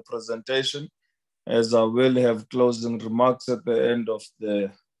department on the presentation, as I will have closing remarks at the end of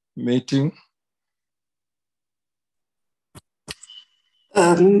the meeting.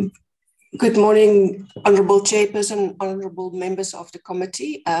 Good morning, Honourable Chairperson, honourable members of the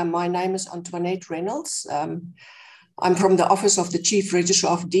committee. My name is Antoinette Reynolds. I'm from the Office of the Chief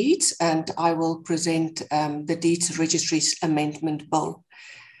Registrar of Deeds, and I will present the Deeds Registries Amendment Bill.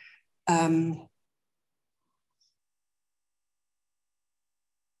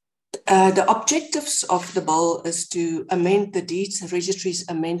 The objectives of the bill is to amend the Deeds Registries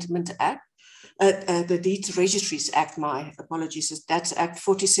Amendment Act, the Deeds Registries Act, my apologies, that's Act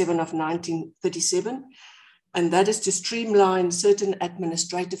 47 of 1937, and that is to streamline certain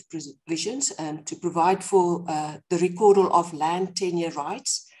administrative provisions and to provide for the recordal of land tenure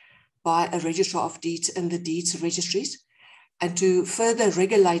rights by a registrar of deeds in the Deeds Registries, and to further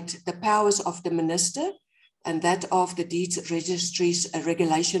regulate the powers of the minister and that of the Deeds Registries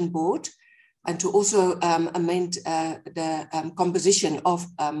Regulation Board, and to also amend the composition of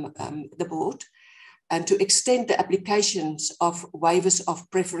the board, and to extend the applications of waivers of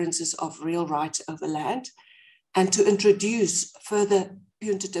preferences of real rights over land, and to introduce further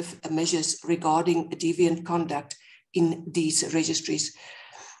punitive measures regarding deviant conduct in Deeds Registries.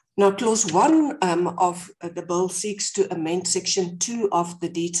 Now, Clause 1 of the bill seeks to amend Section 2 of the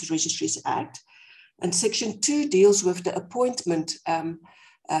Deeds Registries Act. And Section 2 deals with the appointment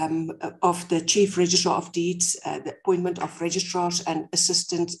of the Chief Registrar of Deeds, the appointment of registrars and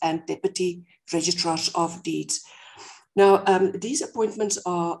assistants and deputy registrars of deeds. Now, these appointments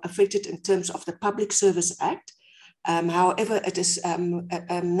are affected in terms of the Public Service Act. However, it is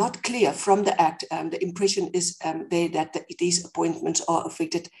not clear from the Act. The impression is there that these appointments are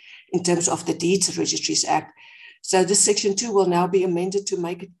affected in terms of the Deeds Registries Act. So this Section 2 will now be amended to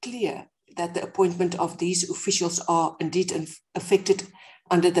make it clear that the appointment of these officials are indeed affected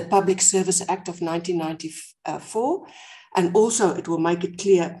under the Public Service Act of 1994. And also it will make it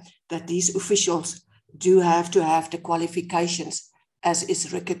clear that these officials do have to have the qualifications as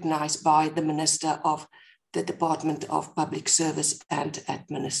is recognized by the Minister of the Department of Public Service and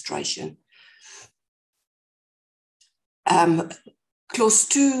Administration. Clause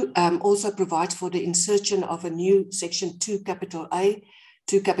 2 also provides for the insertion of a new Section 2 capital A,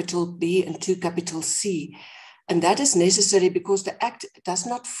 2 capital B, and 2 capital C. And that is necessary because the Act does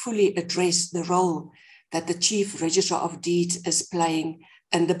not fully address the role that the Chief Registrar of Deeds is playing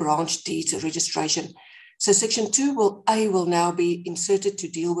in the branch deeds registration. So Section 2A will now be inserted to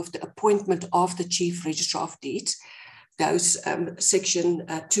deal with the appointment of the Chief Registrar of Deeds. Those Section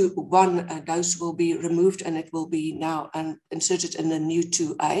 2.1, those will be removed and it will be now inserted in the new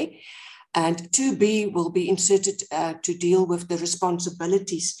 2A. And 2B will be inserted to deal with the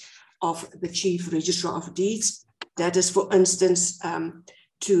responsibilities of the Chief Registrar of Deeds. That is, for instance,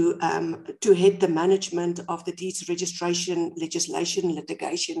 to head the management of the deeds registration, legislation,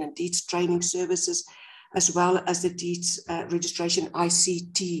 litigation, and deeds training services, as well as the deeds registration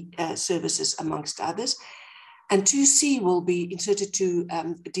ICT services, amongst others. And 2C will be inserted to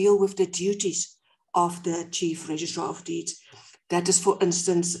deal with the duties of the Chief Registrar of Deeds. That is, for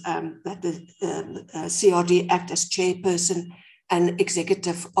instance, that the CRD act as chairperson and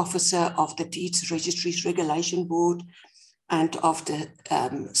executive officer of the Deeds Registries Regulation Board and of the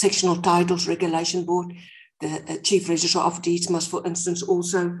Sectional Titles Regulation Board. The Chief Registrar of Deeds must, for instance,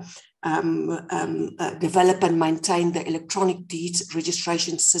 also develop and maintain the electronic deeds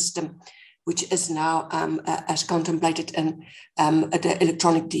registration system, which is now as contemplated in the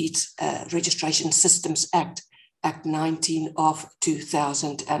Electronic Deeds Registration Systems Act, Act 19 of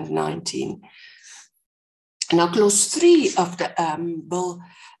 2019. Now, Clause 3 of the bill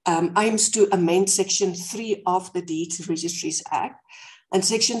aims to amend Section 3 of the Deeds Registries Act. And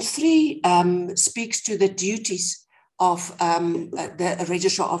Section 3 speaks to the duties of the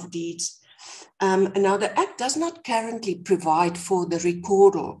Registrar of Deeds. Now, the Act does not currently provide for the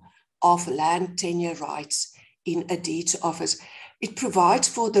recordal of land tenure rights in a deeds office. It provides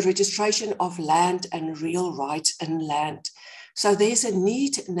for the registration of land and real rights in land. So there's a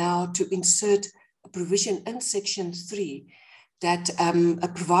need now to insert a provision in Section 3 that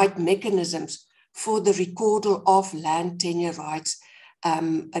provide mechanisms for the recordal of land tenure rights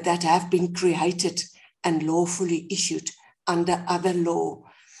that have been created and lawfully issued under other law.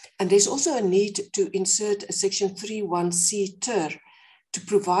 And there's also a need to insert a Section 3(1)(c) ter to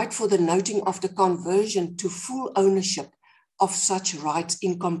provide for the noting of the conversion to full ownership of such rights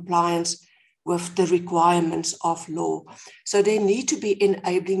in compliance with the requirements of law. So there need to be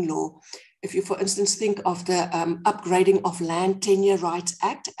enabling law. If you, for instance, think of the Upgrading of Land Tenure Rights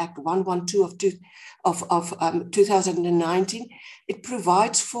Act, Act 112 of 2019, it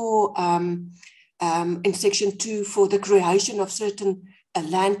provides for, in Section 2, for the creation of certain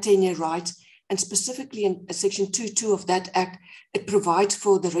land tenure rights, and specifically in Section 2.2 of that Act, it provides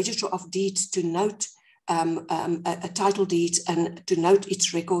for the Registrar of Deeds to note a title deeds and to note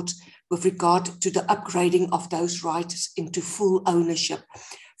its records with regard to the upgrading of those rights into full ownership.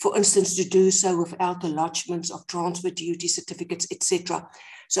 For instance, to do so without the lodgements of transfer duty certificates, etc.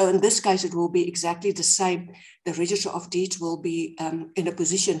 So in this case, it will be exactly the same. The Registrar of Deeds will be in a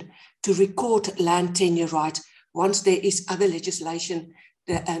position to record land tenure rights once there is other legislation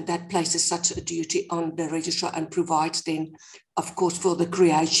that places such a duty on the registrar and provides then, of course, for the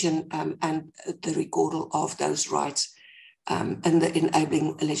creation and the recordal of those rights and the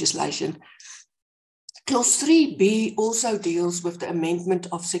enabling legislation. Clause 3B also deals with the amendment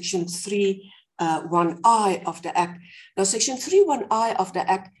of Section 3(1)I of the Act. Now, Section 3(1)I of the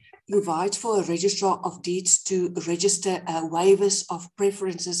Act provides for a Registrar of Deeds to register waivers of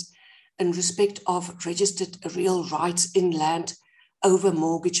preferences in respect of registered real rights in land over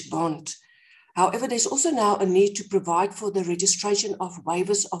mortgage bond. However, there's also now a need to provide for the registration of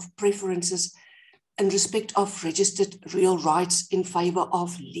waivers of preferences in respect of registered real rights in favor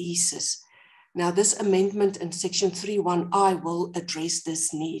of leases. Now, this amendment in Section 3(1)I will address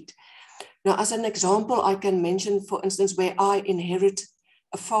this need. Now, as an example, I can mention, for instance, where I inherit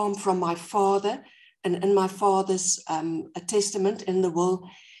a farm from my father, and in my father's testament in the will,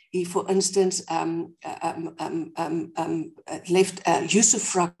 he, for instance, left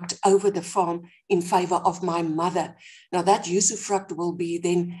usufruct over the farm in favor of my mother. Now, that usufruct will be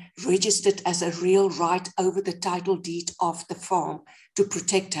then registered as a real right over the title deed of the farm to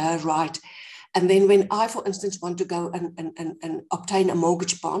protect her right. And then when I, for instance, want to go and obtain a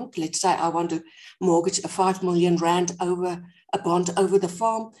mortgage bond, let's say I want to mortgage a 5 million rand over a bond over the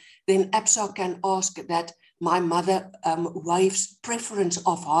farm, then ABSA can ask that my mother waives preference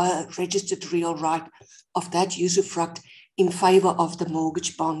of her registered real right of that usufruct in favor of the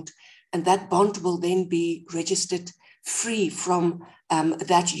mortgage bond. And that bond will then be registered free from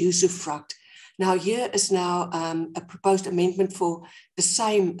that usufruct. Now, here is now a proposed amendment for the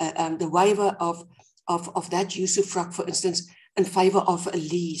same, the waiver of that usufruct, for instance, in favor of a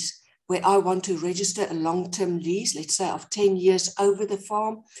lease, where I want to register a long-term lease, let's say of 10 years over the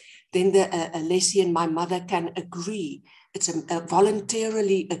farm. Then the lessee and my mother can agree. It's a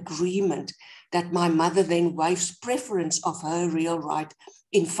voluntarily agreement that my mother then waives preference of her real right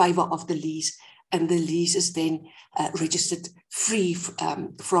in favor of the lease, and the lease is then registered free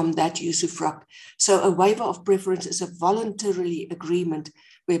from that usufruct. So a waiver of preference is a voluntary agreement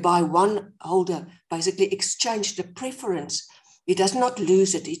whereby one holder basically exchanged the preference. He does not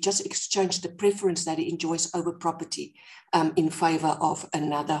lose it, he just exchanged the preference that he enjoys over property in favor of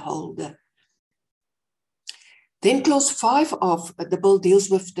another holder. Then clause 5 of the bill deals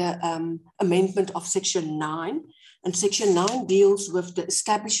with the amendment of section 9, and section 9 deals with the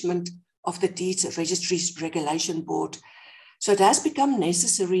establishment of the Deeds Registries Regulation Board. So it has become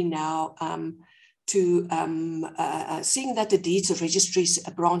necessary now to, seeing that the Deeds Registries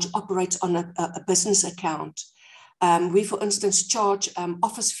branch operates on a business account, we, for instance, charge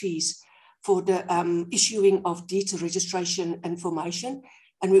office fees for the issuing of deeds registration information,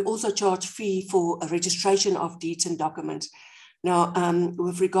 and we also charge fee for a registration of deeds and documents. Now,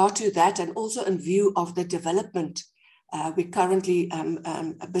 with regard to that, and also in view of the development, we're currently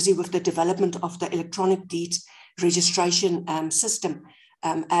busy with the development of the electronic deeds registration system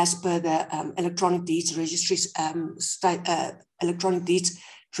as per the Electronic Deeds Registries Electronic Deeds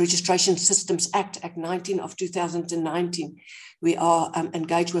Registration Systems Act 19 of 2019. We are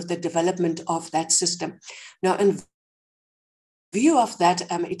engaged with the development of that system. Now, in view of that,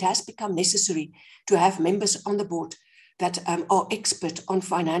 it has become necessary to have members on the board that are expert on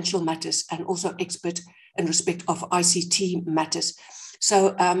financial matters and also expert in respect of ICT matters.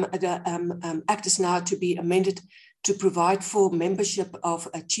 So the Act is now to be amended to provide for membership of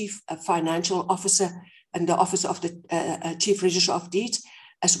a Chief Financial Officer and the Office of the Chief Registrar of Deeds,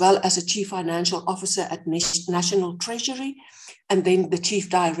 as well as a Chief Financial Officer at National Treasury, and then the Chief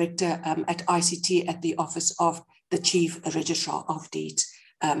Director at ICT at the Office of the Chief Registrar of Deeds,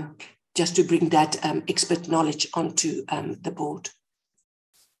 just to bring that expert knowledge onto the board.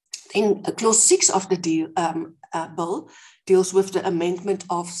 Then clause 6 of the bill deals with the amendment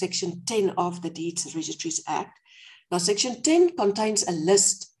of section 10 of the Deeds Registries Act. Now, section 10 contains a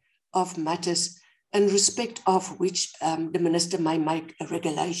list of matters in respect of which the minister may make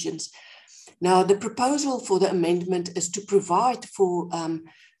regulations. Now, the proposal for the amendment is to provide for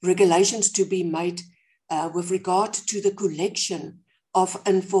regulations to be made with regard to the collection of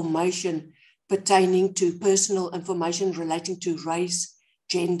information pertaining to personal information relating to race,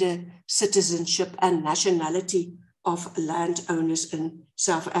 gender, citizenship, and nationality of landowners in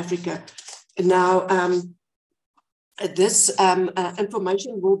South Africa. Now, this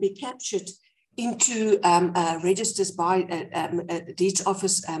information will be captured into registers by deeds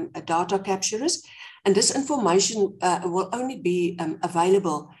office data capturers. And this information will only be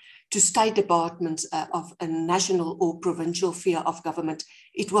available to state departments of a national or provincial sphere of government.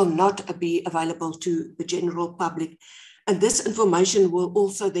 It will not be available to the general public. And this information will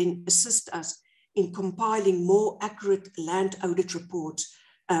also then assist us in compiling more accurate land audit reports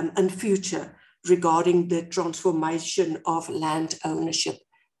in future regarding the transformation of land ownership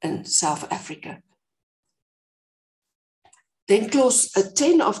in South Africa. Then clause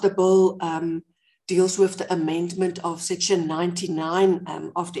 10 of the bill deals with the amendment of section 99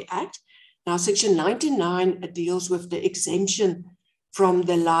 of the Act. Now, section 99 deals with the exemption from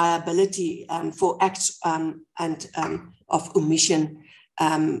the liability for acts of omission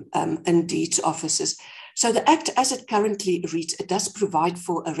in deeds offices. So the Act, as it currently reads, it does provide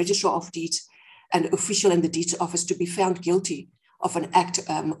for a registrar of deeds and official in the deeds office to be found guilty of an act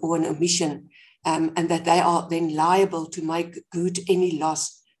or an omission, and that they are then liable to make good any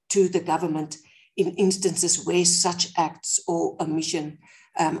loss to the government in instances where such acts or omission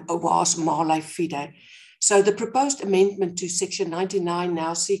was male fide. So the proposed amendment to section 99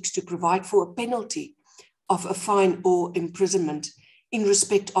 now seeks to provide for a penalty of a fine or imprisonment in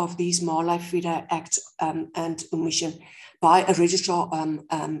respect of these male fide acts and omission by a registrar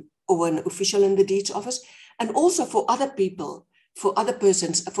or an official in the deeds office, and also for other people, for other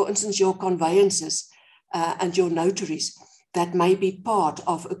persons, for instance, your conveyancers and your notaries that may be part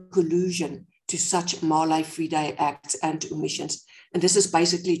of a collusion to such male fide acts and omissions. And this is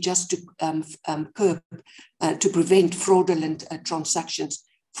basically just to curb, to prevent fraudulent transactions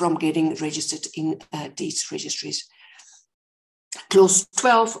from getting registered in deeds registries. Clause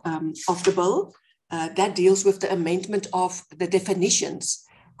 12 of the bill, that deals with the amendment of the definitions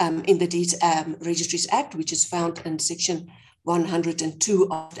in the Deeds Registries Act, which is found in section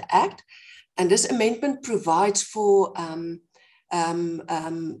 102 of the Act. And this amendment provides for,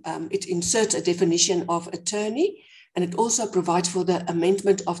 it inserts a definition of attorney, and it also provides for the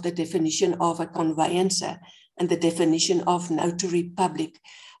amendment of the definition of a conveyancer and the definition of notary public.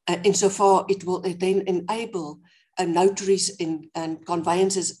 Insofar, it will then enable notaries and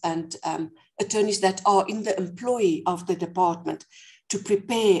conveyancers and attorneys that are in the employ of the department to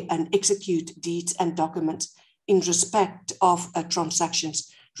prepare and execute deeds and documents in respect of transactions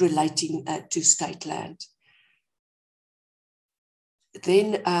relating to state land.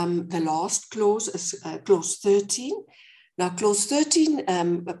 Then the last clause is clause 13. Now, clause 13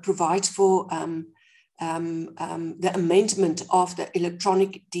 provides for the amendment of the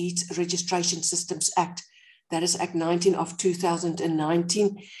Electronic Deeds Registration Systems Act, that is Act 19 of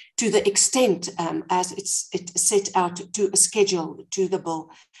 2019, to the extent as it's set out to a schedule to the bill.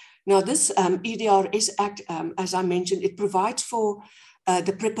 Now, this EDRS Act, as I mentioned, it provides for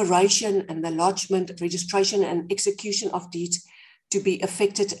the preparation and the lodgement, registration and execution of deeds to be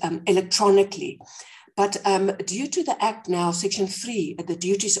effected electronically. But due to the Act now, Section 3, the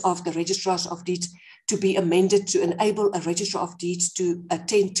duties of the registrars of deeds to be amended to enable a registrar of deeds to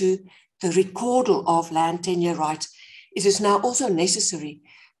attend to the recordal of land tenure rights, it is now also necessary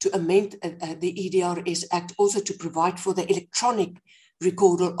to amend the EDRS Act also to provide for the electronic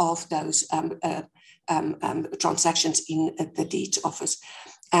recordal of those transactions in the deeds office.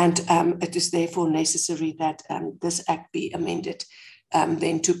 And it is therefore necessary that this Act be amended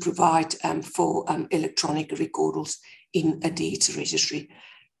then to provide for electronic recordals in a deeds registry.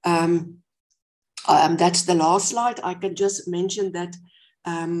 That's the last slide. I can just mention that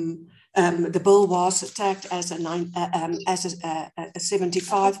the bill was tagged as a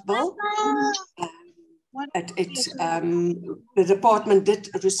 75 bill. The department did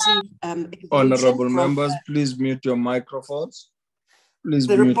receive Honorable members, please mute your microphones. Please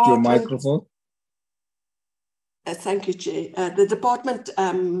mute your microphone. Thank you, Chair. The department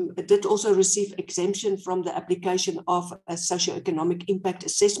did also receive exemption from the application of a socioeconomic impact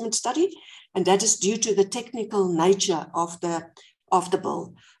assessment study, and that is due to the technical nature of the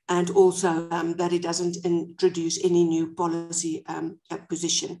bill, and also that it doesn't introduce any new policy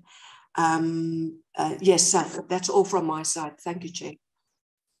position. Yes, sir, that's all from my side. Thank you, Chair.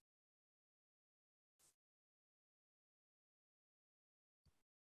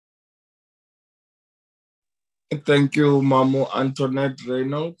 Thank you, Mamu Antoinette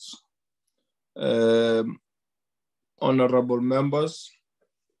Reynolds. Honorable members,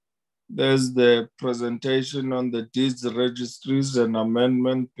 there's the presentation on the Deeds Registries and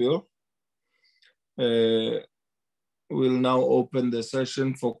Amendment Bill. We'll now open the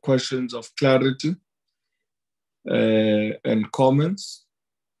session for questions of clarity and comments.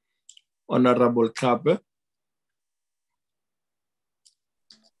 Honorable Kabe.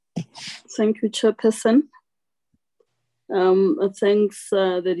 Thank you, Chairperson. Thanks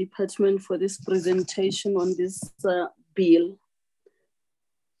the department for this presentation on this bill.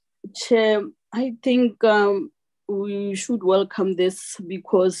 Chair, I think we should welcome this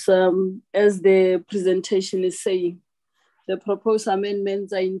because as the presentation is saying, the proposed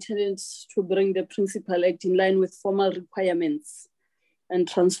amendments are intended to bring the Principal Act in line with formal requirements and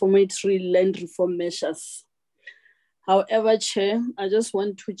transformatory land reform measures. However, Chair, I just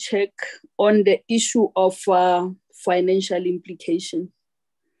want to check on the issue of financial implication,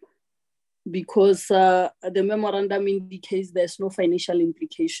 because the memorandum indicates there's no financial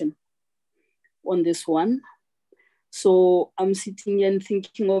implication on this one. So I'm sitting here and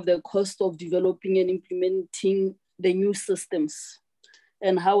thinking of the cost of developing and implementing the new systems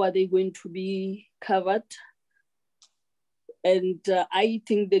and how are they going to be covered. And I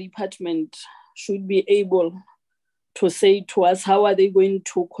think the department should be able to say to us, how are they going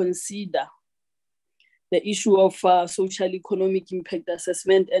to consider the issue of social economic impact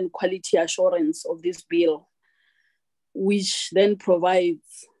assessment and quality assurance of this bill, which then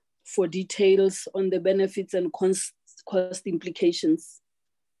provides for details on the benefits and cost implications.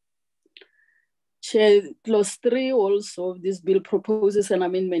 Chair, clause 3 also of this bill proposes an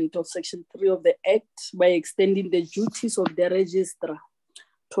amendment of section 3 of the Act by extending the duties of the registrar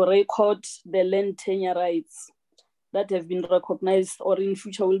to record the land tenure rights that have been recognized or in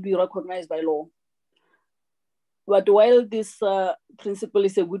future will be recognized by law. But while this principle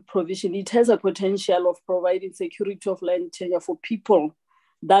is a good provision, it has a potential of providing security of land tenure for people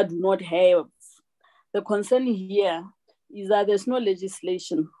that do not have. The concern here is that there's no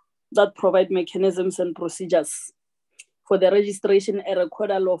legislation that provide mechanisms and procedures for the registration and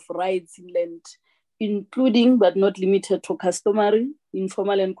recordal of rights in land, including but not limited to customary,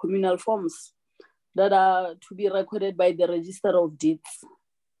 informal and communal forms that are to be recorded by the Register of Deeds.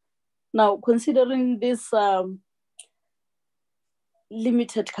 Now, considering this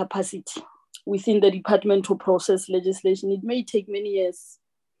limited capacity within the department to process legislation, it may take many years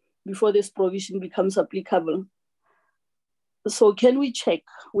before this provision becomes applicable. So can we check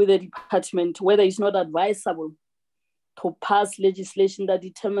with the department whether it's not advisable to pass legislation that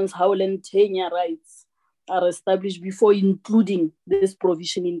determines how land tenure rights are established before including this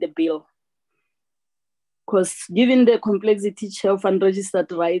provision in the bill? Because given the complexity of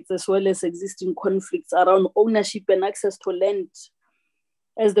unregistered rights, as well as existing conflicts around ownership and access to land,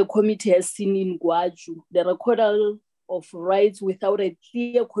 as the committee has seen in Gwaju, the recordal of rights without a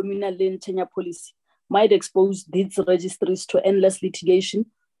clear communal land tenure policy might expose deeds registries to endless litigation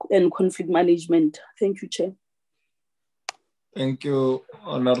and conflict management. Thank you, Chair. Thank you,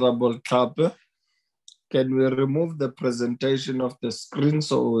 Honorable Tape. Can we remove the presentation of the screen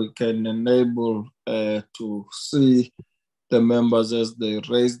so we can enable to see the members as they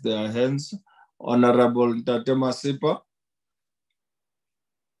raise their hands? Honorable Tate Masipa.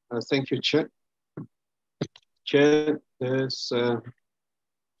 Thank you, Chair. Chair, there's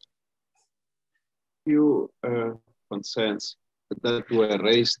few concerns that were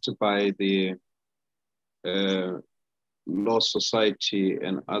raised by the Law Society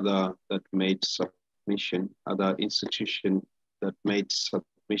and other that made submission, other institutions that made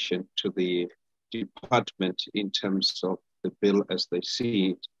submission to the department in terms of the bill as they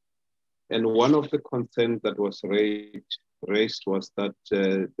see it. And one of the concerns that was raised was that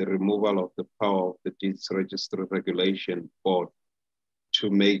the removal of the power of the Deeds Registry Regulation Board to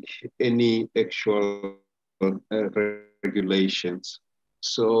make any actual regulations.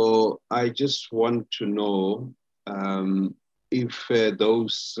 So I just want to know if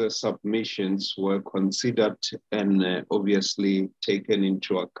those submissions were considered and obviously taken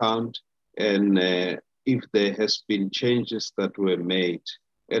into account, and if there has been changes that were made.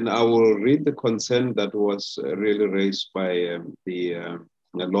 And I will read the concern that was really raised by the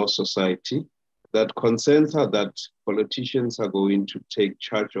Law Society. That concerns are that politicians are going to take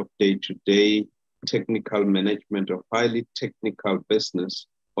charge of day-to-day technical management of highly technical business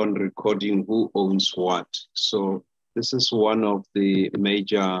on recording who owns what. So this is one of the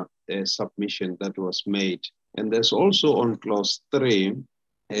major submission that was made. And there's also on clause 3,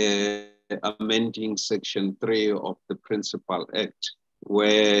 amending section 3 of the Principal Act,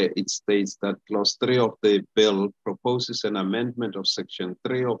 where it states that clause 3 of the bill proposes an amendment of section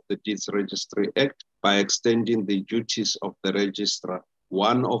 3 of the Deeds Registry Act by extending the duties of the registrar,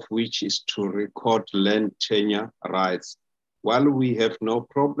 one of which is to record land tenure rights. While we have no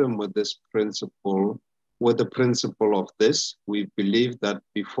problem with this principle, with the principle of this, we believe that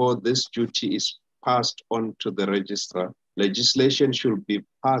before this duty is passed on to the registrar, legislation should be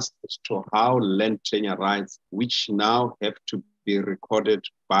passed as to how land tenure rights, which now have to be recorded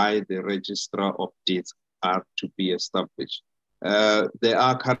by the Registrar of Deeds are to be established. There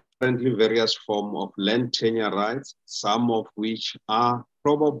are currently various forms of land tenure rights, some of which are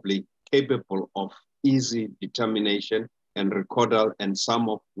probably capable of easy determination and recordal, and some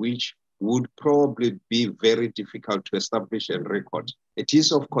of which would probably be very difficult to establish and record. It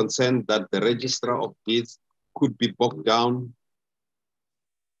is of concern that the Registrar of Deeds could be bogged down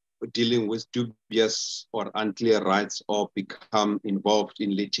dealing with dubious or unclear rights, or become involved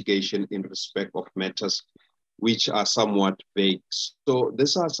in litigation in respect of matters which are somewhat vague. So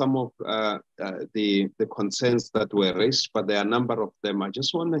these are some of the concerns that were raised, but there are a number of them. I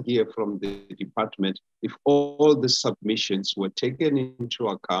just want to hear from the department if all the submissions were taken into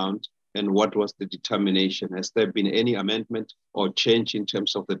account, and what was the determination? Has there been any amendment or change in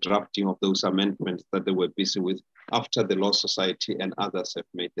terms of the drafting of those amendments that they were busy with after the Law Society and others have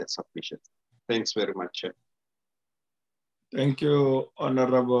made their submissions? Thanks very much, Chair. Thank you,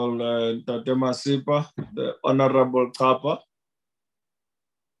 Honorable Tate Masipa. The Honorable Kapa.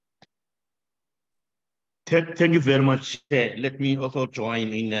 Thank you very much. Let me also join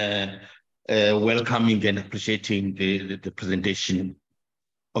in welcoming and appreciating the presentation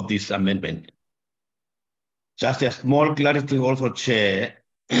of this amendment. Just a small clarity also, Chair,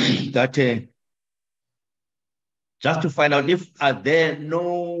 that just to find out if are there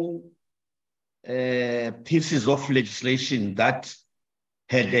no pieces of legislation that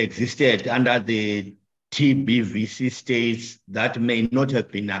had existed under the TBVC states that may not have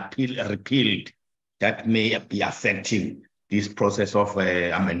been repealed, that may be affecting this process of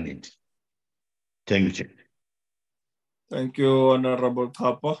amendment. Thank you, Chair. Thank you, Honorable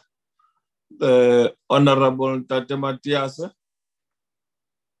Kapa. The Honorable Tate Matiase.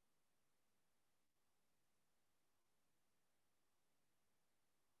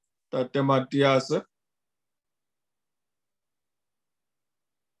 Tate Matiase.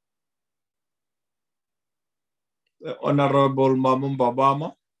 The Honorable Mamum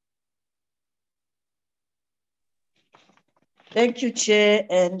Babama. Thank you, Chair,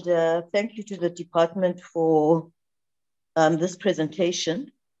 and thank you to the department for this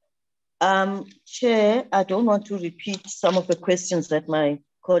presentation. Chair, I don't want to repeat some of the questions that my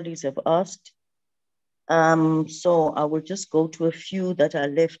colleagues have asked. So I will just go to a few that are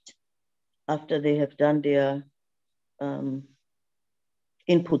left after they have done their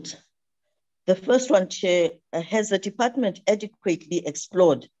input. The first one, Chair, has the department adequately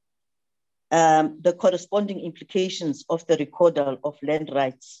explored the corresponding implications of the recordal of land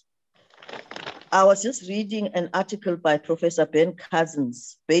rights? I was just reading an article by Professor Ben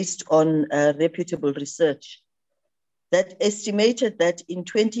Cousins based on reputable research that estimated that in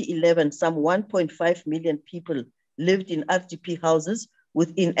 2011, some 1.5 million people lived in RDP houses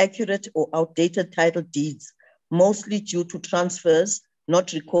with inaccurate or outdated title deeds, mostly due to transfers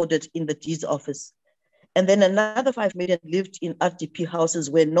not recorded in the deeds office. And then another 5 million lived in RDP houses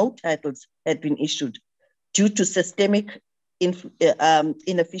where no titles had been issued due to systemic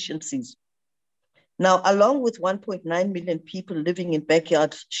inefficiencies. Now, along with 1.9 million people living in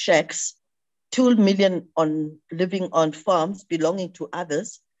backyard shacks, 2 million living on farms belonging to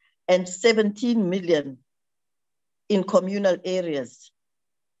others, and 17 million in communal areas,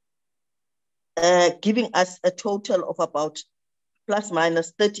 giving us a total of about plus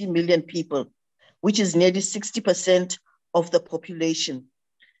minus 30 million people, which is nearly 60% of the population.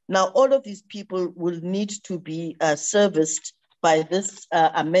 Now, all of these people will need to be serviced by this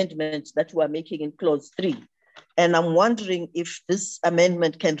amendment that we are making in clause 3. And I'm wondering if this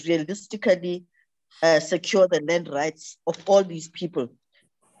amendment can realistically secure the land rights of all these people.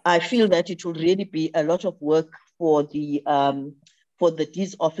 I feel that it will really be a lot of work for the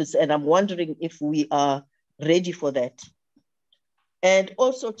deeds office, and I'm wondering if we are ready for that. And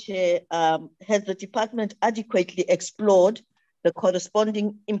also, Chair, has the department adequately explored the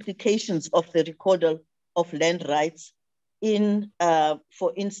corresponding implications of the recordal of land rights in,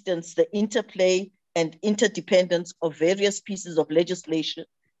 for instance, the interplay and interdependence of various pieces of legislation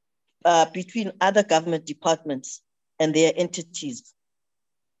between other government departments and their entities?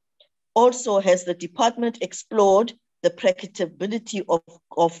 Also, has the department explored the practicability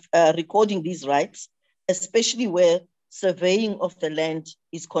of recording these rights, especially where surveying of the land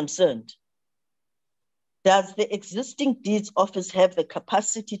is concerned? Does the existing deeds office have the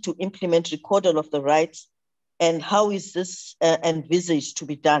capacity to implement recordal of the rights, and how is this envisaged to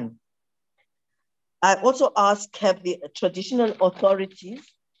be done? I also ask, have the traditional authorities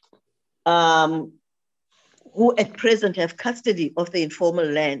who at present have custody of the informal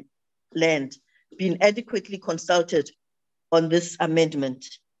land been adequately consulted on this amendment?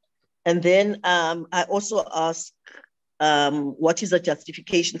 And then I also ask, what is the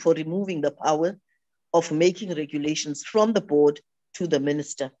justification for removing the power of making regulations from the board to the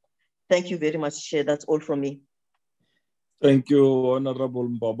minister? Thank you very much, Chair. That's all from me. Thank you, Honorable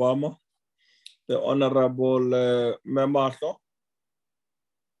Mbabama. The Honorable Memato.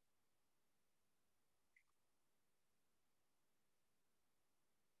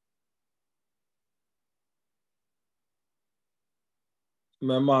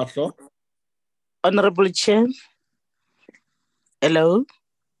 Memato. Honorable Chair. Hello.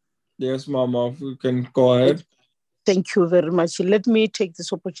 Yes, Mama, you can go ahead. Thank you very much. Let me take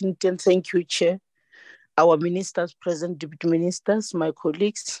this opportunity and thank you, Chair, our ministers present, deputy ministers, my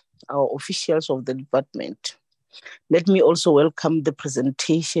colleagues, our officials of the department. Let me also welcome the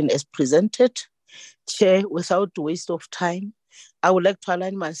presentation as presented. Chair, without waste of time, I would like to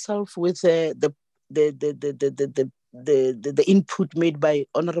align myself with the input made by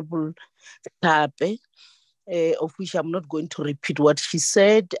Honorable Tape, of which I'm not going to repeat what she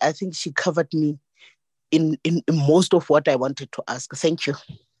said. I think she covered me in most of what I wanted to ask. Thank you.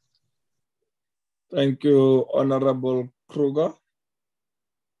 Thank you, Honorable Kruger.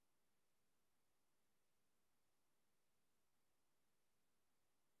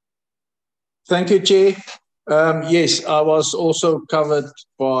 Thank you, Chair. Yes, I was also covered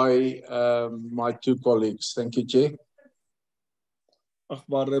by my two colleagues. Thank you, Chair.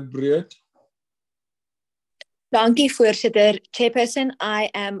 Dankie, voorsitter. Chairperson, I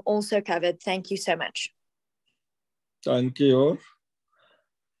am also covered. Thank you so much. Thank you.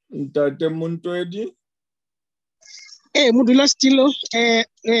 Ntate Muntwedi. Modula Stilo,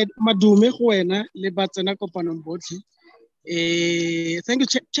 madume go wena le batsena kopanong botlhe. Thank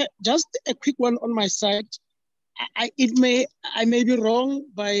you. Just a quick one on my side. I may be wrong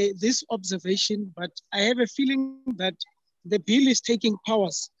by this observation, but I have a feeling that the bill is taking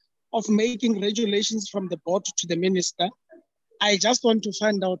powers of making regulations from the board to the minister. I just want to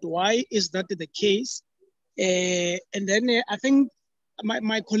find out why is that the case. And then I think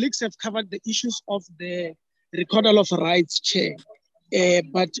my colleagues have covered the issues of the recordal of rights, Chair.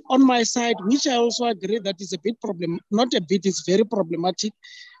 But on my side, which I also agree that is a bit not a bit, it's very problematic.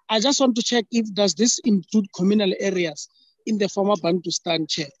 I just want to check if does this include communal areas in the former Bantustan,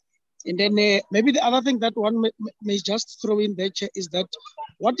 Chair. And then maybe the other thing that one may just throw in there, Chair, is that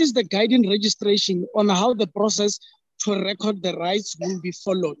what is the guiding registration on how the process to record the rights will be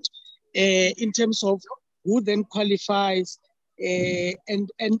followed in terms of who then qualifies, and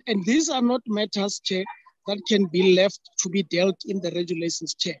these are not matters, Chair, that can be left to be dealt in the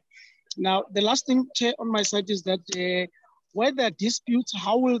regulations, Chair. Now, the last thing, Chair, on my side is that where there are disputes,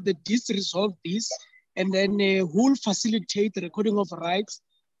 how will the deeds resolve this? And then who will facilitate the recording of rights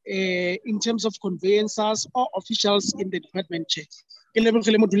in terms of conveyancers or officials in the department, Chair? I'm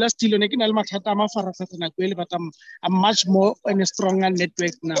much more on a stronger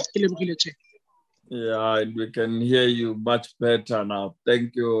network now. Yeah, and we can hear you much better now.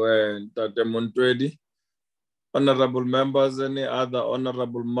 Thank you, Tate Muntwedi. Honorable members, any other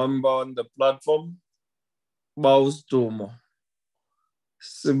honorable member on the platform? Baustumo.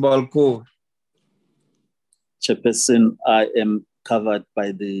 Sibalko. Chairperson, I am covered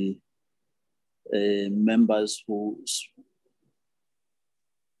by the members who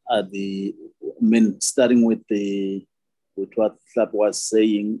are starting with what Flap was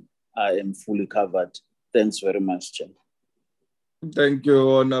saying, I am fully covered. Thanks very much, Chair. Thank you,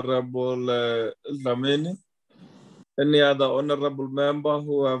 Honorable Dlamini. Any other honorable member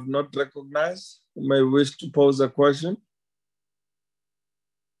who have not recognized, who may wish to pose a question?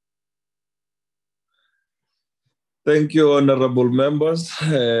 Thank you, honorable members.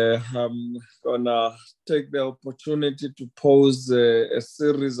 I'm gonna take the opportunity to pose a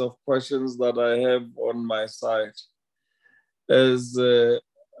series of questions that I have on my side. As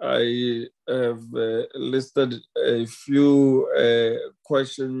I have listed a few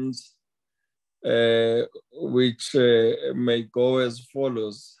questions which may go as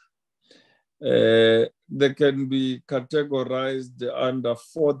follows. They can be categorized under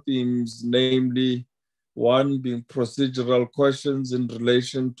 4 themes, namely, 1 being procedural questions in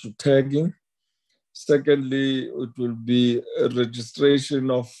relation to tagging. Secondly, it will be a registration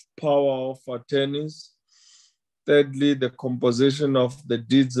of power of attorneys. Thirdly, the composition of the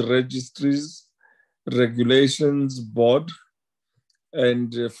deeds registries, regulations board.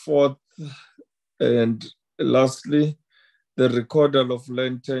 And fourth, and lastly, the recordal of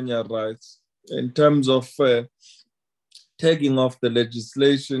land tenure rights. In terms of tagging of the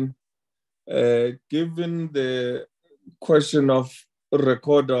legislation, given the question of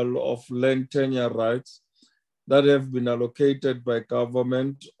recordal of land tenure rights that have been allocated by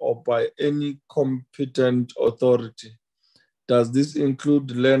government or by any competent authority, Does this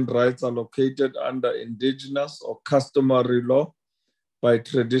include land rights allocated under indigenous or customary law by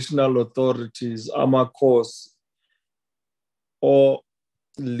traditional authorities, amakhosi, or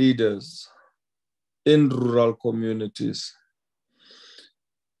leaders in rural communities?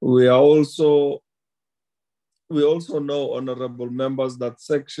 We also know, honorable members, that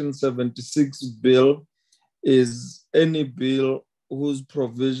Section 76 bill is any bill whose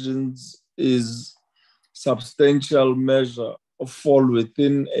provisions is substantial measure fall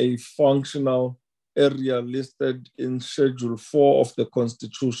within a functional area listed in Schedule 4 of the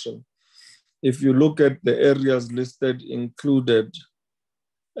Constitution. If you look at the areas listed, included,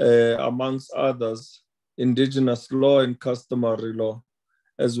 amongst others, indigenous law and customary law,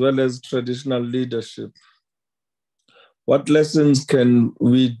 as well as traditional leadership. What lessons can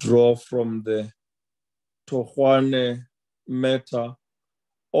we draw from the Tohwane matter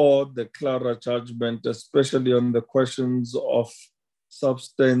or the Clara judgment, especially on the questions of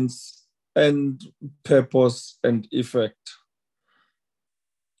substance and purpose and effect?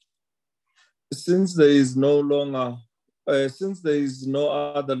 Since there is no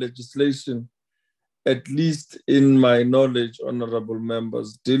other legislation, at least in my knowledge, honorable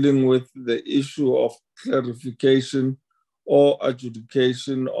members, dealing with the issue of clarification or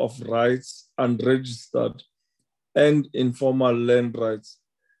adjudication of rights, unregistered and informal land rights,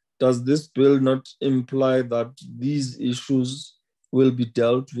 does this bill not imply that these issues will be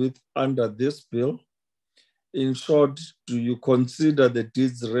dealt with under this bill? In short, do you consider the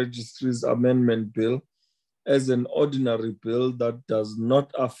Deeds Registries Amendment Bill as an ordinary bill that does not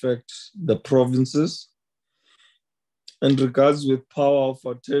affect the provinces? In regards with power of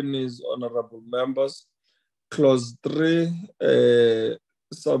attorneys, honorable members, Clause 3,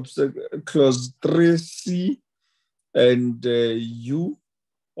 Clause 3C and U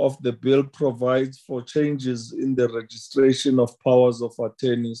of the bill provides for changes in the registration of powers of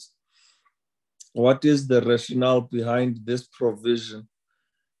attorneys. What is the rationale behind this provision?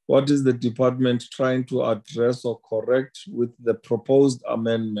 What is the department trying to address or correct with the proposed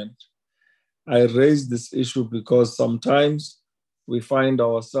amendment? I raise this issue because sometimes we find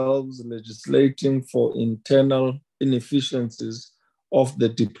ourselves legislating for internal inefficiencies of the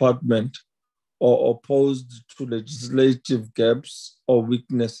department or opposed to legislative gaps or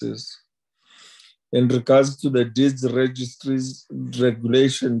weaknesses. In regards to the Deeds Registries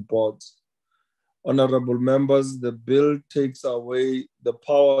Regulation Boards, honorable members, the bill takes away the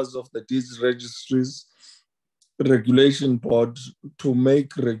powers of the Deeds Registries Regulation Board to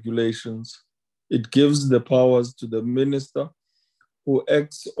make regulations. It gives the powers to the minister who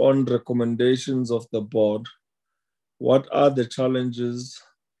acts on recommendations of the board. What are the challenges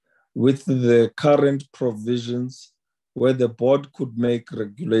with the current provisions where the board could make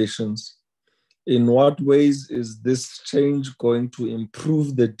regulations? In what ways is this change going to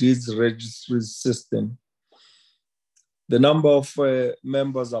improve the deeds registry system? The number of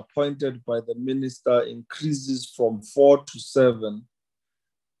members appointed by the minister increases from 4 to 7.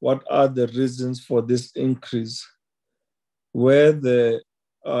 What are the reasons for this increase? Were there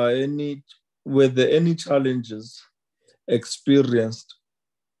any challenges experienced?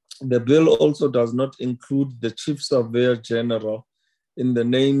 The bill also does not include the Chief Surveyor General in the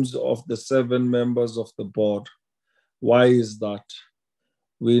names of the 7 members of the board. Why is that?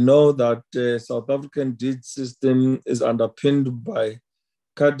 We know that the South African deed system is underpinned by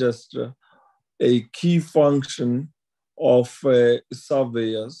cadastre, a key function of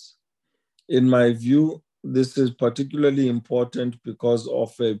surveyors. In my view, this is particularly important because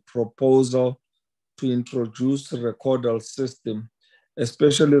of a proposal to introduce a recordal system,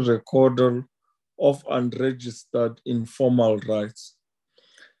 especially recordal of unregistered informal rights.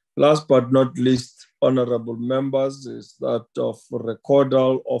 Last but not least, honorable members, is that of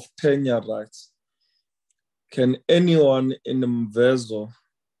recordal of tenure rights. Can anyone in Mvezo,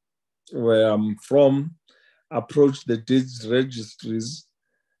 where I'm from, approach the deeds registries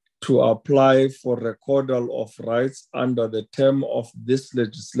to apply for recordal of rights under the term of this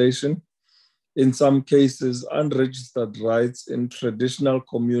legislation? In some cases, unregistered rights in traditional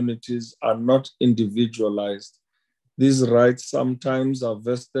communities are not individualized. These rights sometimes are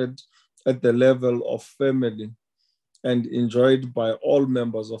vested at the level of family and enjoyed by all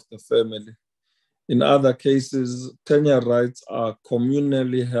members of the family. In other cases, tenure rights are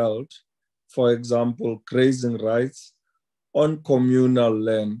communally held, for example, grazing rights on communal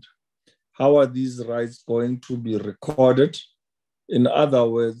land. How are these rights going to be recorded? In other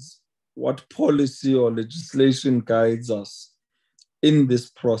words, what policy or legislation guides us in this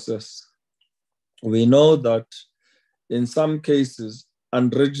process? We know that in some cases,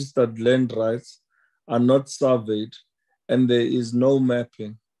 unregistered land rights are not surveyed and there is no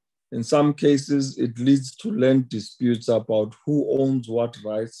mapping. In some cases, it leads to land disputes about who owns what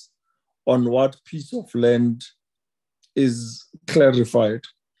rights on what piece of land is clarified.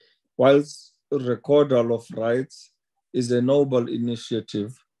 Whilst recordal of rights is a noble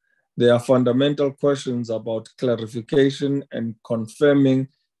initiative, there are fundamental questions about clarification and confirming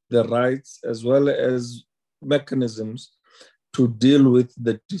the rights, as well as mechanisms to deal with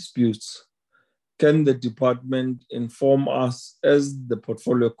the disputes. Can the department inform us as the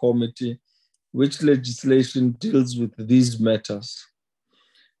portfolio committee which legislation deals with these matters?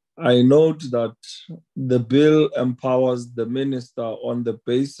 I note that the bill empowers the minister on the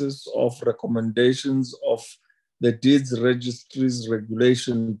basis of recommendations of the Deeds Registries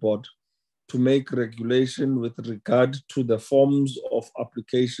Regulation Board to make regulation with regard to the forms of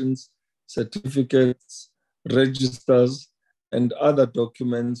applications, certificates, registers, and other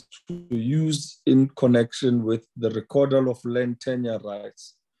documents to use in connection with the recordal of land tenure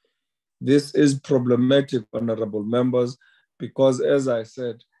rights. This is problematic, honorable members, because as I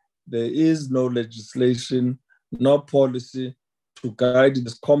said, there is no legislation, no policy to guide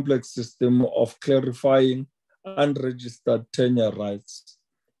this complex system of clarifying unregistered tenure rights.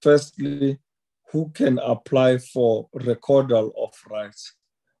 Firstly, who can apply for recordal of rights?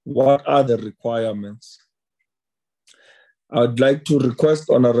 What are the requirements? I'd like to request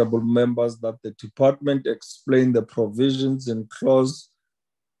honorable members that the department explain the provisions in clause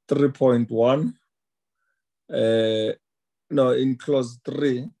 3.1, in clause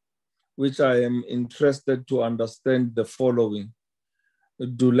 3, which I am interested to understand the following.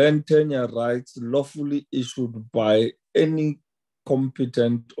 Do land tenure rights lawfully issued by any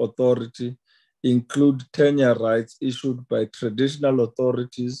competent authority include tenure rights issued by traditional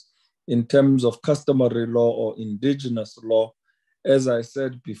authorities in terms of customary law or indigenous law? As I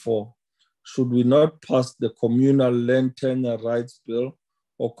said before, should we not pass the communal land tenure rights bill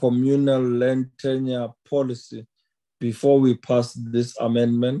or communal land tenure policy before we pass this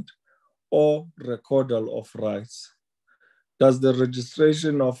amendment, or recordal of rights? Does the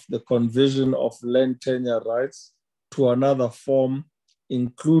registration of the conversion of land tenure rights to another form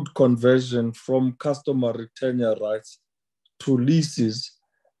include conversion from customary tenure rights to leases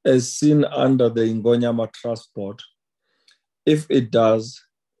as seen under the Ingonyama Trust Board? If it does,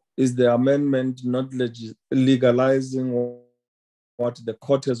 is the amendment not legalizing what the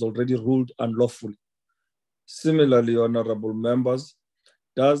court has already ruled unlawfully? Similarly, honorable members,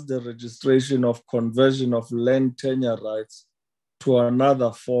 does the registration of conversion of land tenure rights to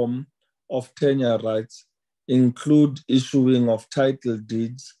another form of tenure rights include issuing of title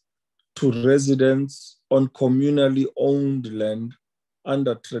deeds to residents on communally owned land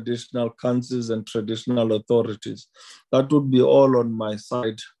under traditional councils and traditional authorities? That would be all on my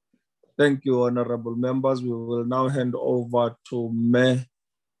side. Thank you, honorable members. We will now hand over to Mayor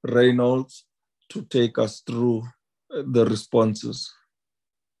Reynolds to take us through the responses.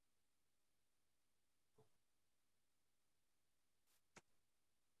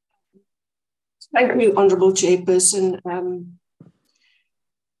 Thank you, Honourable Chairperson.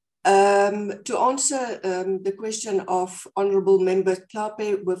 To answer the question of Honourable Member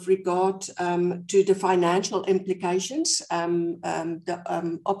Klape with regard to the financial implications,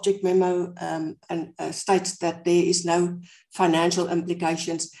 the object memo states that there is no financial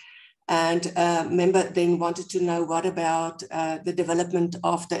implications. And member then wanted to know what about the development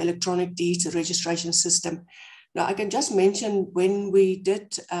of the electronic deeds registration system. Now, I can just mention when we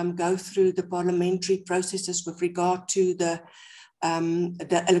did go through the parliamentary processes with regard to the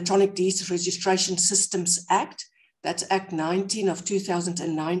Electronic Deeds Registration Systems Act, that's Act 19 of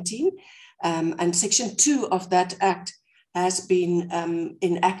 2019, and Section 2 of that Act has been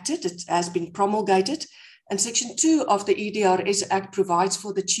enacted, it has been promulgated, and Section 2 of the EDRS Act provides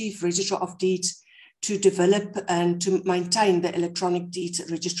for the Chief Registrar of Deeds to develop and to maintain the electronic deeds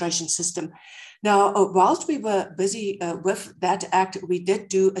registration system. Now, whilst we were busy with that act, we did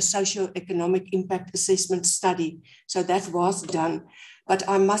do a socio-economic impact assessment study. So that was done. But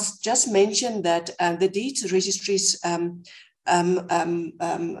I must just mention that the deeds registries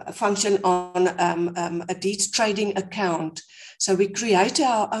function on a deeds trading account. So we create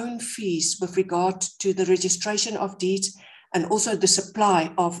our own fees with regard to the registration of deeds and also the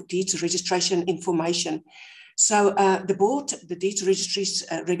supply of deeds registration information. So the board, the Deeds Registries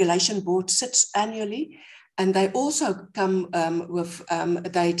Regulation Board, sits annually, and they also come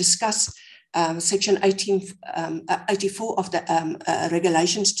they discuss Section 84 of the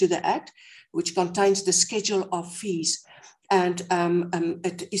regulations to the Act, which contains the schedule of fees. And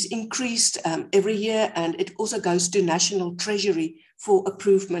it is increased every year, and it also goes to National Treasury for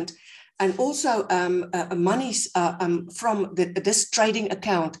approval. And also monies from this trading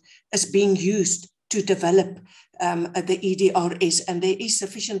account is being used to develop the EDRS, and there is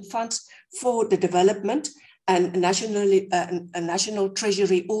sufficient funds for the development, and National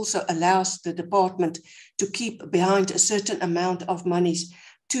Treasury also allows the department to keep behind a certain amount of monies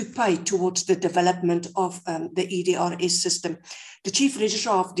to pay towards the development of the EDRS system. The Chief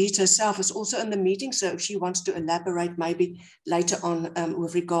Registrar of Deeds herself is also in the meeting, so if she wants to elaborate maybe later on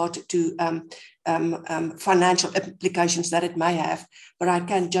with regard to financial implications that it may have. But I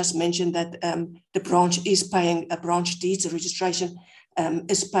can just mention that the branch is paying, branch deeds registration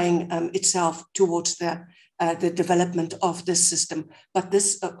is paying itself towards the development of this system. But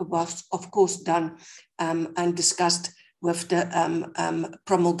this was, of course, done and discussed with the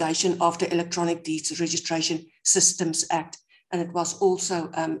promulgation of the Electronic Deeds Registration Systems Act. And it was also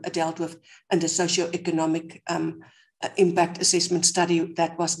dealt with in the socio-economic impact assessment study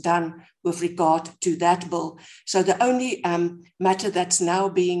that was done with regard to that bill. So the only matter that's now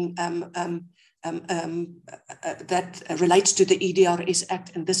being that relates to the EDRS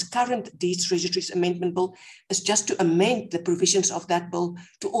Act and this current Deeds Registries Amendment Bill is just to amend the provisions of that bill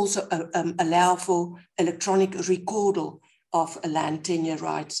to also allow for electronic recordal of land tenure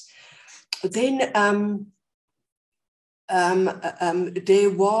rights. Then there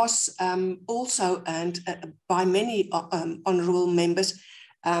was also, and by many honourable members,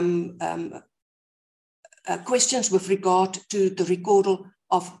 questions with regard to the recordal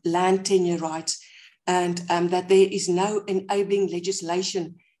of land tenure rights, and that there is no enabling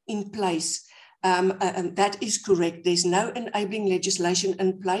legislation in place. And that is correct. There's no enabling legislation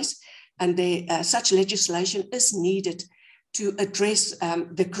in place, and such legislation is needed to address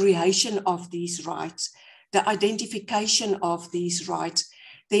the creation of these rights, the identification of these rights.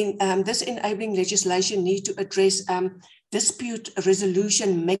 Then this enabling legislation needs to address dispute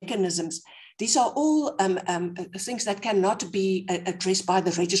resolution mechanisms. These are all things that cannot be addressed by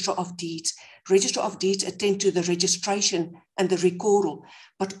the Registrar of Deeds. Registrar of Deeds attend to the registration and the recordal,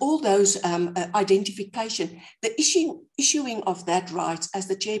 but all those identification, the issuing of that rights, as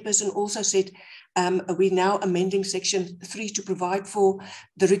the chairperson also said, we're now amending Section 3 to provide for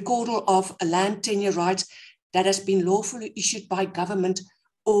the recordal of land tenure rights that has been lawfully issued by government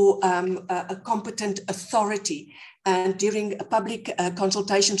or a competent authority. And during public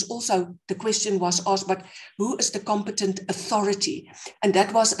consultations also, the question was asked, but who is the competent authority? And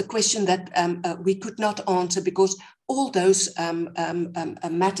that was a question that we could not answer, because all those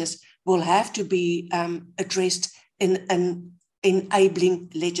matters will have to be addressed in an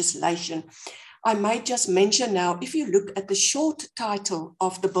enabling legislation. I might just mention now, if you look at the short title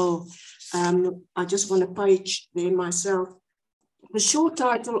of the bill, I just want a page there myself. The short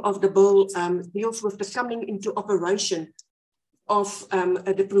title of the bill deals with the coming into operation of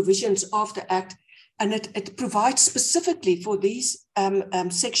the provisions of the Act, and it provides specifically for these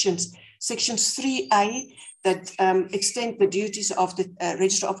sections 3A, that extend the duties of the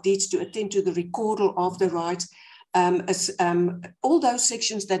Register of Deeds to attend to the recordal of the rights, all those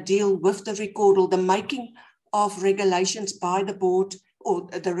sections that deal with the recordal, the making of regulations by the board, or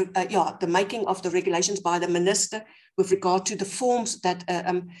the making of the regulations by the minister with regard to the forms that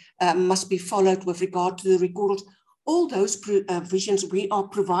must be followed with regard to the recordals. All those provisions we are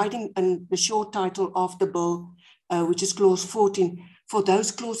providing in the short title of the bill, which is clause 14, for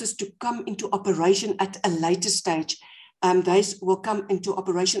those clauses to come into operation at a later stage. These will come into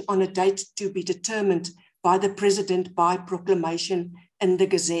operation on a date to be determined by the President by proclamation in the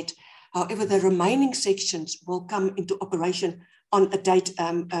Gazette. However, the remaining sections will come into operation on a date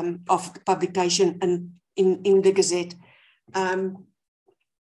of publication in the Gazette.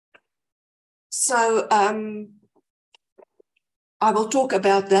 I will talk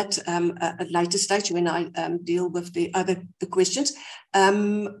about that at a later stage when I deal with the questions.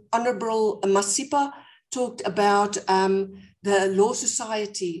 Honourable Masipa talked about the Law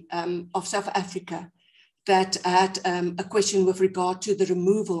Society of South Africa that had a question with regard to the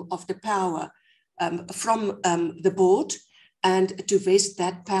removal of the power from the board and to vest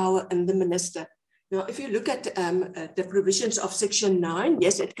that power in the minister. Now, if you look at the provisions of Section 9,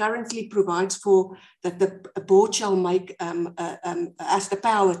 yes, it currently provides for that the board shall make, has the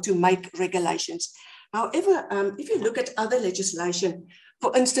power to make regulations. However, if you look at other legislation,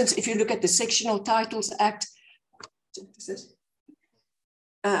 for instance, if you look at the Sectional Titles Act,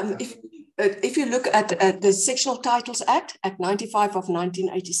 if you look at the Sectional Titles Act, Act 95 of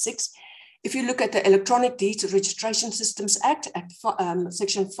 1986, if you look at the Electronic Deeds Registration Systems Act,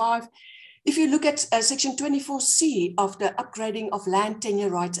 Section 5, if you look at Section 24C of the Upgrading of Land Tenure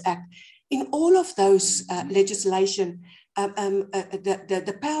Rights Act, in all of those legislation,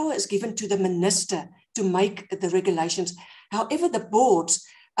 the power is given to the minister to make the regulations. However, the boards,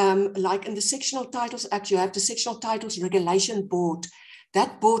 like in the Sectional Titles Act, you have the Sectional Titles Regulation Board.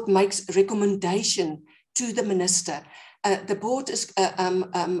 That board makes recommendation to the minister. The board is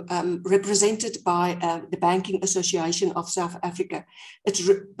represented by the Banking Association of South Africa. It's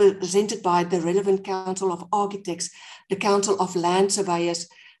represented by the relevant Council of Architects, the Council of Land Surveyors,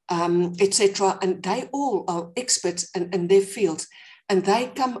 etc. And they all are experts in their fields. And they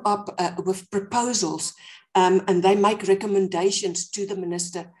come up with proposals and they make recommendations to the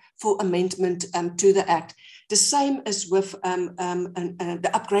minister for amendment to the Act. The same as with the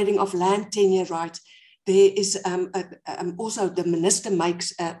upgrading of land tenure rights. There is also the minister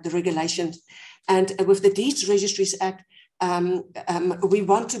makes the regulations. And with the Deeds Registries Act, we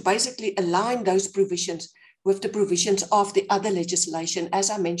want to basically align those provisions with the provisions of the other legislation, as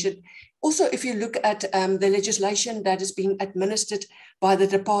I mentioned. Also, if you look at the legislation that is being administered by the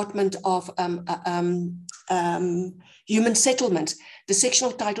Department of Human Settlements, the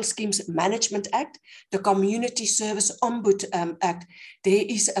Sectional Title Schemes Management Act, the Community Service Ombud Act, there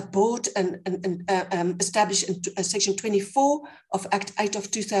is a board established in Section 24 of Act 8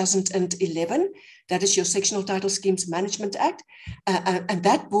 of 2011. That is your Sectional Title Schemes Management Act. And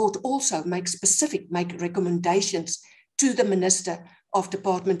that board also makes make recommendations to the Minister of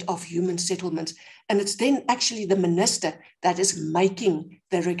Department of Human Settlements. And it's then actually the minister that is making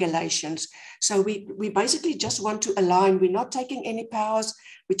the regulations. So we basically just want to align. We're not taking any powers.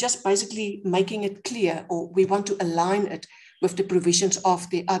 We're just basically making it clear, or we want to align it with the provisions of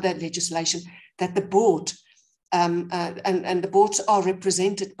the other legislation that the board, and the boards are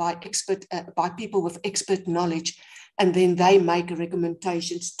represented by by people with expert knowledge, and then they make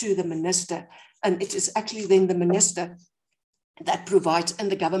recommendations to the minister. And it is actually then the minister that provides, and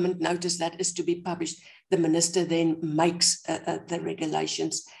the government notice that is to be published. The minister then makes the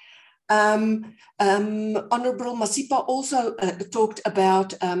regulations. Honorable Masipa also talked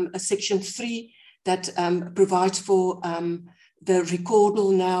about Section 3 that provides for the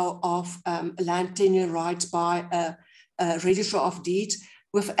recordal now of land tenure rights by a registrar of deeds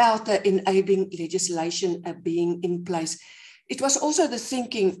without the enabling legislation being in place. It was also the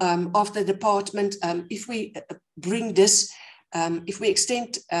thinking of the department, if we bring this, if we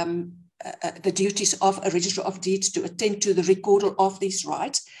extend the duties of a registrar of deeds to attend to the recordal of these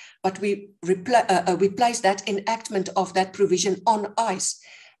rights, but we place that enactment of that provision on ice,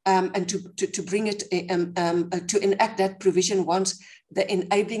 and to bring it, to enact that provision once the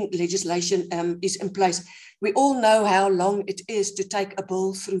enabling legislation is in place. We all know how long it is to take a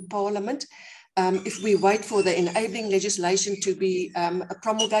bill through Parliament. If we wait for the enabling legislation to be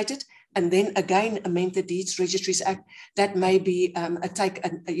promulgated and then again amend the Deeds Registries Act, that may be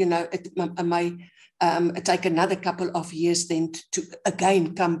it may take another couple of years then to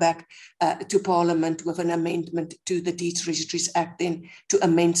again come back to Parliament with an amendment to the Deeds Registries Act, then to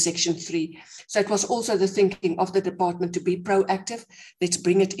amend Section 3. So it was also the thinking of the department to be proactive. Let's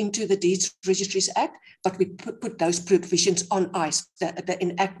bring it into the Deeds Registries Act, but we put those provisions on ice, the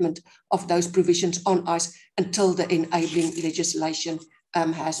enactment of those provisions on ice until the enabling legislation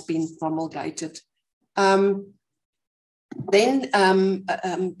has been promulgated. Then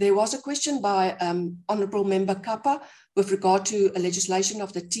there was a question by Honourable Member Kappa with regard to a legislation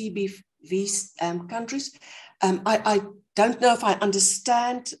of the TBV countries. I don't know if I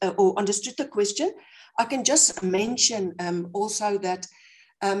understand or understood the question. I can just mention also that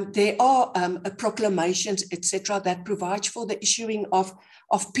there are proclamations, etc., that provide for the issuing of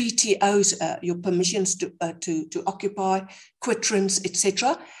PTOs, your permissions to occupy, quitterance,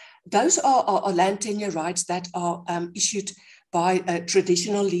 etc. Those are land tenure rights that are issued by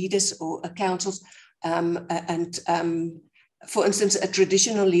traditional leaders or councils. For instance,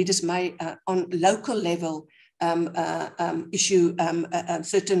 traditional leaders may, on local level, issue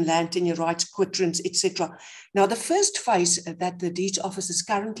certain land tenure rights, quitterance, etc. Now, the first phase that the Deeds Office is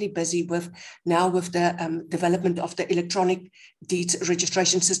currently busy with now with the development of the electronic deeds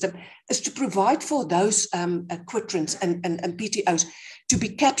registration system is to provide for those quitterance and PTOs to be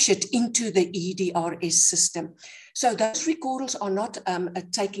captured into the EDRS system. So those recordals are not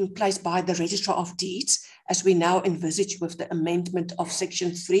taking place by the Registrar of Deeds, as we now envisage with the amendment of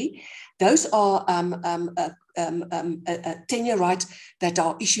Section 3. Those are tenure rights that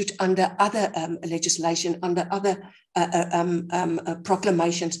are issued under other legislation, under other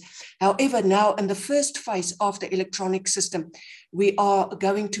proclamations. However, now in the first phase of the electronic system, we are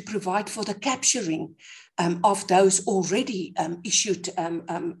going to provide for the capturing of those already issued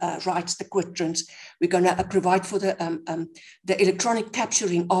rights, the quitterance. We're going to provide for the electronic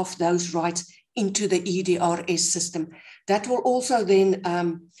capturing of those rights into the EDRS system. That will also then,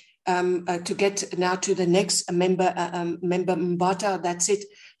 to get now to the next member, Member Mbata, that's it,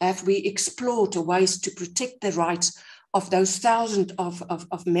 have we explored ways to protect the rights of those thousands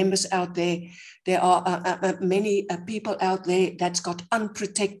of members out there. There are many people out there that's got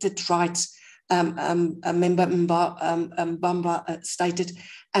unprotected rights, Member Mbamba stated.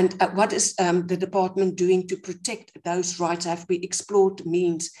 And what is the department doing to protect those rights? Have we explored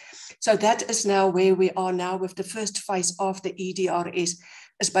means? So that is now where we are now with the first phase of the EDRS,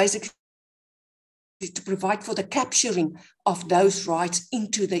 is basically to provide for the capturing of those rights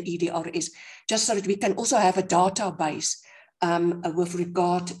into the EDRS, just so that we can also have a database with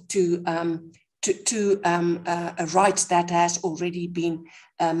regard to rights that has already been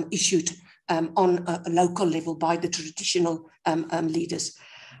issued on a local level by the traditional leaders.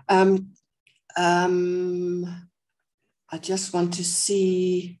 I just want to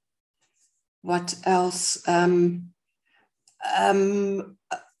see what else.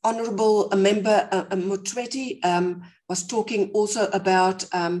 Honourable Member Mutweti was talking also about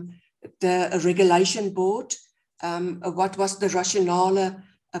the regulation board. What was the rationale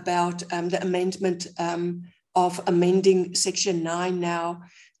about the amendment of amending Section 9 now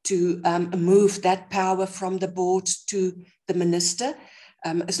to move that power from the board to the minister?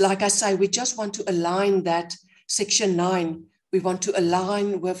 It's like I say, we just want to align that Section 9. We want to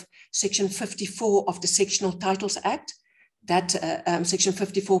align with Section 54 of the Sectional Titles Act. That Section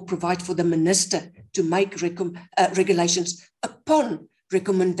 54 provides for the minister to make regulations upon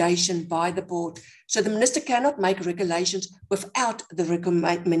recommendation by the board. So the minister cannot make regulations without the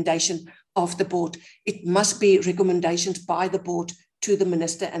recommendation of the board. It must be recommendations by the board to the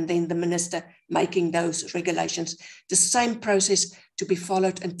minister, and then the minister making those regulations. The same process to be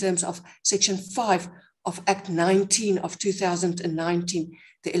followed in terms of Section 5 of Act 19 of 2019,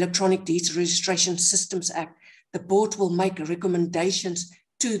 the Electronic Deeds Registration Systems Act. The board will make recommendations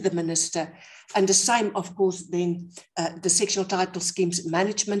to the minister. And the same, of course, then the Sectional Title Schemes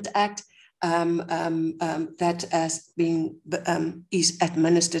Management Act that has been, is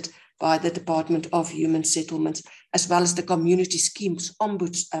administered by the Department of Human Settlements, as well as the Community Schemes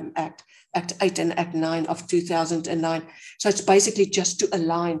Ombuds Act, Act 8 and Act 9 of 2009. So it's basically just to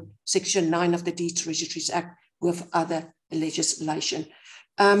align Section 9 of the Deeds Registries Act with other legislation.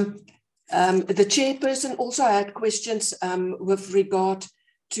 The chairperson also had questions with regard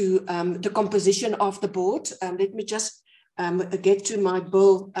to the composition of the board. Let me just get to my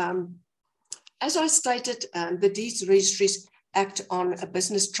bill. As I stated, the Deeds Registries Act on a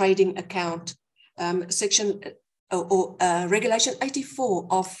Business Trading Account, Regulation 84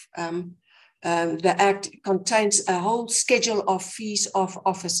 of the Act contains a whole schedule of fees of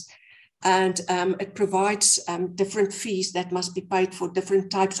office. And it provides different fees that must be paid for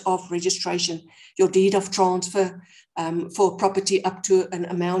different types of registration. Your deed of transfer for property up to an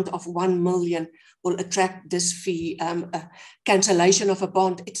amount of 1 million will attract this fee, cancellation of a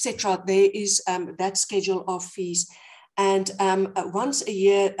bond, etc. There is that schedule of fees. And once a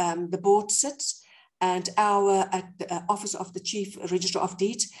year, the board sits, and at the Office of the Chief Registrar of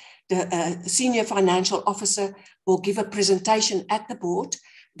Deeds, the Senior Financial Officer will give a presentation at the board.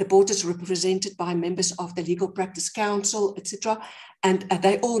 The board is represented by members of the Legal Practice Council, etc. And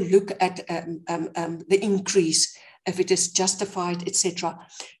they all look at the increase, if it is justified, etc.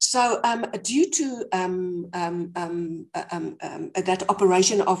 So due to that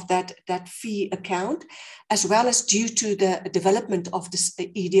operation of that fee account, as well as due to the development of this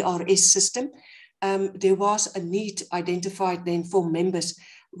EDRS system, there was a need identified then for members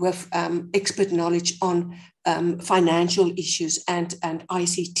with expert knowledge on financial issues and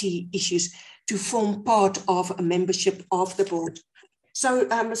ICT issues to form part of a membership of the board. So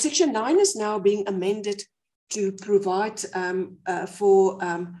Section 9 is now being amended to provide for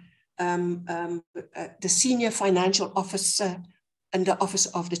the Senior Financial Officer and the Office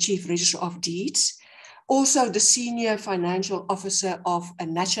of the Chief Registrar of Deeds, also the Senior Financial Officer of a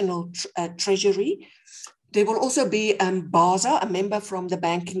National Treasury. There will also be BASA, a member from the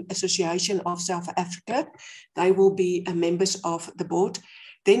Banking Association of South Africa. They will be members of the board.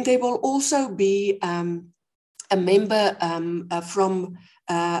 Then there will also be a member from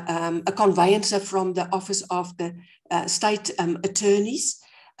a conveyancer from the Office of the State Attorneys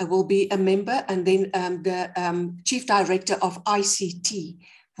will be a member. And then the Chief Director of ICT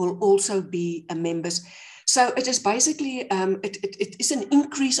will also be a member. So it is basically, it is an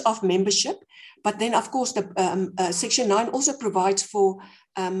increase of membership. But then, of course, the Section 9 also provides for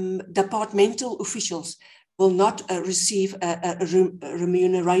departmental officials will not receive a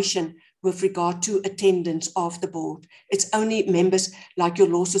remuneration with regard to attendance of the board. It's only members like your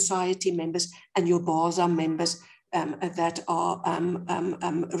Law Society members and your BASA members that are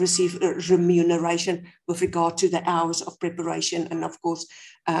receive remuneration with regard to the hours of preparation, and of course,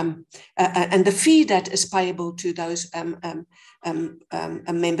 and the fee that is payable to those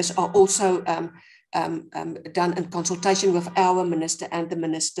members are also done in consultation with our minister and the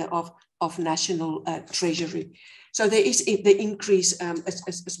Minister of National Treasury. So there is the increase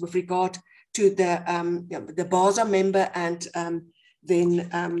is with regard to the BASA member and then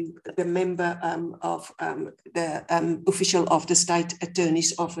the member of the official of the State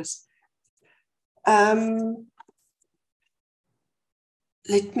Attorney's Office.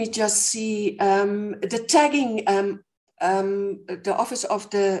 Let me just see the tagging. The Office of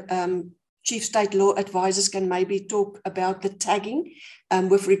the Chief State Law Advisors can maybe talk about the tagging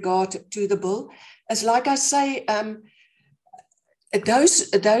with regard to the bill. As like I say,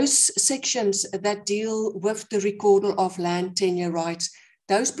 those sections that deal with the recordal of land tenure rights,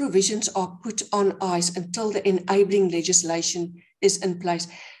 those provisions are put on ice until the enabling legislation is in place.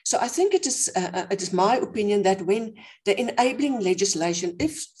 So I think it is my opinion that when the enabling legislation,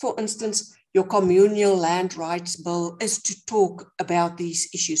 if, for instance, your communal land rights bill is to talk about these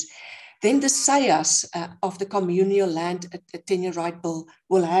issues, then the SAYAS of the communal land tenure right bill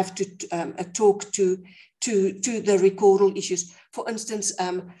will have to talk to the recordal issues. For instance,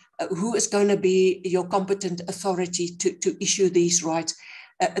 who is going to be your competent authority to issue these rights?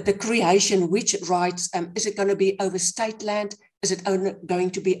 The creation, which rights, is it going to be over state land? Is it only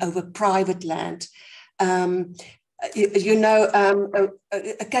going to be over private land? Can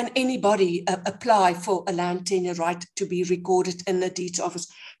anybody apply for a land tenure right to be recorded in the deeds office?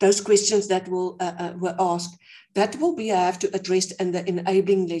 Those questions that were asked, that will have to addressed in the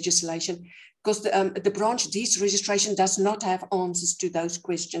enabling legislation, because the branch deeds registration does not have answers to those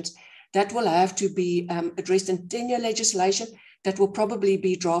questions. That will have to be addressed in tenure legislation that will probably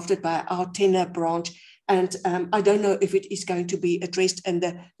be drafted by our tenure branch. And I don't know if it is going to be addressed in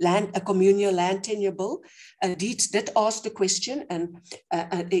the communal land tenure bill. Deeds did ask the question, and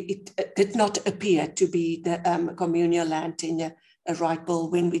it did not appear to be the communal land tenure right bill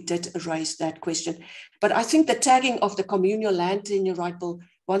when we did raise that question. But I think the tagging of the communal land tenure right bill,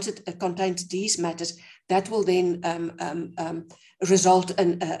 once it contains these matters, that will then result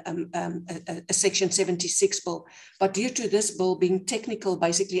in a Section 76 bill. But due to this bill being technical,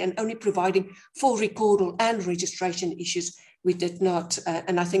 basically, and only providing for recordal and registration issues, we did not,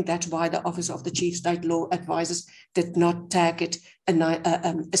 and I think that's why the Office of the Chief State Law Advisors did not tag it a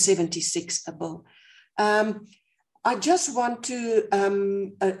 76 bill. I just want to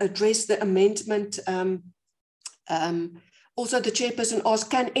address the amendment. Also, the chairperson asked,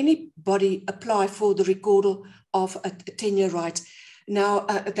 can anybody apply for the recordal of a tenure rights? Now,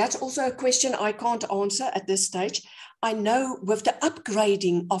 that's also a question I can't answer at this stage. I know with the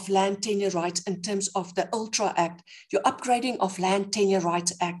upgrading of land tenure rights in terms of the Ultra Act, your upgrading of Land Tenure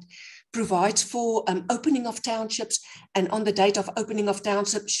Rights Act provides for opening of townships, and on the date of opening of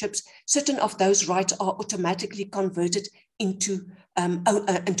townships, certain of those rights are automatically converted into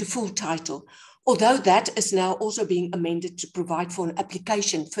full title. Although that is now also being amended to provide for an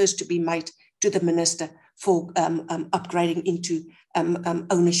application first to be made to the minister for upgrading into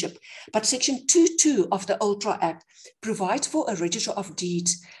ownership. But Section 2.2 of the Ultra Act provides for a register of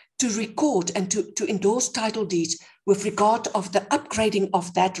deeds to record and to endorse title deeds with regard of the upgrading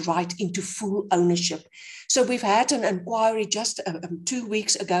of that right into full ownership. So we've had an inquiry just 2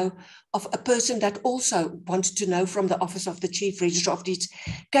 weeks ago of a person that also wanted to know from the Office of the Chief Registrar of Deeds,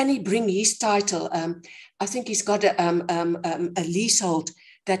 can he bring his title? I think he's got a leasehold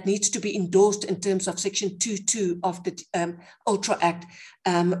that needs to be endorsed in terms of Section 2.2 of the Ultra Act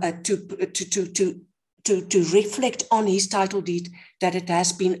to reflect on his title deed that it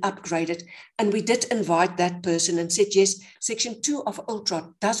has been upgraded. And we did invite that person and said, yes, Section 2 of Ultra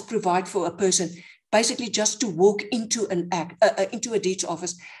does provide for a person basically just to walk into into a deeds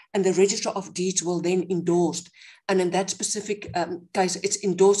office, and the Registrar of Deeds will then endorse. And in that specific case, it's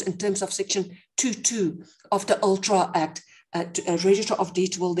endorsed in terms of Section 2.2 of the Ultra Act. A Registrar of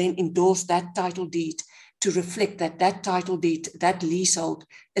Deeds will then endorse that title deed to reflect that that title deed, that leasehold,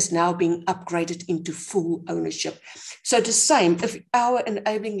 is now being upgraded into full ownership. So the same, if our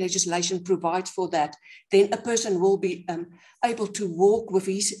enabling legislation provides for that, then a person will be able to walk with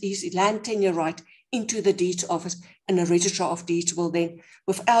his land tenure right into the deeds office, and a Registrar of Deeds will then,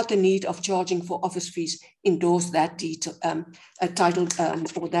 without the need of charging for office fees, endorse that deed, title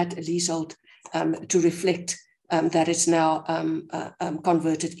or that leasehold to reflect that it's now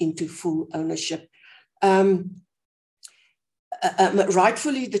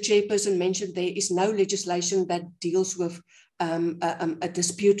rightfully, the chairperson mentioned there is no legislation that deals with a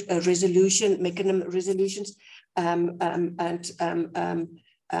dispute resolution, mechanism resolutions, and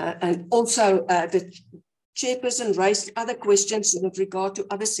also the chairperson raised other questions with regard to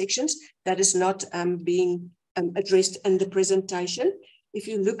other sections that is not being addressed in the presentation. If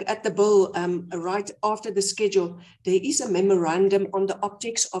you look at the bill right after the schedule, there is a memorandum on the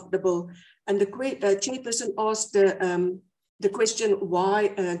optics of the bill, and the chairperson asked the question why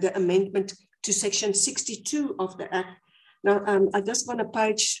the amendment to section 62 of the Act. Now, I just want to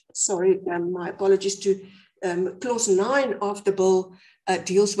page, sorry, my apologies, to clause 9 of the bill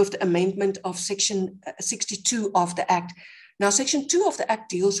deals with the amendment of section 62 of the Act. Now, section 2 of the Act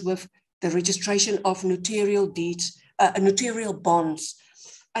deals with the registration of notarial deeds, notarial bonds.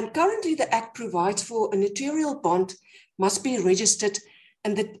 And currently the Act provides for a notarial bond must be registered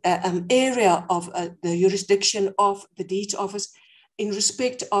in the area of the jurisdiction of the deeds office, in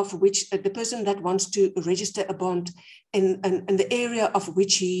respect of which the person that wants to register a bond in the area of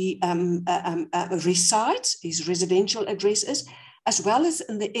which he resides, his residential address is, as well as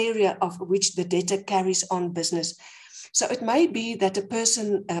in the area of which the debtor carries on business. So it may be that a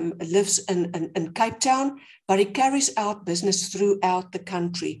person lives in Cape Town, but he carries out business throughout the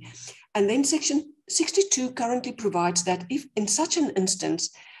country. And then section 62 currently provides that if in such an instance,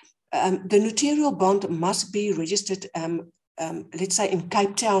 the notarial bond must be registered, let's say in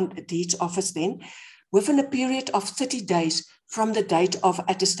Cape Town Deeds Office then, within a period of 30 days from the date of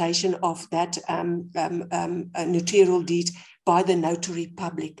attestation of that notarial deed by the notary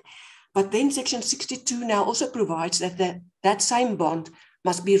public. But then section 62 now also provides that that same bond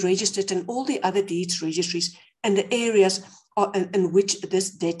must be registered in all the other deeds registries and the areas in which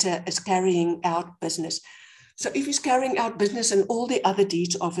this debtor is carrying out business. So if he's carrying out business in all the other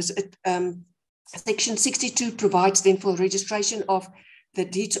deeds office, section 62 provides then for registration of the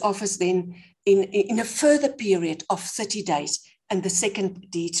deeds office then in a further period of 30 days and the second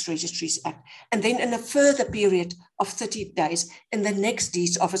Deeds Registries Act, and then in a further period of 30 days in the next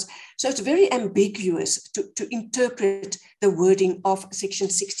Deeds Office. So it's very ambiguous to interpret the wording of section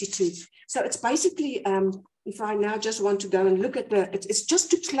 62. So it's basically, if I now just want to go and look at it's just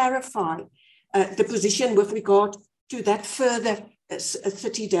to clarify the position with regard to that further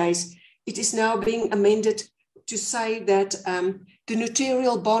 30 days. It is now being amended to say that the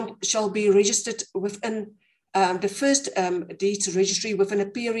notarial bond shall be registered within the first deeds registry within a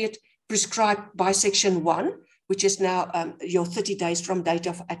period prescribed by section 1, which is now your 30 days from date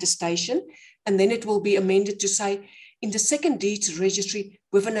of attestation. And then it will be amended to say in the second deeds registry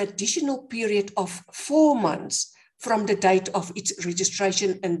with an additional period of 4 months from the date of its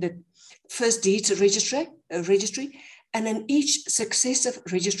registration in the first deeds registry, and in each successive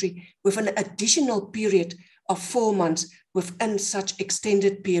registry with an additional period of 4 months within such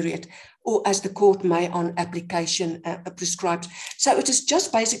extended period, or as the court may on application prescribe. So it is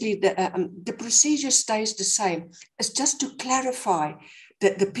just basically the procedure stays the same. It's just to clarify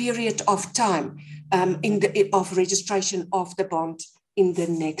the period of time of registration of the bond in the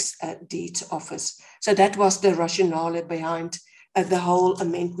next deeds office. So that was the rationale behind the whole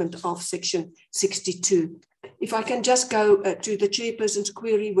amendment of section 62. If I can just go to the chairperson's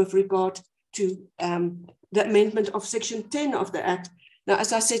query with regard to the amendment of section 10 of the Act. Now,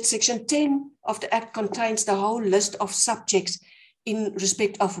 as I said, section 10 of the Act contains the whole list of subjects in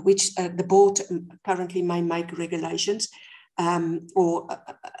respect of which the board currently may make regulations, or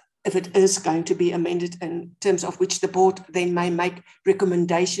if it is going to be amended in terms of which the board then may make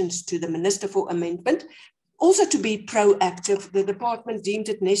recommendations to the minister for amendment. Also to be proactive, the department deemed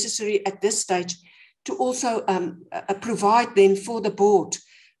it necessary at this stage to also provide then for the board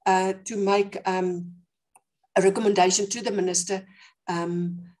to make a recommendation to the minister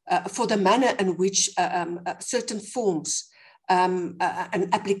for the manner in which certain forms and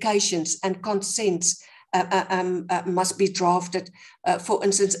applications and consents must be drafted. For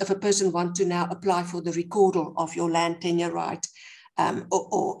instance, if a person wants to now apply for the recordal of your land tenure right,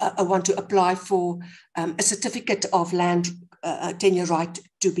 or want to apply for a certificate of land tenure right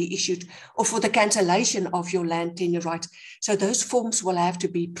to be issued, or for the cancellation of your land tenure right. So those forms will have to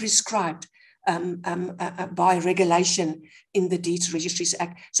be prescribed by regulation in the Deeds Registries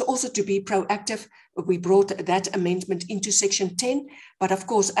Act. So also to be proactive, we brought that amendment into section 10. But of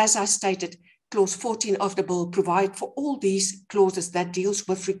course, as I stated, clause 14 of the bill provide for all these clauses that deals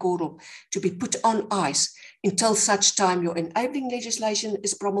with recordal to be put on ice until such time your enabling legislation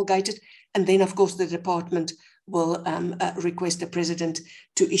is promulgated. And then, of course, the department will request the president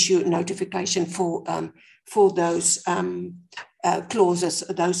to issue notification for those clauses,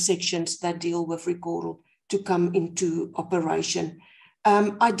 those sections that deal with recordal to come into operation.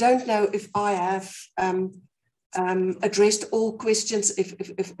 I don't know if I have addressed all questions,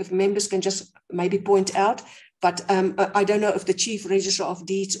 if members can just maybe point out, but I don't know if the Chief Registrar of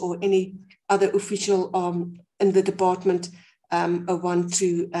Deeds or any other official in the department want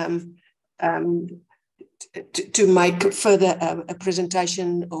to make further a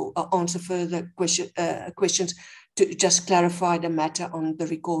presentation or answer further questions to just clarify the matter on the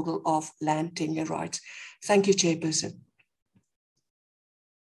recordal of land tenure rights. Thank you, Chairperson.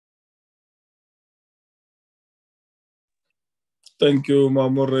 Thank you,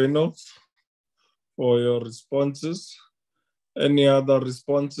 Mamo Reynolds, for your responses. Any other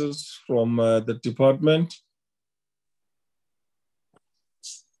responses from the department?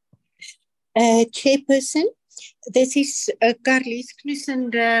 Chairperson, this is Carlies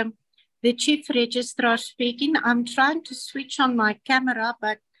Klusen, the Chief Registrar speaking. I'm trying to switch on my camera,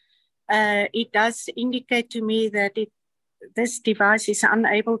 but it does indicate to me that this device is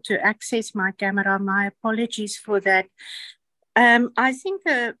unable to access my camera. My apologies for that. I think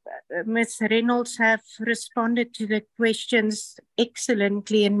Ms. Reynolds have responded to the questions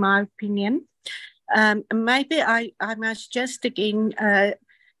excellently, in my opinion. Maybe I must just again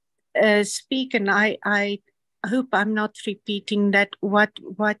speak, and I hope I'm not repeating that what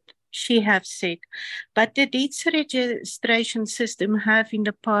she have said. But the deeds registration system have in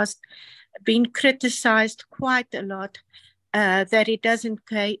the past been criticized quite a lot, that it doesn't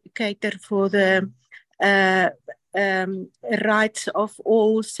cater for the rights of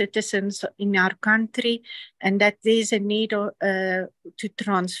all citizens in our country, and that there's a need to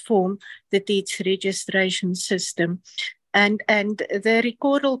transform the deeds registration system. And the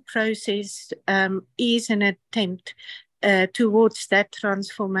recordal process is an attempt towards that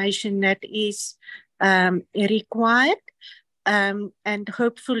transformation that is required. And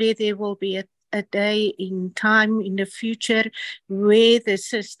hopefully there will be a day in time in the future where the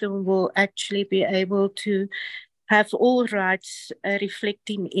system will actually be able to have all rights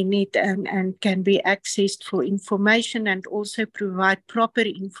reflecting in it and can be accessed for information, and also provide proper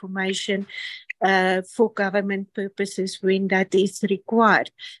information for government purposes when that is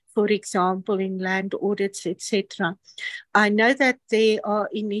required, for example, in land audits, etc. I know that there are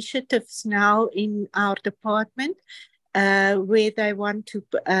initiatives now in our department where they want to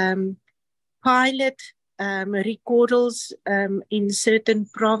pilot recordals in certain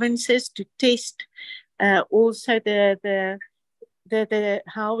provinces to test also the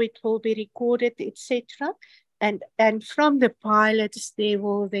how it will be recorded, etc. And from the pilots, there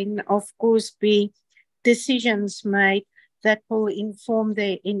will then, of course, be decisions made that will inform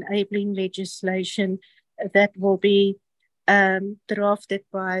the enabling legislation that will be drafted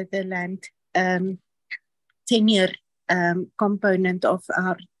by the land tenure component of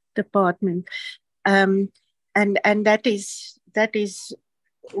our department. And that is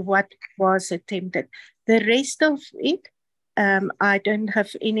what was attempted. The rest of it, I don't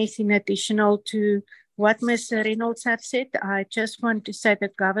have anything additional to what Ms. Reynolds have said. I just want to say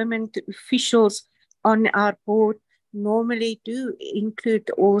that government officials on our board normally do include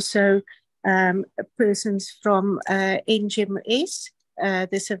also persons from NGMS,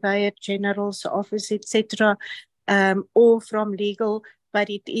 the Surveyor General's Office, etc., or from legal, but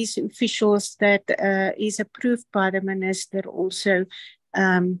it is officials that is approved by the Minister also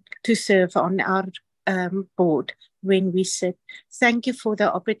to serve on our board when we sit. Thank you for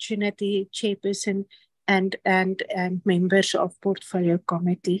the opportunity, Chairperson and members of Portfolio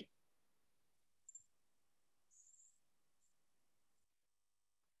Committee.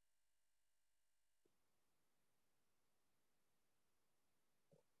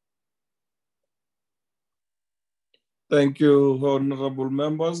 Thank you, honorable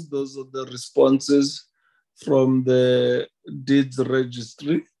members. Those are the responses from the deeds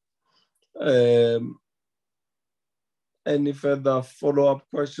registry. Any further follow-up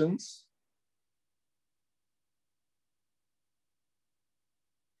questions?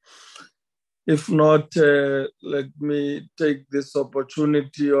 If not, let me take this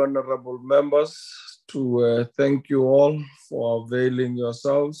opportunity, honorable members, to thank you all for availing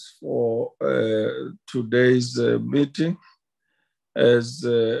yourselves for today's meeting, as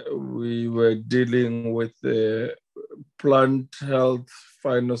we were dealing with the plant health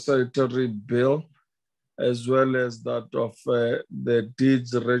phytosanitary bill, as well as that of the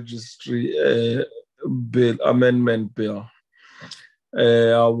deeds registry bill, amendment bill.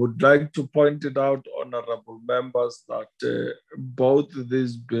 I would like to point it out, honorable members, that both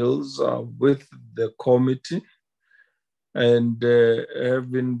these bills are with the committee and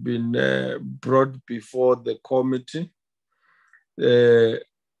having been brought before the committee.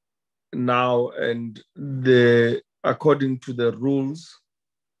 now, and according to the rules,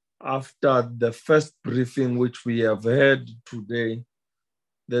 after the first briefing which we have had today,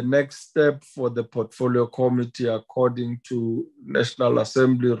 the next step for the portfolio committee, according to National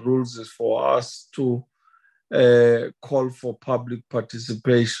Assembly rules, is for us to call for public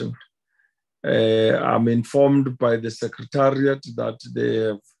participation. I'm informed by the Secretariat that they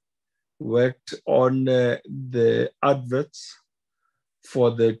have worked on the adverts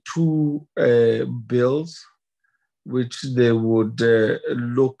for the two bills, which they would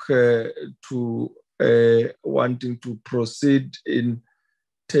look to wanting to proceed in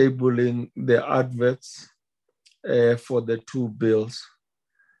tabling the adverts for the two bills.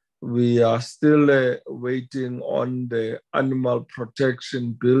 We are still waiting on the animal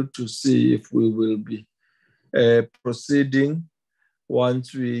protection bill to see if we will be proceeding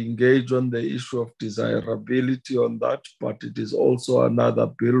once we engage on the issue of desirability on that, but it is also another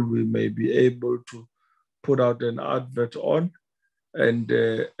bill we may be able to put out an advert on and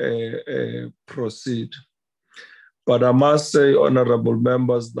proceed. But I must say, honorable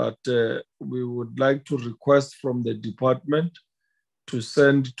members, that we would like to request from the department to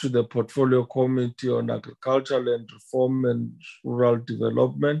send to the Portfolio Committee on Agricultural and Reform and Rural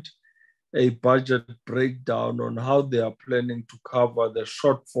Development a budget breakdown on how they are planning to cover the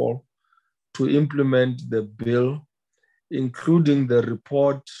shortfall to implement the bill, including the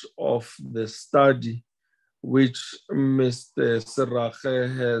report of the study which Mr. Serrage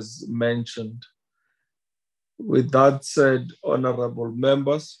has mentioned. With that said, honorable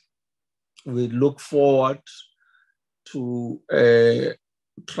members, we look forward to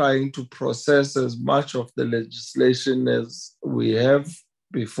trying to process as much of the legislation as we have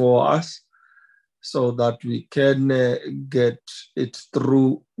before us so that we can get it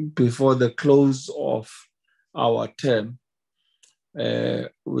through before the close of our term.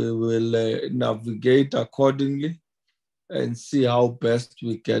 We will navigate accordingly and see how best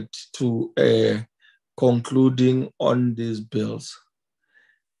we get to concluding on these bills.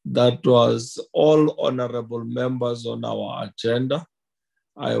 That was all, honorable members, on our agenda.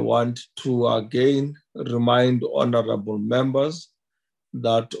 I want to again remind honorable members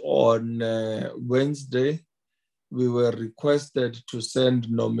that on Wednesday, we were requested to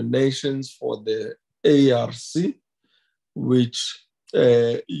send nominations for the ARC, which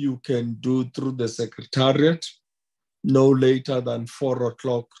you can do through the Secretariat no later than 4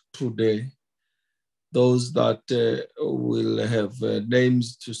 o'clock today. Those that will have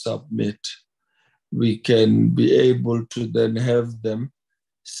names to submit, we can be able to then have them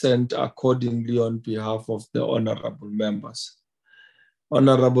sent accordingly on behalf of the honorable members.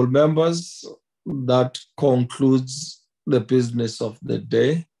 Honorable members, that concludes the business of the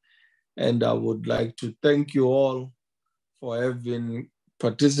day, and I would like to thank you all for having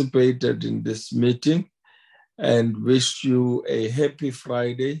participated in this meeting and wish you a happy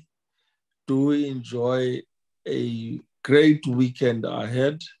Friday. Do enjoy a great weekend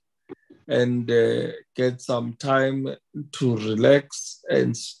ahead and get some time to relax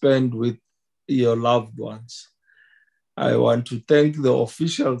and spend with your loved ones. I want to thank the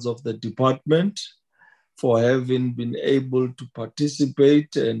officials of the department for having been able to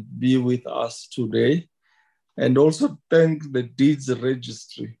participate and be with us today, and also thank the Deeds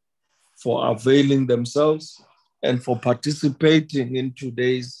Registry for availing themselves and for participating in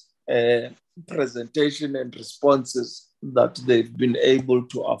today's presentation and responses that they've been able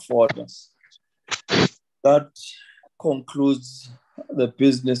to afford us. That concludes the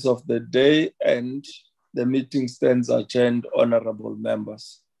business of the day, and the meeting stands adjourned, honorable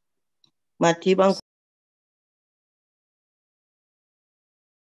members. Matiba